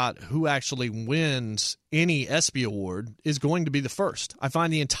care about who actually wins any ESPY award is going to be the first. I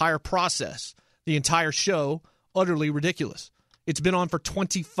find the entire process, the entire show, utterly ridiculous. It's been on for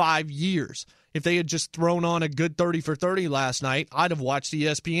 25 years. If they had just thrown on a good 30 for 30 last night, I'd have watched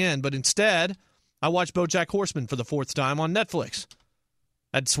ESPN. But instead, I watched BoJack Horseman for the 4th time on Netflix.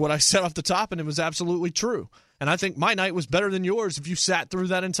 That's what I said off the top, and it was absolutely true. And I think my night was better than yours if you sat through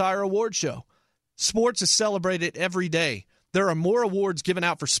that entire award show. Sports is celebrated every day. There are more awards given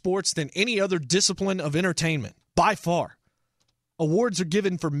out for sports than any other discipline of entertainment, by far. Awards are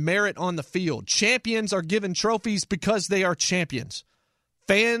given for merit on the field. Champions are given trophies because they are champions.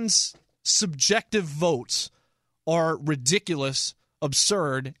 Fans' subjective votes are ridiculous,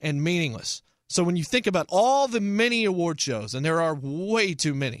 absurd, and meaningless. So when you think about all the many award shows, and there are way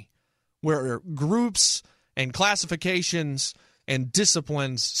too many, where groups and classifications and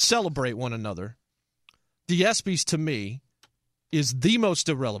disciplines celebrate one another, the ESPYs, to me, is the most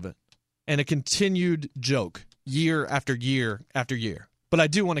irrelevant and a continued joke year after year after year. But I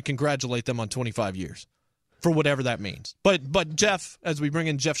do want to congratulate them on 25 years for whatever that means. But Jeff, as we bring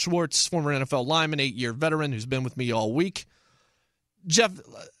in Jeff Schwartz, former NFL lineman, 8-year veteran who's been with me all week. Jeff,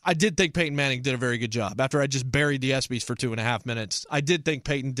 I did think Peyton Manning did a very good job. After I just buried the ESPYs for 2.5 minutes, I did think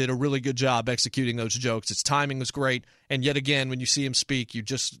Peyton did a really good job executing those jokes. His timing was great. And yet again, when you see him speak, you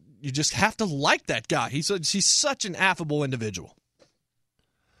just have to like that guy. He's such an affable individual.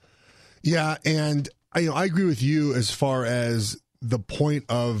 Yeah, and I agree with you as far as the point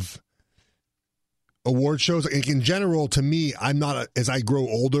of award shows. Like, in general, to me, I'm not, as I grow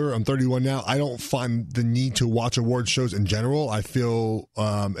older, I'm 31 now, I don't find the need to watch award shows in general. I feel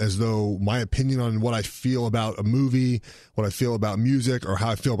as though my opinion on what I feel about a movie, what I feel about music, or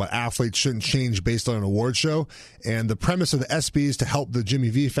how I feel about athletes shouldn't change based on an award show. And the premise of the ESPYs to help the Jimmy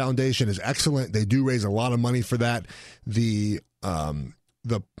V Foundation is excellent. They do raise a lot of money for that. The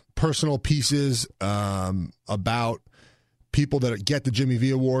personal pieces about people that get the Jimmy V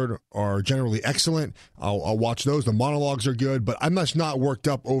Award are generally excellent. I'll watch those. The monologues are good, but I'm just not worked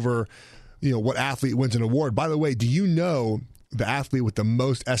up over, what athlete wins an award. By the way, do you know the athlete with the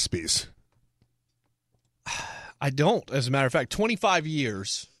most ESPYs? I don't. As a matter of fact, 25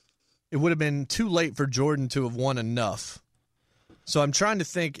 years. It would have been too late for Jordan to have won enough. So I'm trying to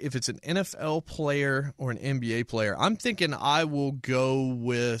think if it's an NFL player or an NBA player. I'm thinking I will go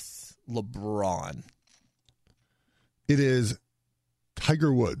with LeBron. It is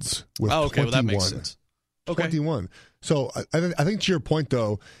Tiger Woods with 21. Well, that makes sense. Okay. 21. So I think to your point,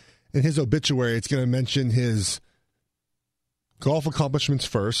 though, in his obituary, it's going to mention his golf accomplishments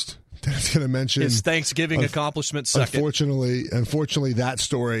first. Then it's going to mention his Thanksgiving accomplishments second. Unfortunately, that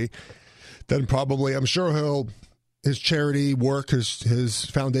story. Then probably, I'm sure his charity work, his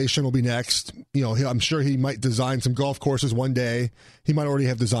foundation will be next. I'm sure he might design some golf courses one day. He might already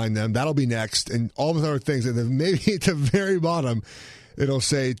have designed them. That'll be next, and all those other things. And then maybe at the very bottom, it'll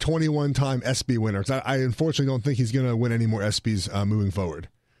say 21-time ESPY winner. I unfortunately don't think he's going to win any more ESPYs moving forward.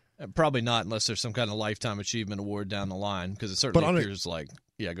 Probably not, unless there's some kind of lifetime achievement award down the line, because it certainly appears like.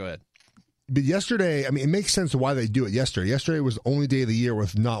 Yeah, go ahead. But yesterday, it makes sense to why they do it yesterday. Yesterday was the only day of the year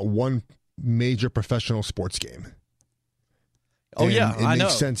with not one major professional sports game. Oh, and yeah, I know. It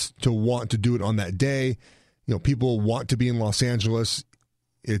makes sense to want to do it on that day. People want to be in Los Angeles.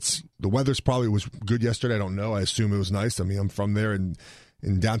 The weather's probably was good yesterday. I don't know. I assume it was nice. I'm from there, and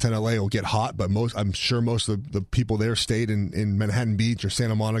in downtown LA it'll get hot, but I'm sure most of the people there stayed in Manhattan Beach or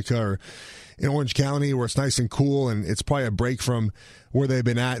Santa Monica or in Orange County, where it's nice and cool, and it's probably a break from where they've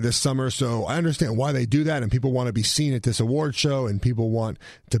been at this summer. So I understand why they do that, and people want to be seen at this award show, and people want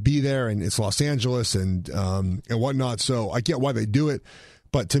to be there, and it's Los Angeles and whatnot. So I get why they do it,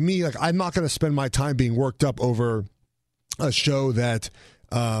 but to me, I'm not going to spend my time being worked up over a show that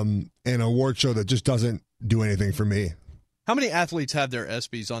an award show that just doesn't do anything for me. How many athletes have their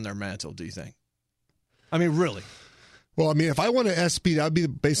ESPYs on their mantle, do you think? Really? Well, if I won an ESPY, that would be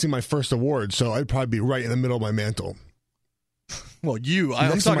basically my first award, so I'd probably be right in the middle of my mantle. Well,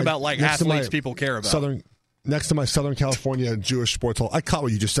 I'm talking about athletes people care about. Next to my Southern California Jewish Sports Hall. I caught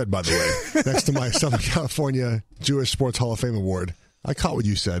what you just said, by the way. Next to my Southern California Jewish Sports Hall of Fame award. I caught what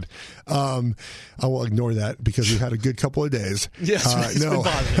you said. I will ignore that because we've had a good couple of days. Yes, it's been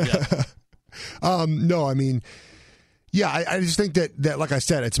positive, yeah. No, yeah, I just think that, like I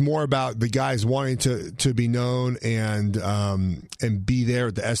said, it's more about the guys wanting to be known and be there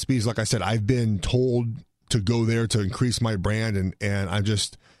at the ESPYs. Like I said, I've been told to go there to increase my brand, and I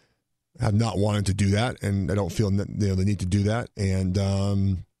just have not wanted to do that, and I don't feel the need to do that. And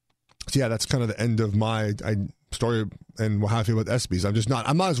so yeah, that's kind of the end of my story and how I feel about the ESPYs.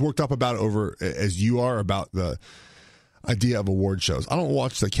 I'm not as worked up about it as you are about the idea of award shows. I don't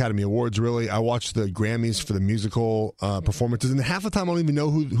watch the Academy Awards really. I watch the Grammys for the musical performances, and half the time I don't even know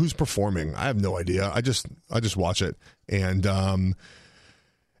who's performing. I have no idea. I just watch it, and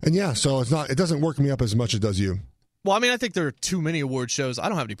yeah. So it doesn't work me up as much as it does you. Well, I think there are too many award shows. I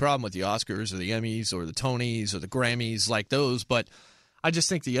don't have any problem with the Oscars or the Emmys or the Tonys or the Grammys like those, but I just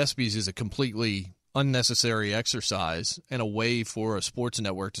think the ESPYs is a completely unnecessary exercise and a way for a sports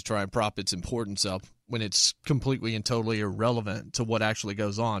network to try and prop its importance up when it's completely and totally irrelevant to what actually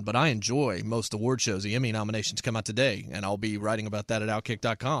goes on. But I enjoy most award shows. The Emmy nominations come out today, and I'll be writing about that at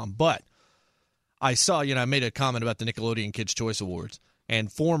Outkick.com. But I saw, I made a comment about the Nickelodeon Kids' Choice Awards, and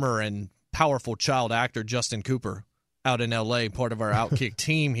former and powerful child actor Justin Cooper out in L.A., part of our Outkick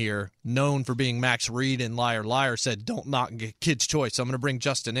team here, known for being Max Reed in Liar Liar, said, don't knock Kids' Choice. So I'm going to bring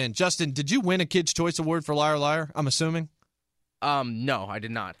Justin in. Justin, did you win a Kids' Choice Award for Liar Liar, I'm assuming? No, I did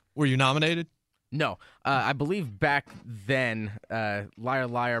not. Were you nominated? No. I believe back then, Liar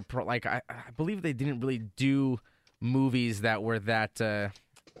Liar, I believe they didn't really do movies that were that, I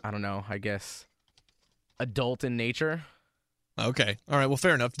don't know, I guess, adult in nature. Okay. All right. Well,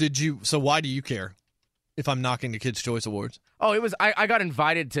 fair enough. So why do you care if I'm knocking the Kids' Choice Awards? Oh, it was. I got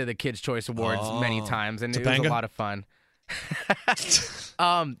invited to the Kids' Choice Awards many times, and it was a lot of fun.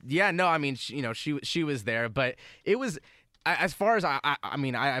 Yeah, no, she was there, but it was. As far as I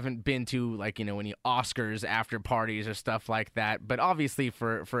haven't been to any Oscars after parties or stuff like that. But obviously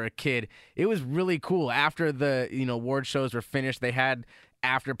for a kid, it was really cool. After the award shows were finished, they had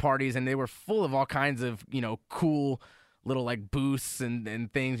after parties, and they were full of all kinds of, cool little like booths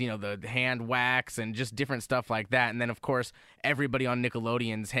and things, the hand wax and just different stuff like that. And then of course everybody on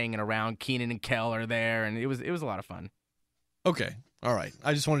Nickelodeon's hanging around. Keenan and Kel are there, and it was a lot of fun. Okay, all right.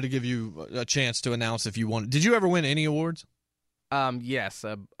 I just wanted to give you a chance to announce if you wanted. Did you ever win any awards? Yes,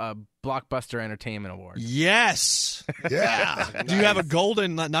 a Blockbuster Entertainment Award. Yes. Yeah. Do you have a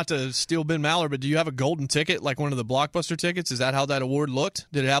golden? Not to steal Ben Maller, but do you have a golden ticket like one of the Blockbuster tickets? Is that how that award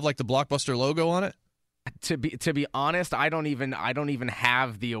looked? Did it have like the Blockbuster logo on it? To be honest, I don't even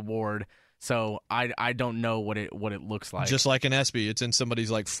have the award, so I don't know what it looks like. Just like an ESPY, it's in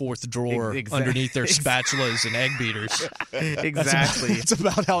somebody's like fourth drawer underneath their spatulas and egg beaters. Exactly. It's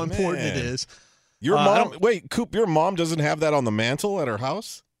about how important it is. Your mom? Wait, Coop, your mom doesn't have that on the mantle at her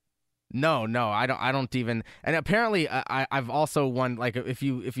house? No, I don't even. And apparently, I've also won. Like, if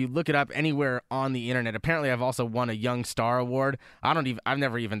you look it up anywhere on the internet, apparently I've also won a Young Star Award. I've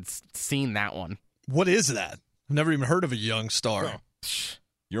never even seen that one. What is that? I've never even heard of a Young Star. Oh.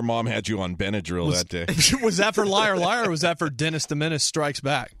 Your mom had you on Benadryl that day. Was that for Liar Liar, or was that for Dennis the Menace Strikes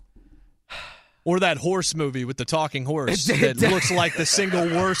Back? Or that horse movie with the talking horse that looks like the single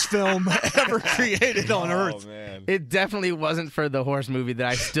worst film ever created on Earth. Man. It definitely wasn't for the horse movie that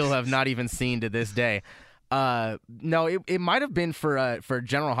I still have not even seen to this day. No, it might have been for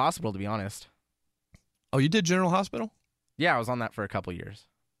General Hospital, to be honest. Oh, you did General Hospital? Yeah, I was on that for a couple years.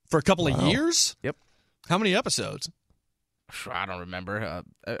 For a couple of years? Yep. How many episodes? I don't remember.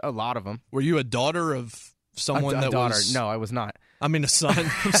 A lot of them. Were you a daughter of someone a that daughter? was... No, I was not. I mean, a son.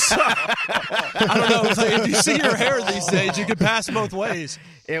 I don't know. If you see your hair these days, you could pass both ways.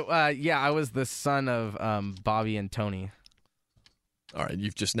 Yeah, I was the son of Bobby and Tony. All right,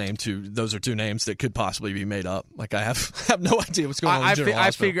 you've just named two. Those are two names that could possibly be made up. Like, I have no idea what's going on in General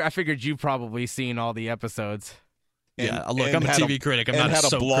Hospital. I figured you've probably seen all the episodes. Yeah, look, I'm a TV critic. I'm not a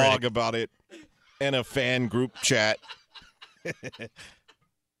soap critic. And had a blog about it and a fan group chat.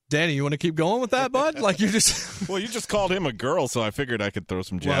 Danny, you want to keep going with that, bud? Like you just Well, you just called him a girl, so I figured I could throw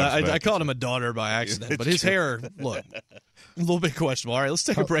some jabs. Well, I called him a daughter by accident, but his hair, look, a little bit questionable. All right, let's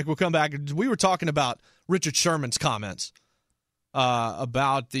take a break. We'll come back. We were talking about Richard Sherman's comments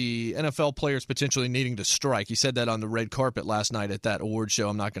about the NFL players potentially needing to strike. He said that on the red carpet last night at that award show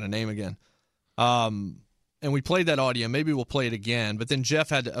I'm not going to name again. And we played that audio. Maybe we'll play it again. But then Jeff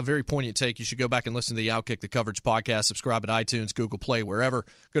had a very poignant take. You should go back and listen to the Outkick the Coverage podcast. Subscribe at iTunes, Google Play, wherever.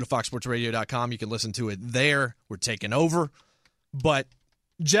 Go to foxsportsradio.com. You can listen to it there. We're taking over. But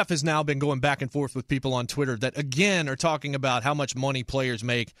Jeff has now been going back and forth with people on Twitter that, again, are talking about how much money players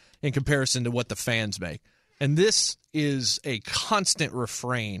make in comparison to what the fans make. And this is a constant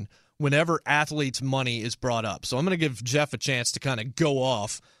refrain whenever athletes' money is brought up. So I'm going to give Jeff a chance to kind of go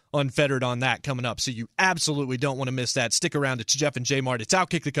off unfettered on that coming up, so you absolutely don't want to miss that. Stick around. It's Jeff and J Mart. It's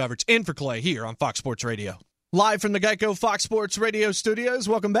Outkick the Coverage in for Clay here on Fox Sports Radio. Live from the Geico Fox Sports Radio studios.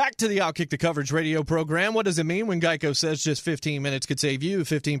 Welcome back to the Outkick the Coverage radio program. What does it mean when Geico says just 15 minutes could save you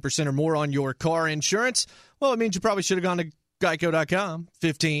 15% or more on your car insurance? Well, it means you probably should have gone to geico.com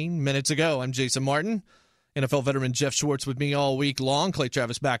 15 minutes ago. I'm Jason Martin. NFL veteran Jeff Schwartz with me all week long. Clay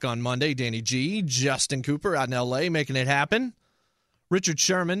Travis back on Monday. Danny G, Justin Cooper out in L.A. making it happen. Richard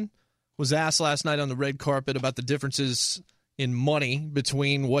Sherman was asked last night on the red carpet about the differences in money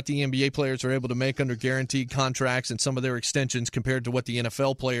between what the NBA players are able to make under guaranteed contracts and some of their extensions compared to what the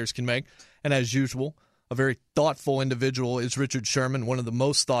NFL players can make. And as usual, a very thoughtful individual is Richard Sherman, one of the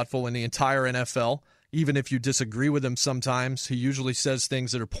most thoughtful in the entire NFL. Even if you disagree with him sometimes, he usually says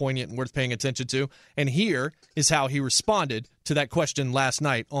things that are poignant and worth paying attention to. And here is how he responded to that question last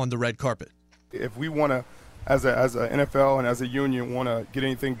night on the red carpet. If we want to, as a NFL and as a union, want to get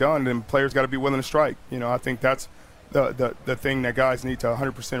anything done, then players got to be willing to strike. I think that's the thing that guys need to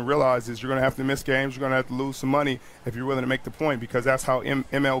 100% realize is you're going to have to miss games, you're going to have to lose some money if you're willing to make the point, because that's how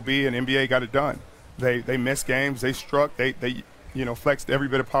MLB and NBA got it done. They missed games, they struck, they flexed every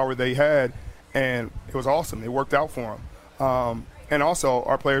bit of power they had, and it was awesome. It worked out for them. And also,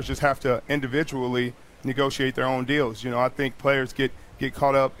 our players just have to individually negotiate their own deals. I think players get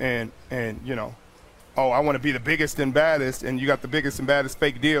caught up and I want to be the biggest and baddest, and you got the biggest and baddest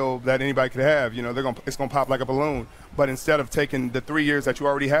fake deal that anybody could have. It's going to pop like a balloon. But instead of taking the 3 years that you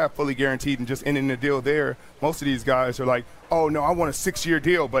already have fully guaranteed and just ending the deal there, most of these guys are like, oh, no, I want a 6-year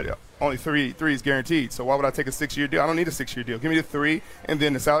deal, but only three is guaranteed. So why would I take a 6-year deal? I don't need a 6-year deal. Give me the 3, and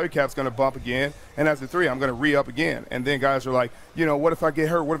then the salary cap's going to bump again. And after 3, I'm going to re-up again. And then guys are like, what if I get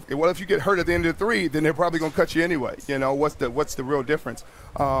hurt? What if you get hurt at the end of the 3? Then they're probably going to cut you anyway. What's the real difference?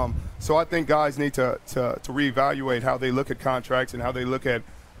 So I think guys need to reevaluate how they look at contracts and how they look at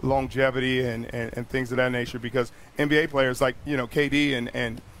longevity and things of that nature, because NBA players like, KD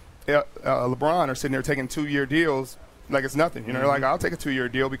and LeBron are sitting there taking 2-year deals like it's nothing. They're like, I'll take a 2-year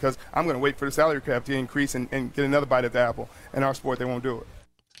deal because I'm going to wait for the salary cap to increase and get another bite at the apple. In our sport, they won't do it.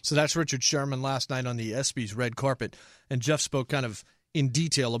 So that's Richard Sherman last night on the ESPYs red carpet. And Jeff spoke kind of in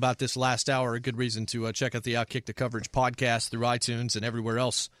detail about this last hour. A good reason to check out the Outkick the Coverage podcast through iTunes and everywhere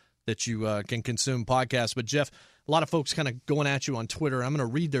else that you can consume podcasts. But, Jeff, a lot of folks kind of going at you on Twitter. I'm going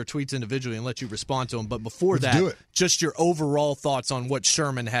to read their tweets individually and let you respond to them. But before that, just your overall thoughts on what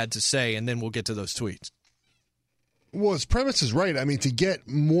Sherman had to say, and then we'll get to those tweets. Well, his premise is right. I mean, to get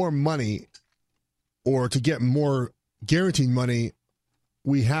more money or to get more guaranteed money,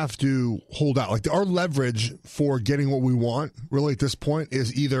 we have to hold out. Like, our leverage for getting what we want, really, at this point,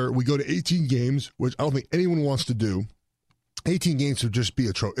 is either we go to 18 games, which I don't think anyone wants to do. 18 games would just be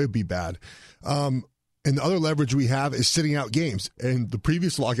it'd be bad. And the other leverage we have is sitting out games. And the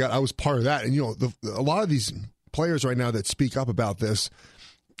previous lockout, I was part of that. And, a lot of these players right now that speak up about this,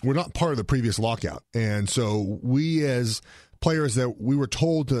 we're not part of the previous lockout. And so we, as players that we were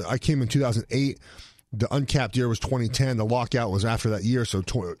told I came in 2008, the uncapped year was 2010. The lockout was after that year, so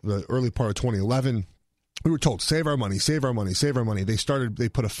the early part of 2011. We were told, save our money, save our money, save our money. They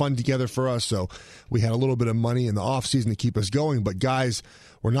put a fund together for us, so we had a little bit of money in the offseason to keep us going, but guys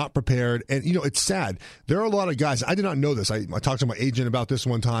were not prepared. And, it's sad. There are a lot of guys, I did not know this. I talked to my agent about this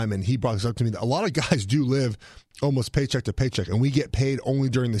one time, and he brought this up to me. A lot of guys do live almost paycheck to paycheck, and we get paid only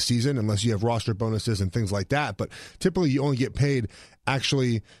during the season unless you have roster bonuses and things like that. But typically you only get paid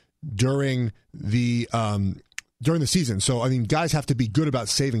actually during the season. So, I mean, guys have to be good about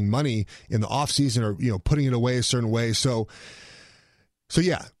saving money in the off season or, putting it away a certain way. So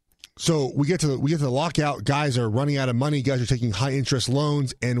yeah. So we get to the lockout. Guys are running out of money. Guys are taking high interest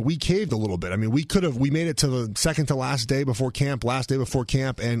loans, and we caved a little bit. I mean, we made it to the second to last day before camp,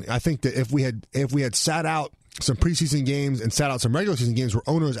 and I think that if we had sat out some preseason games and sat out some regular season games where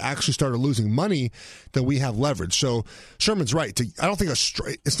owners actually started losing money, then we have leverage. So Sherman's right. I don't think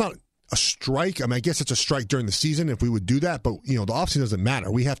it's not a strike. I mean, I guess it's a strike during the season if we would do that, but the offseason doesn't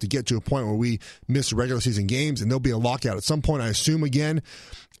matter. We have to get to a point where we miss regular season games, and there'll be a lockout at some point, I assume, again,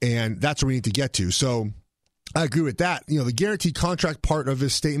 and that's where we need to get to. So I agree with that. The guaranteed contract part of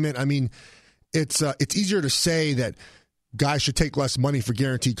his statement, I mean, it's easier to say that guys should take less money for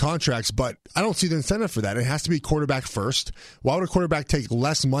guaranteed contracts, but I don't see the incentive for that. It has to be quarterback first. Why would a quarterback take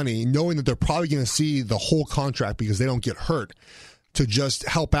less money knowing that they're probably going to see the whole contract because they don't get hurt to just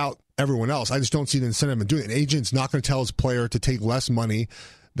help out everyone else? I just don't see the incentive in doing it. An agent's not going to tell his player to take less money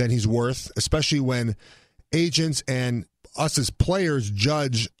than he's worth, especially when agents and us as players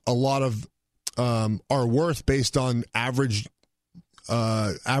judge a lot of our worth based on average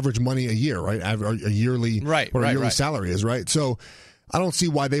money a year, right? A yearly, salary is, right? So I don't see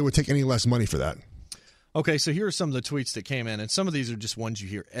why they would take any less money for that. Okay, so here are some of the tweets that came in, and some of these are just ones you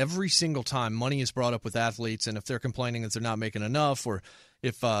hear every single time money is brought up with athletes, and if they're complaining that they're not making enough, or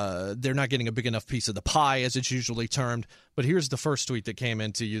if they're not getting a big enough piece of the pie, as it's usually termed. But here's the first tweet that came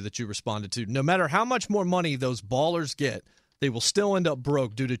into you that you responded to. No matter how much more money those ballers get, they will still end up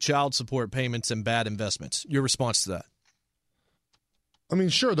broke due to child support payments and bad investments. Your response to that? I mean,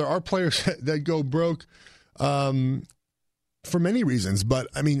 sure, there are players that go broke for many reasons, but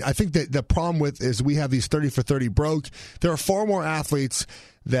I mean, I think that the problem with is we have these 30 for 30 broke. There are far more athletes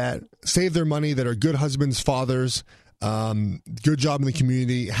that save their money, that are good husbands, fathers, good job in the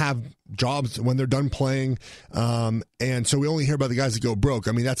community, have jobs when they're done playing, and so we only hear about the guys that go broke.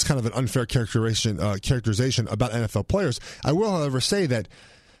 I mean, that's kind of an unfair characterization about NFL players. I will, however, say that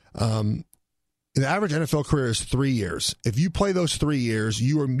the average NFL career is 3 years. If you play those 3 years,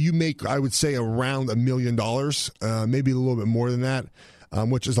 you make, I would say, around $1 million, maybe a little bit more than that,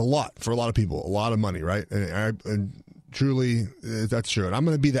 which is a lot for a lot of people, a lot of money, right? And truly, that's true. And I'm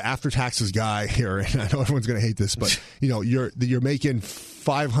going to be the after taxes guy here, and I know everyone's going to hate this, but you're making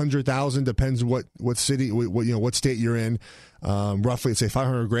 $500,000, depends what city, what state you're in. Roughly, say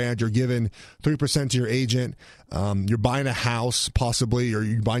 $500,000. You're giving 3% to your agent. You're buying a house, possibly, or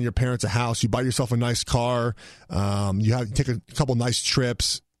you're buying your parents a house. You buy yourself a nice car. You take a couple nice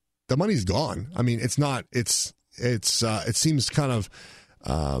trips. The money's gone. I mean, it's not. It seems kind of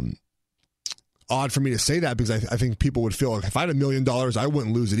odd for me to say that because I think people would feel like if I had $1 million, I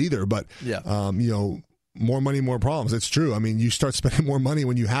wouldn't lose it either. But more money, more problems. It's true. I mean, you start spending more money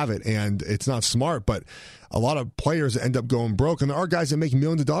when you have it, and it's not smart. But a lot of players end up going broke, and there are guys that make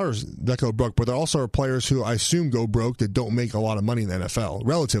millions of dollars that go broke. But there also are players who I assume go broke that don't make a lot of money in the NFL.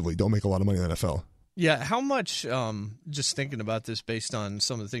 Relatively, don't make a lot of money in the NFL. Yeah, how much? Just thinking about this based on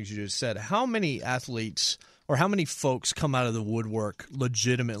some of the things you just said, how many athletes or how many folks come out of the woodwork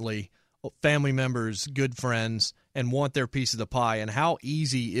legitimately, family members, good friends, and want their piece of the pie, and how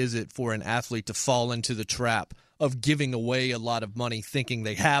easy is it for an athlete to fall into the trap of giving away a lot of money, thinking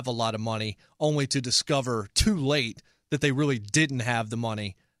they have a lot of money, only to discover too late that they really didn't have the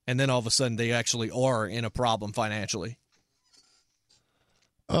money, and then all of a sudden they actually are in a problem financially?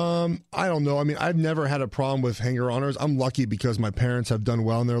 I don't know. I mean, I've never had a problem with hanger-oners. I'm lucky because my parents have done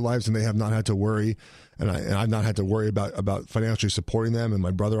well in their lives and they have not had to worry, and I've not had to worry about financially supporting them. And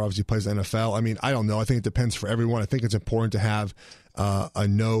my brother obviously plays the NFL. I mean, I don't know. I think it depends for everyone. I think it's important to have a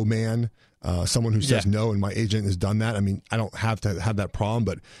no man, someone who says no, and my agent has done that. I mean, I don't have to have that problem,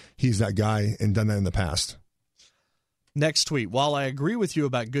 but he's that guy and done that in the past. Next tweet. While I agree with you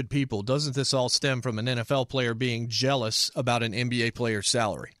about good people, doesn't this all stem from an NFL player being jealous about an NBA player's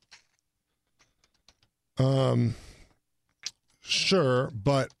salary? Sure,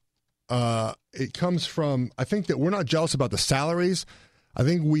 but it comes from, I think that we're not jealous about the salaries. I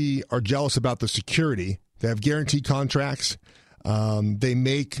think we are jealous about the security. They have guaranteed contracts. They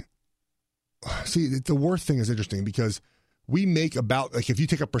make, see, the worth thing is interesting because we make about, like, if you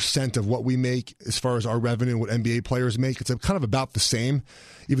take a percent of what we make as far as our revenue and what NBA players make, it's kind of about the same,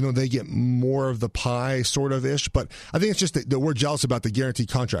 even though they get more of the pie, sort of ish. But I think it's just that we're jealous about the guaranteed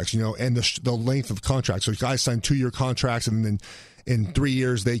contracts, and the length of contracts. So guys sign 2-year contracts, and then in 3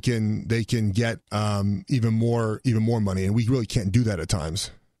 years they can get even more money, and we really can't do that at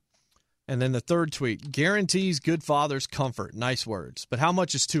times. And then the third tweet, guarantees good fathers comfort. Nice words. But how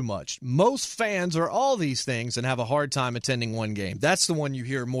much is too much? Most fans are all these things and have a hard time attending one game. That's the one you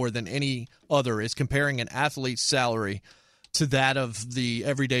hear more than any other, is comparing an athlete's salary to that of the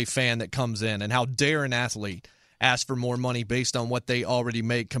everyday fan that comes in. And how dare an athlete ask for more money based on what they already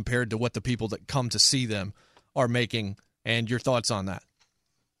make compared to what the people that come to see them are making. And your thoughts on that?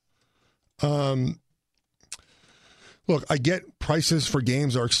 Look, I get prices for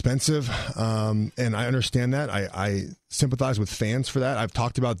games are expensive, and I understand that. I sympathize with fans for that. I've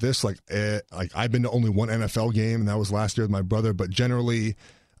talked about this. Like I've been to only one NFL game, and that was last year with my brother. But generally,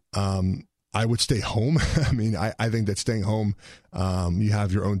 I would stay home. I mean, I think that staying home, you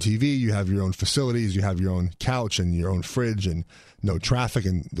have your own TV, you have your own facilities, you have your own couch and your own fridge, and no traffic,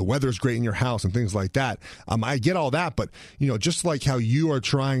 and the weather's great in your house and things like that. I get all that, but just like how you are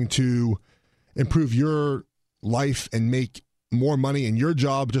trying to improve your life and make more money in your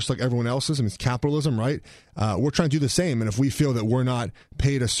job just like everyone else's, I mean, it's capitalism, right? We're trying to do the same, and if we feel that we're not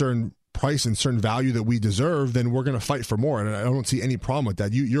paid a certain price and certain value that we deserve, then we're going to fight for more, and I don't see any problem with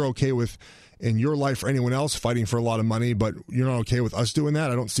that. You're okay with, in your life or anyone else, fighting for a lot of money, but you're not okay with us doing that?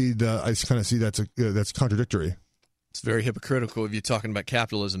 I kind of see that's contradictory. It's very hypocritical of you talking about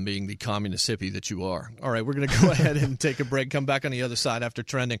capitalism being the communist hippie that you are. All right, we're going to go ahead and take a break, come back on the other side after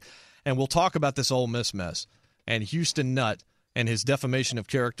trending, and we'll talk about this Ole Miss mess and Houston Nutt and his defamation of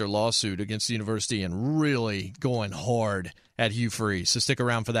character lawsuit against the university, and really going hard at Hugh Freeze. So stick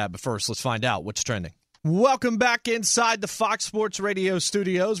around for that. But first, let's find out what's trending. Welcome back inside the Fox Sports Radio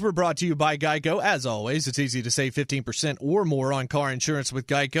studios. We're brought to you by Geico. As always, it's easy to save 15% or more on car insurance with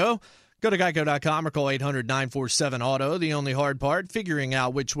Geico. Go to geico.com or call 800-947-AUTO. The only hard part, figuring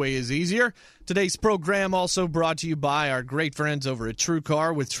out which way is easier. Today's program also brought to you by our great friends over at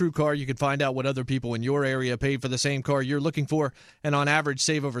TrueCar. With TrueCar, you can find out what other people in your area paid for the same car you're looking for, and on average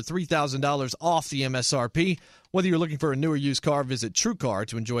save over $3,000 off the MSRP. Whether you're looking for a new or used car, visit TrueCar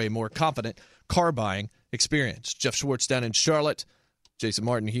to enjoy a more confident car buying experience. Jeff Schwartz down in Charlotte, Jason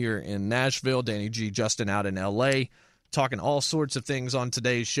Martin here in Nashville, Danny G. Justin out in L.A., talking all sorts of things on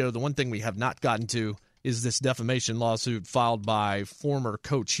today's show. The one thing we have not gotten to is this defamation lawsuit filed by former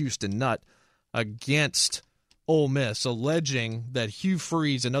coach Houston Nutt against Ole Miss, alleging that Hugh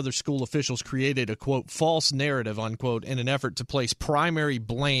Freeze and other school officials created a, quote, false narrative, unquote, in an effort to place primary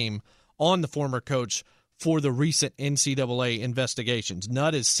blame on the former coach for the recent NCAA investigations.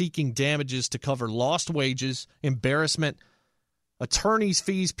 Nutt is seeking damages to cover lost wages, embarrassment, attorney's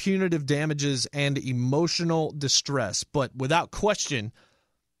fees, punitive damages, and emotional distress. But without question,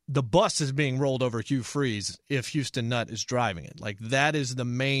 the bus is being rolled over Hugh Freeze if Houston Nutt is driving it. Like, that is the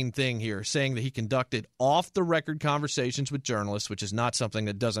main thing here, saying that he conducted off-the-record conversations with journalists, which is not something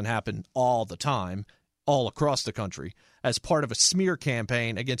that doesn't happen all the time, all across the country, as part of a smear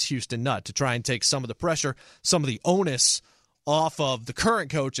campaign against Houston Nutt to try and take some of the pressure, some of the onus off of the current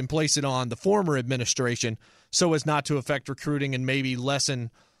coach and place it on the former administration so as not to affect recruiting and maybe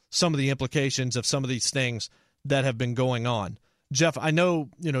lessen some of the implications of some of these things that have been going on. Jeff, I know,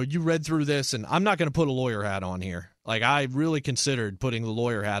 you read through this, and I'm not going to put a lawyer hat on here. Like, I really considered putting the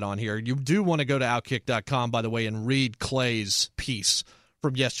lawyer hat on here. You do want to go to Outkick.com, by the way, and read Clay's piece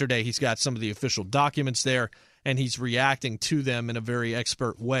from yesterday. He's got some of the official documents there, and he's reacting to them in a very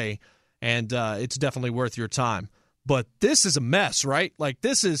expert way, and it's definitely worth your time. But this is a mess, right? Like,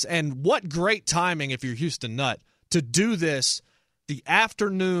 this is, and what great timing if you're Houston Nutt to do this the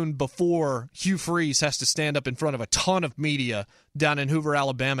afternoon before Hugh Freeze has to stand up in front of a ton of media down in Hoover,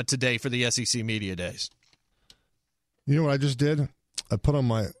 Alabama today for the SEC Media Days. You know what I just did? I put on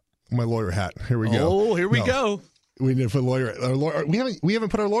my lawyer hat. Here we go. Oh, here we go. We need to put lawyer. We haven't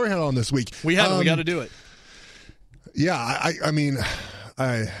put our lawyer hat on this week. We haven't. We got to do it. Yeah, I mean,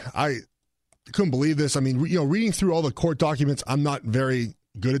 I couldn't believe this. I mean, reading through all the court documents, I'm not very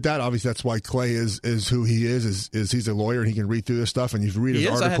good at that. Obviously, that's why Clay is who he is he's a lawyer and he can read through this stuff. And you read his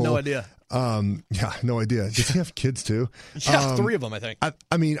article. I had no idea. Yeah, no idea. Does he have kids too? Yeah, 3 of them, I think.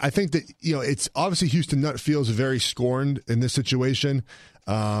 I mean, I think that it's obviously Houston Nutt feels very scorned in this situation.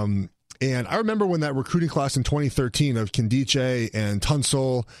 And I remember when that recruiting class in 2013 of Kendiche and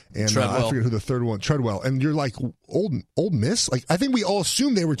Tunsil and I forget who the third one, Treadwell. And you're like, Old Miss? Like, I think we all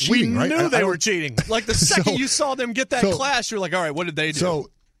assumed they were cheating, right? We knew they were cheating. Like, the second you saw them get that class, you're like, all right, what did they do? So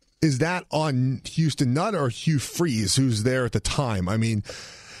is that on Houston Nutt or Hugh Freeze, who's there at the time? I mean,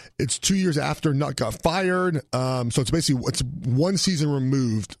 it's 2 years after Nutt got fired. So it's basically 1 season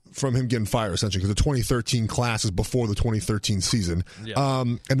removed from him getting fired, essentially, because the 2013 class is before the 2013 season. Yeah.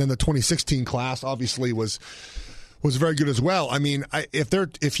 And then the 2016 class obviously was very good as well. I mean,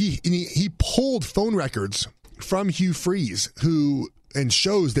 if he pulled phone records from Hugh Freeze, and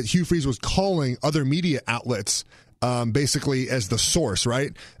shows that Hugh Freeze was calling other media outlets basically as the source,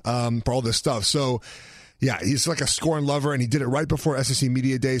 right, for all this stuff. So, yeah, he's like a scorn lover, and he did it right before SEC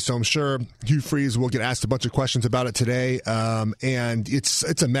Media Day, so I'm sure Hugh Freeze will get asked a bunch of questions about it today. And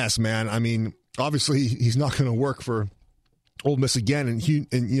it's a mess, man. I mean, obviously, he's not going to work for Ole Miss again,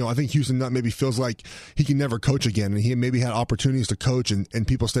 and I think Houston Nutt maybe feels like he can never coach again, and he maybe had opportunities to coach, and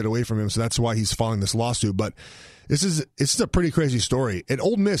people stayed away from him, so that's why he's filing this lawsuit. But it's a pretty crazy story. And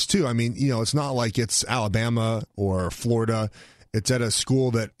Ole Miss, too, I mean, it's not like it's Alabama or Florida. It's at a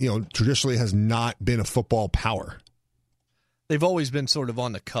school that, traditionally has not been a football power. They've always been sort of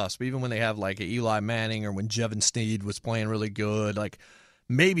on the cusp, even when they have like Eli Manning or when Jevin Sneed was playing really good. Like,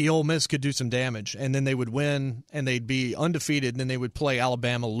 maybe Ole Miss could do some damage, and then they would win, and they'd be undefeated, and then they would play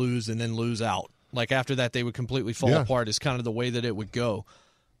Alabama, lose, and then lose out. Like, after that, they would completely fall apart is kind of the way that it would go.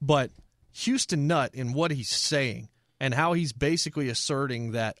 But Houston Nutt, in what he's saying, and how he's basically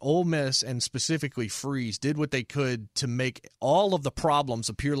asserting that Ole Miss and specifically Freeze did what they could to make all of the problems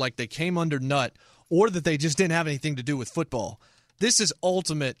appear like they came under Nutt or that they just didn't have anything to do with football. This is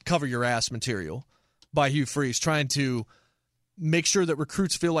ultimate cover-your-ass material by Hugh Freeze, trying to make sure that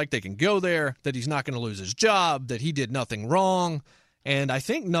recruits feel like they can go there, that he's not going to lose his job, that he did nothing wrong. And I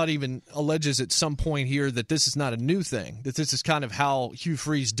think Nutt even alleges at some point here that this is not a new thing, that this is kind of how Hugh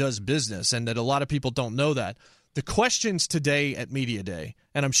Freeze does business, and that a lot of people don't know that. The questions today at Media Day,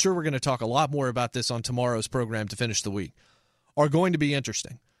 and I'm sure we're going to talk a lot more about this on tomorrow's program to finish the week, are going to be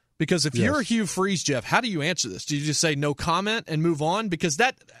interesting. Because if you're Hugh Freeze, Jeff, how do you answer this? Do you just say no comment and move on? Because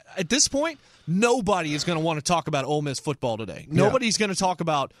that, at this point, nobody is going to want to talk about Ole Miss football today. Nobody's going to talk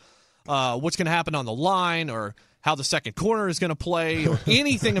about what's going to happen on the line or how the second corner is going to play or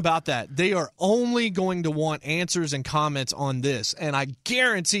anything about that. They are only going to want answers and comments on this. And I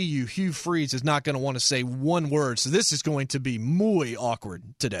guarantee you Hugh Freeze is not going to want to say one word. So this is going to be muy awkward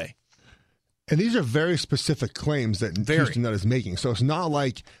today. And these are very specific claims that Houston Nutt is making. So it's not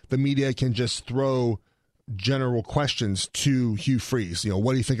like the media can just throw general questions to Hugh Freeze.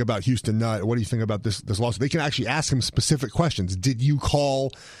 What do you think about Houston Nutt? What do you think about this lawsuit? They can actually ask him specific questions. Did you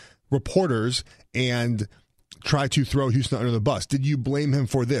call reporters and try to throw Houston under the bus? Did you blame him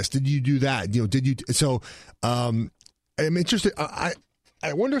for this? Did you do that? Did you? So I'm interested. I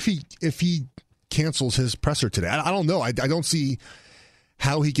wonder if he cancels his presser today. I don't know. I don't see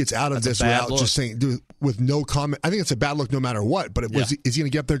how he gets out of this without just saying with no comment. I think it's a bad look no matter what. But is he going to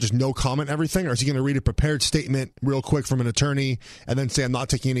get up there just no comment everything, or is he going to read a prepared statement real quick from an attorney and then say I'm not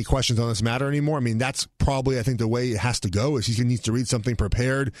taking any questions on this matter anymore? I mean, that's probably I think the way it has to go. Is he needs to read something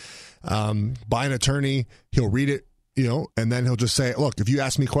prepared by an attorney. He'll read it, and then he'll just say, look, if you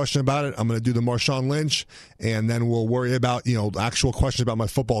ask me a question about it, I'm going to do the Marshawn Lynch, and then we'll worry about actual questions about my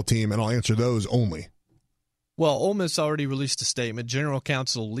football team, and I'll answer those only. Well, Ole Miss already released a statement. General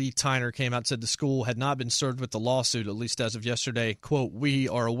Counsel Lee Tyner came out and said the school had not been served with the lawsuit, at least as of yesterday. Quote, "We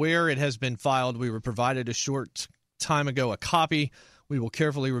are aware it has been filed. We were provided a short time ago a copy. We will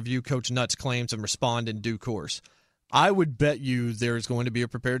carefully review Coach Nutt's claims and respond in due course." I would bet you there is going to be a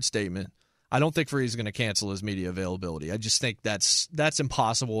prepared statement. I don't think Freeze is going to cancel his media availability. I just think that's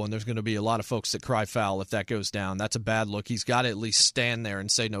impossible, and there's going to be a lot of folks that cry foul if that goes down. That's a bad look. He's got to at least stand there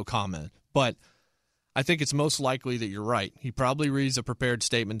and say no comment. But I think it's most likely that you're right. He probably reads a prepared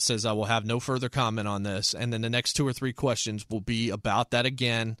statement, says, I will have no further comment on this, and then the next 2 or 3 questions will be about that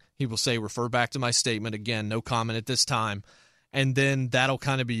again. He will say, refer back to my statement again, no comment at this time, and then that'll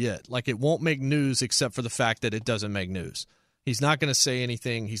kind of be it. Like, it won't make news except for the fact that it doesn't make news. He's not going to say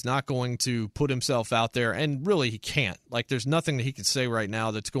anything. He's not going to put himself out there, and really he can't. Like, there's nothing that he can say right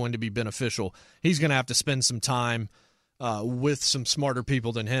now that's going to be beneficial. He's going to have to spend some time with some smarter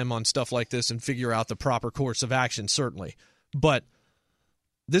people than him on stuff like this and figure out the proper course of action, certainly. But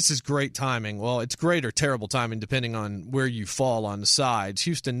this is great timing. Well, it's great or terrible timing depending on where you fall on the sides.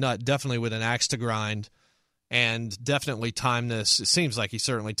 Houston Nutt definitely with an axe to grind and definitely timed this. It seems like he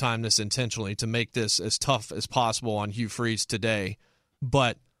certainly timed this intentionally to make this as tough as possible on Hugh Freeze today.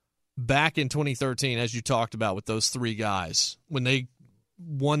 But back in 2013, as you talked about with those 3 guys, when they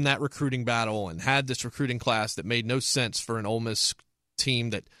won that recruiting battle and had this recruiting class that made no sense for an Ole Miss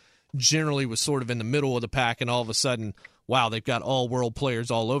team that generally was sort of in the middle of the pack, and all of a sudden, wow, they've got all-world players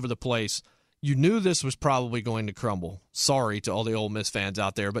all over the place. You knew this was probably going to crumble. Sorry to all the Ole Miss fans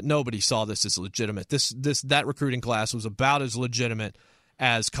out there, but nobody saw this as legitimate. That recruiting class was about as legitimate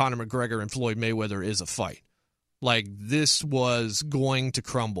as Conor McGregor and Floyd Mayweather is a fight. Like, this was going to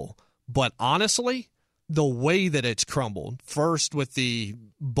crumble. But honestly, the way that it's crumbled, first with the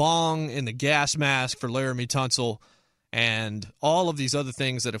bong and the gas mask for Laramie Tunsil and all of these other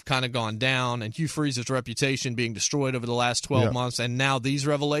things that have kind of gone down, and Hugh Freeze's reputation being destroyed over the last 12 months, and now these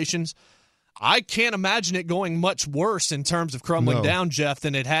revelations, I can't imagine it going much worse in terms of crumbling down, Jeff,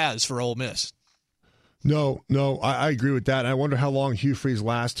 than it has for Ole Miss. No, I agree with that. I wonder how long Hugh Freeze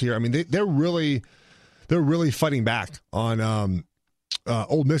lasts here. I mean, they're really fighting back on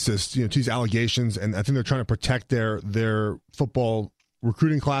Ole Miss's, to these allegations, and I think they're trying to protect their football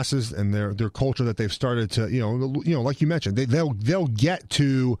recruiting classes and their culture that they've started to, like you mentioned, they'll get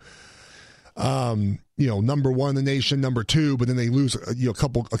to number 1 in the nation, number 2, but then they lose a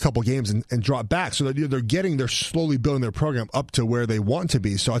couple games and drop back. So they're slowly building their program up to where they want to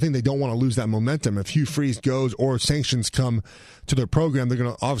be. So I think they don't want to lose that momentum. If Hugh Freeze goes or sanctions come to their program, they're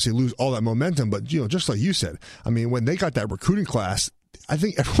going to obviously lose all that momentum. But just like you said, I mean, when they got that recruiting class, I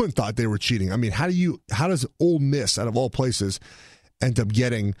think everyone thought they were cheating. I mean, how does Ole Miss, out of all places, end up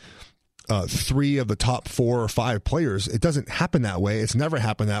getting 3 of the top 4 or 5 players? It doesn't happen that way. It's never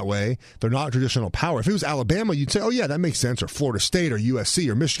happened that way. They're not a traditional power. If it was Alabama, you'd say, oh, yeah, that makes sense, or Florida State or USC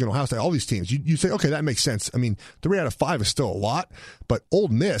or Michigan, Ohio State, all these teams. You'd say, okay, that makes sense. I mean, 3 out of 5 is still a lot, but Ole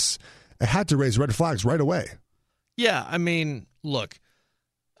Miss had to raise red flags right away. Yeah, I mean, look,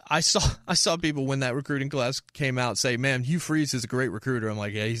 I saw people when that recruiting class came out say, man, Hugh Freeze is a great recruiter. I'm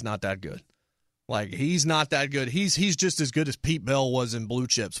like, yeah, he's not that good. Like, he's not that good. He's just as good as Pete Bell was in Blue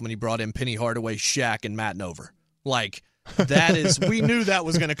Chips when he brought in Penny Hardaway, Shaq, and Matt Nover. Like, that is, we knew that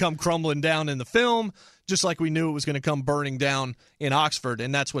was going to come crumbling down in the film, just like we knew it was going to come burning down in Oxford,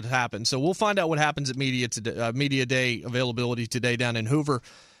 and that's what happened. So we'll find out what happens at Media Day availability today down in Hoover.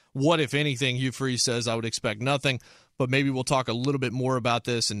 What, if anything, Hugh Freeze says. I would expect nothing, but maybe we'll talk a little bit more about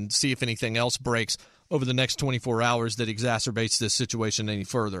this and see if anything else breaks over the next 24 hours that exacerbates this situation any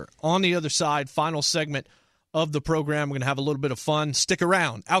further. On the other side, final segment of the program, we're going to have a little bit of fun. Stick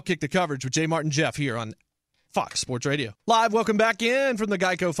around. Outkick the coverage with Jay Martin Jeff here on Fox Sports Radio. Live, welcome back in from the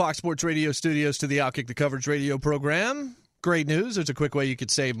Geico Fox Sports Radio studios to the Outkick the Coverage radio program. Great news. There's a quick way you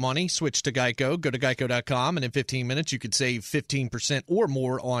could save money. Switch to Geico. Go to geico.com, and in 15 minutes, you could save 15% or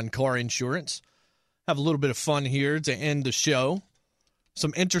more on car insurance. Have a little bit of fun here to end the show.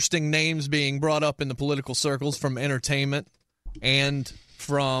 Some interesting names being brought up in the political circles from entertainment and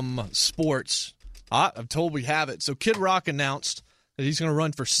from sports. I'm told we have it. So Kid Rock announced that he's going to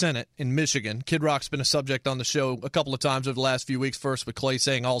run for Senate in Michigan. Kid Rock's been a subject on the show a couple of times over the last few weeks. First with Clay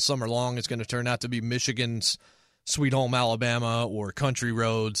saying all summer long it's going to turn out to be Michigan's Sweet Home Alabama or Country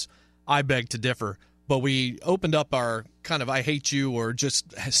Roads. I beg to differ. But we opened up our kind of I hate you or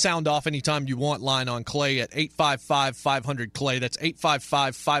just sound off anytime you want line on Clay at 855-500-CLAY. That's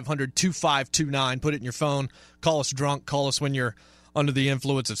 855-500-2529. Put it in your phone. Call us drunk. Call us when you're under the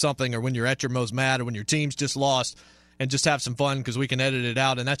influence of something or when you're at your most mad or when your team's just lost, and just have some fun because we can edit it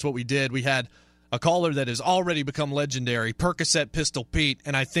out. And that's what we did. We had a caller that has already become legendary, Percocet Pistol Pete,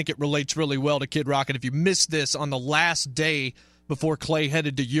 and I think it relates really well to Kid Rock. And if you missed this on the last day before Clay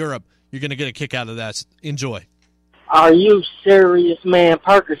headed to Europe, you're going to get a kick out of that. Enjoy. Are you serious, man?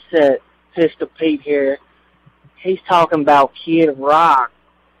 Percocet Pistol Pete here. He's talking about Kid Rock,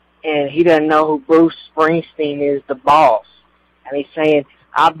 and he doesn't know who Bruce Springsteen is, the boss. And he's saying,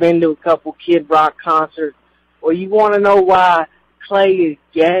 I've been to a couple Kid Rock concerts. Well, you want to know why Clay is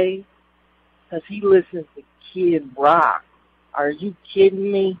gay? Because he listens to Kid Rock. Are you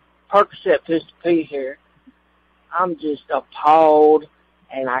kidding me? Percocet Pistol Pete here. I'm just appalled,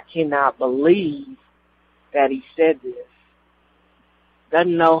 and I cannot believe that he said this.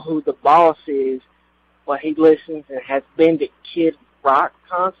 Doesn't know who the boss is, but he listens and has been to Kid Rock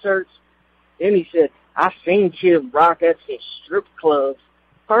concerts. Then he said, I've seen Kid Rock at some strip clubs.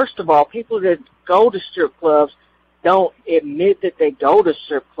 First of all, people that go to strip clubs don't admit that they go to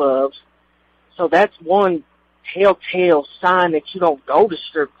strip clubs. So that's one telltale sign that you don't go to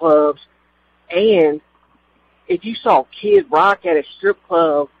strip clubs. And if you saw Kid Rock at a strip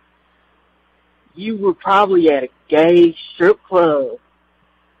club, you were probably at a gay strip club.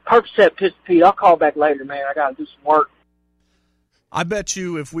 Percocet Pistol Pete. I'll call back later, man. I got to do some work. I bet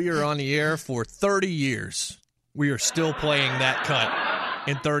you if we are on the air for 30 years, we are still playing that cut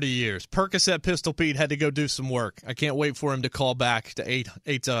in 30 years. Percocet Pistol Pete had to go do some work. I can't wait for him to call back to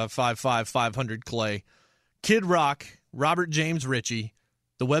 855-500-Clay. Kid Rock, Robert James Ritchie.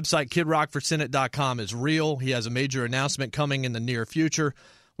 The website kidrockforsenate.com is real. He has a major announcement coming in the near future.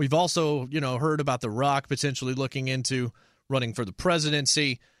 We've also, heard about The Rock potentially looking into running for the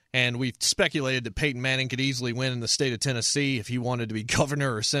presidency, and we've speculated that Peyton Manning could easily win in the state of Tennessee if he wanted to be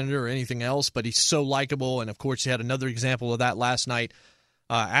governor or senator or anything else, but he's so likable, and of course you had another example of that last night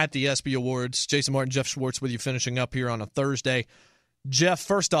at the ESPY Awards. Jason Martin, Jeff Schwartz with you finishing up here on a Thursday. Jeff,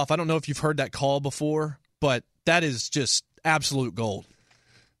 first off, I don't know if you've heard that call before, but that is just absolute gold.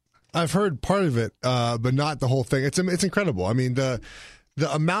 I've heard part of it, but not the whole thing. It's incredible. I mean, the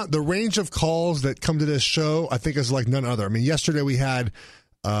range of calls that come to this show, I think, is like none other. I mean, yesterday we had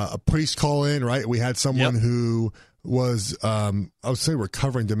a priest call in, right? We had someone who was, I would say,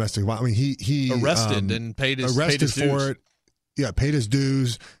 recovering domestic violence. I mean, he arrested and paid his for dues. it. Yeah, paid his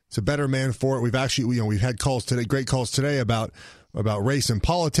dues. It's a better man for it. We've actually, we've had calls today, great calls today about race and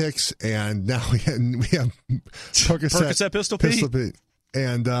politics, and now we have Percocet Pistol Pete.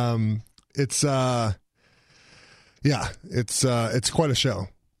 And it's quite a show.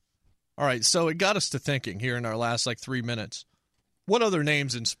 All right, so it got us to thinking here in our last 3 minutes. What other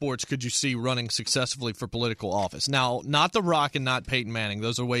names in sports could you see running successfully for political office? Now, not The Rock and not Peyton Manning.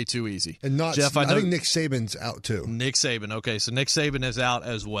 Those are way too easy. And not Jeff, I think Nick Saban's out too. Nick Saban. Okay, so Nick Saban is out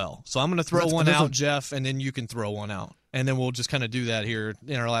as well. So I'm going to throw one out, Jeff, and then you can throw one out. And then we'll just kind of do that here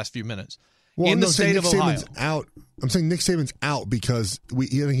in our last few minutes. Well, in the state of Ohio. Saban's out. I'm saying Nick Saban's out because I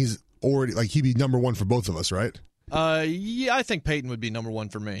think he's already he'd be number one for both of us, right? Yeah, I think Peyton would be number one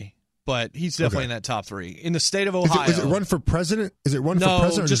for me, but he's definitely in that top three. In the state of Ohio, is it run for president? Is it run for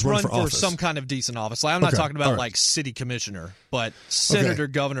president? Or just run for office? some kind of decent office. I'm not talking about city commissioner, but senator,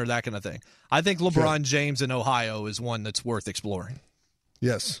 governor, that kind of thing. I think LeBron James in Ohio is one that's worth exploring.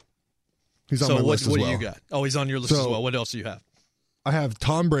 Yes, he's on my list as well. So what do you got? Oh, he's on your list as well. What else do you have? I have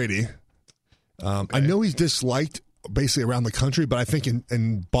Tom Brady. I know he's disliked basically around the country, but I think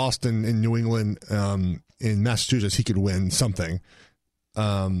in Boston, in New England, in Massachusetts, he could win something.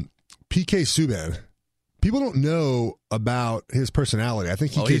 PK Subban. People don't know about his personality. I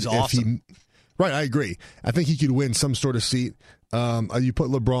think he could. He's awesome. Right, I agree. I think he could win some sort of seat. You put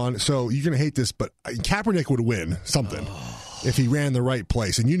LeBron, so you're going to hate this, but Kaepernick would win something if he ran the right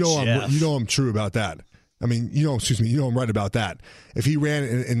place, and I'm true about that. I mean, I'm right about that. If he ran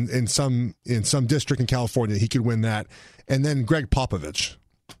in some district in California, he could win that. And then Greg Popovich.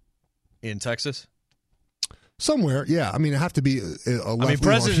 In Texas? Somewhere, yeah. I mean, it have to be a left.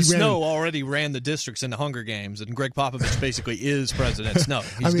 President Snow already ran the districts in the Hunger Games, and Greg Popovich basically is President Snow.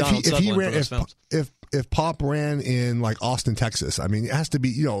 He's Donald Sutherland for those films. If Pop ran in Austin, Texas, I mean, it has to be,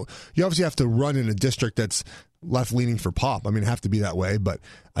 you obviously have to run in a district that's left-leaning for Pop. I mean, it have to be that way, but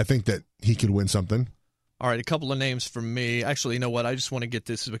I think that he could win something. All right, a couple of names from me. Actually, you know what? I just want to get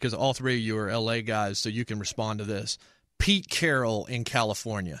this because all three of you are L.A. guys, so you can respond to this. Pete Carroll in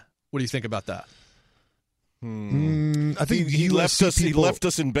California. What do you think about that? I think he left us. He left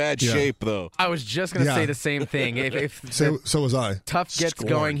us in bad shape, though. I was just going to say the same thing. So was I. Tough gets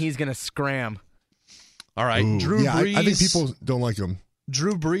going, he's going to scram. All right, Ooh. Drew Brees. I think people don't like him.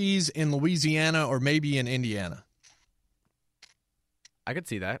 Drew Brees in Louisiana or maybe in Indiana. I could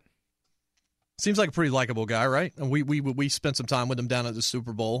see that. Seems like a pretty likable guy, right? And we spent some time with him down at the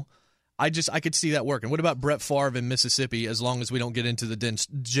Super Bowl. I could see that working. What about Brett Favre in Mississippi? As long as we don't get into the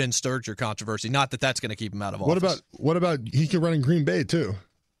Jen Sturger controversy, not that that's going to keep him out of office. What about he could run in Green Bay too?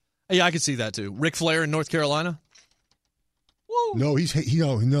 Yeah, I could see that too. Ric Flair in North Carolina. Woo. No,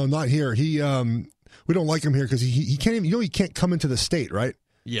 no, not here. We don't like him here because he can't even. He can't come into the state, right?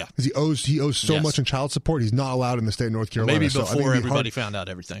 Yeah. Because he owes so much in child support. He's not allowed in the state of North Carolina. Maybe so before everybody found out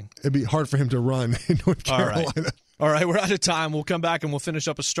everything. It'd be hard for him to run in North Carolina. All right, we're out of time. We'll come back and we'll finish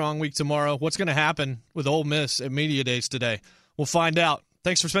up a strong week tomorrow. What's going to happen with Ole Miss at Media Days today? We'll find out.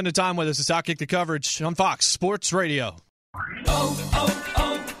 Thanks for spending time with us. It's Outkick the Coverage on Fox Sports Radio.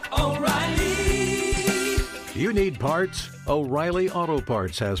 O'Reilly. You need parts? O'Reilly Auto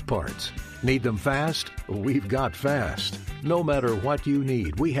Parts has parts. Need them fast? We've got fast. No matter what you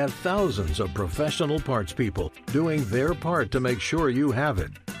need, we have thousands of professional parts people doing their part to make sure you have it.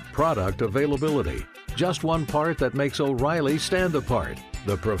 Product availability. Just one part that makes O'Reilly stand apart.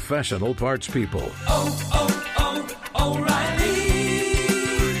 The professional parts people. O'Reilly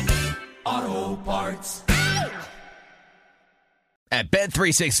Auto Parts. At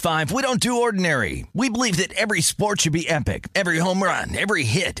Bet365, we don't do ordinary. We believe that every sport should be epic. Every home run, every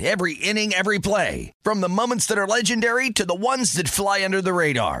hit, every inning, every play. From the moments that are legendary to the ones that fly under the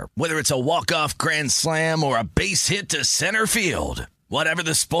radar. Whether it's a walk-off grand slam or a base hit to center field. Whatever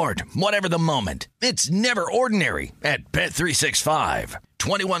the sport, whatever the moment. It's never ordinary at Bet365.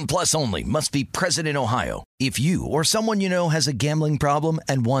 21 plus only. Must be present in Ohio. If you or someone you know has a gambling problem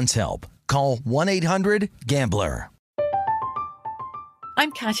and wants help, call 1-800-GAMBLER.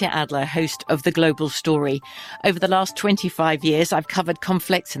 I'm Katya Adler, host of The Global Story. Over the last 25 years, I've covered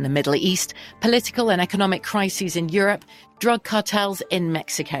conflicts in the Middle East, political and economic crises in Europe, drug cartels in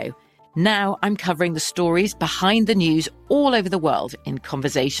Mexico. Now I'm covering the stories behind the news all over the world in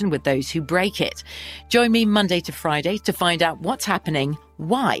conversation with those who break it. Join me Monday to Friday to find out what's happening,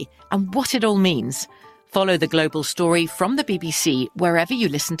 why, and what it all means. Follow The Global Story from the BBC wherever you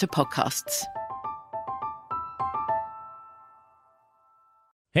listen to podcasts.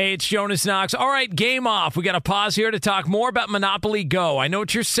 Hey, it's Jonas Knox. All right, game off. We got to pause here to talk more about Monopoly Go. I know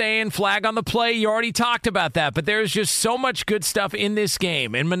what you're saying, flag on the play. You already talked about that, but there's just so much good stuff in this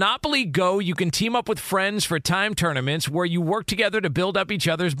game. In Monopoly Go, you can team up with friends for time tournaments where you work together to build up each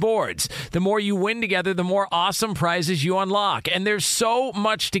other's boards. The more you win together, the more awesome prizes you unlock. And there's so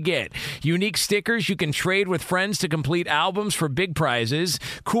much to get. Unique stickers you can trade with friends to complete albums for big prizes.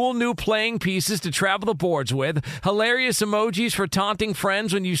 Cool new playing pieces to travel the boards with. Hilarious emojis for taunting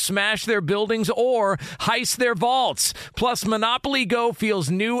friends when you smash their buildings or heist their vaults. Plus, Monopoly Go feels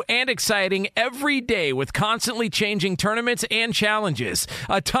new and exciting every day with constantly changing tournaments and challenges.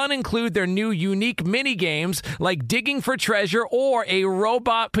 A ton include their new unique mini games like digging for treasure or a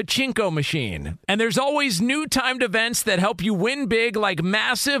robot pachinko machine. And there's always new timed events that help you win big, like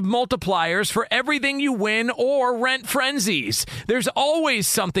massive multipliers for everything you win or rent frenzies. There's always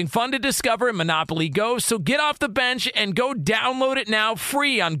something fun to discover in Monopoly Go, so get off the bench and go download it now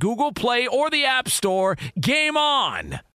free on Google Play or the App Store. Game on!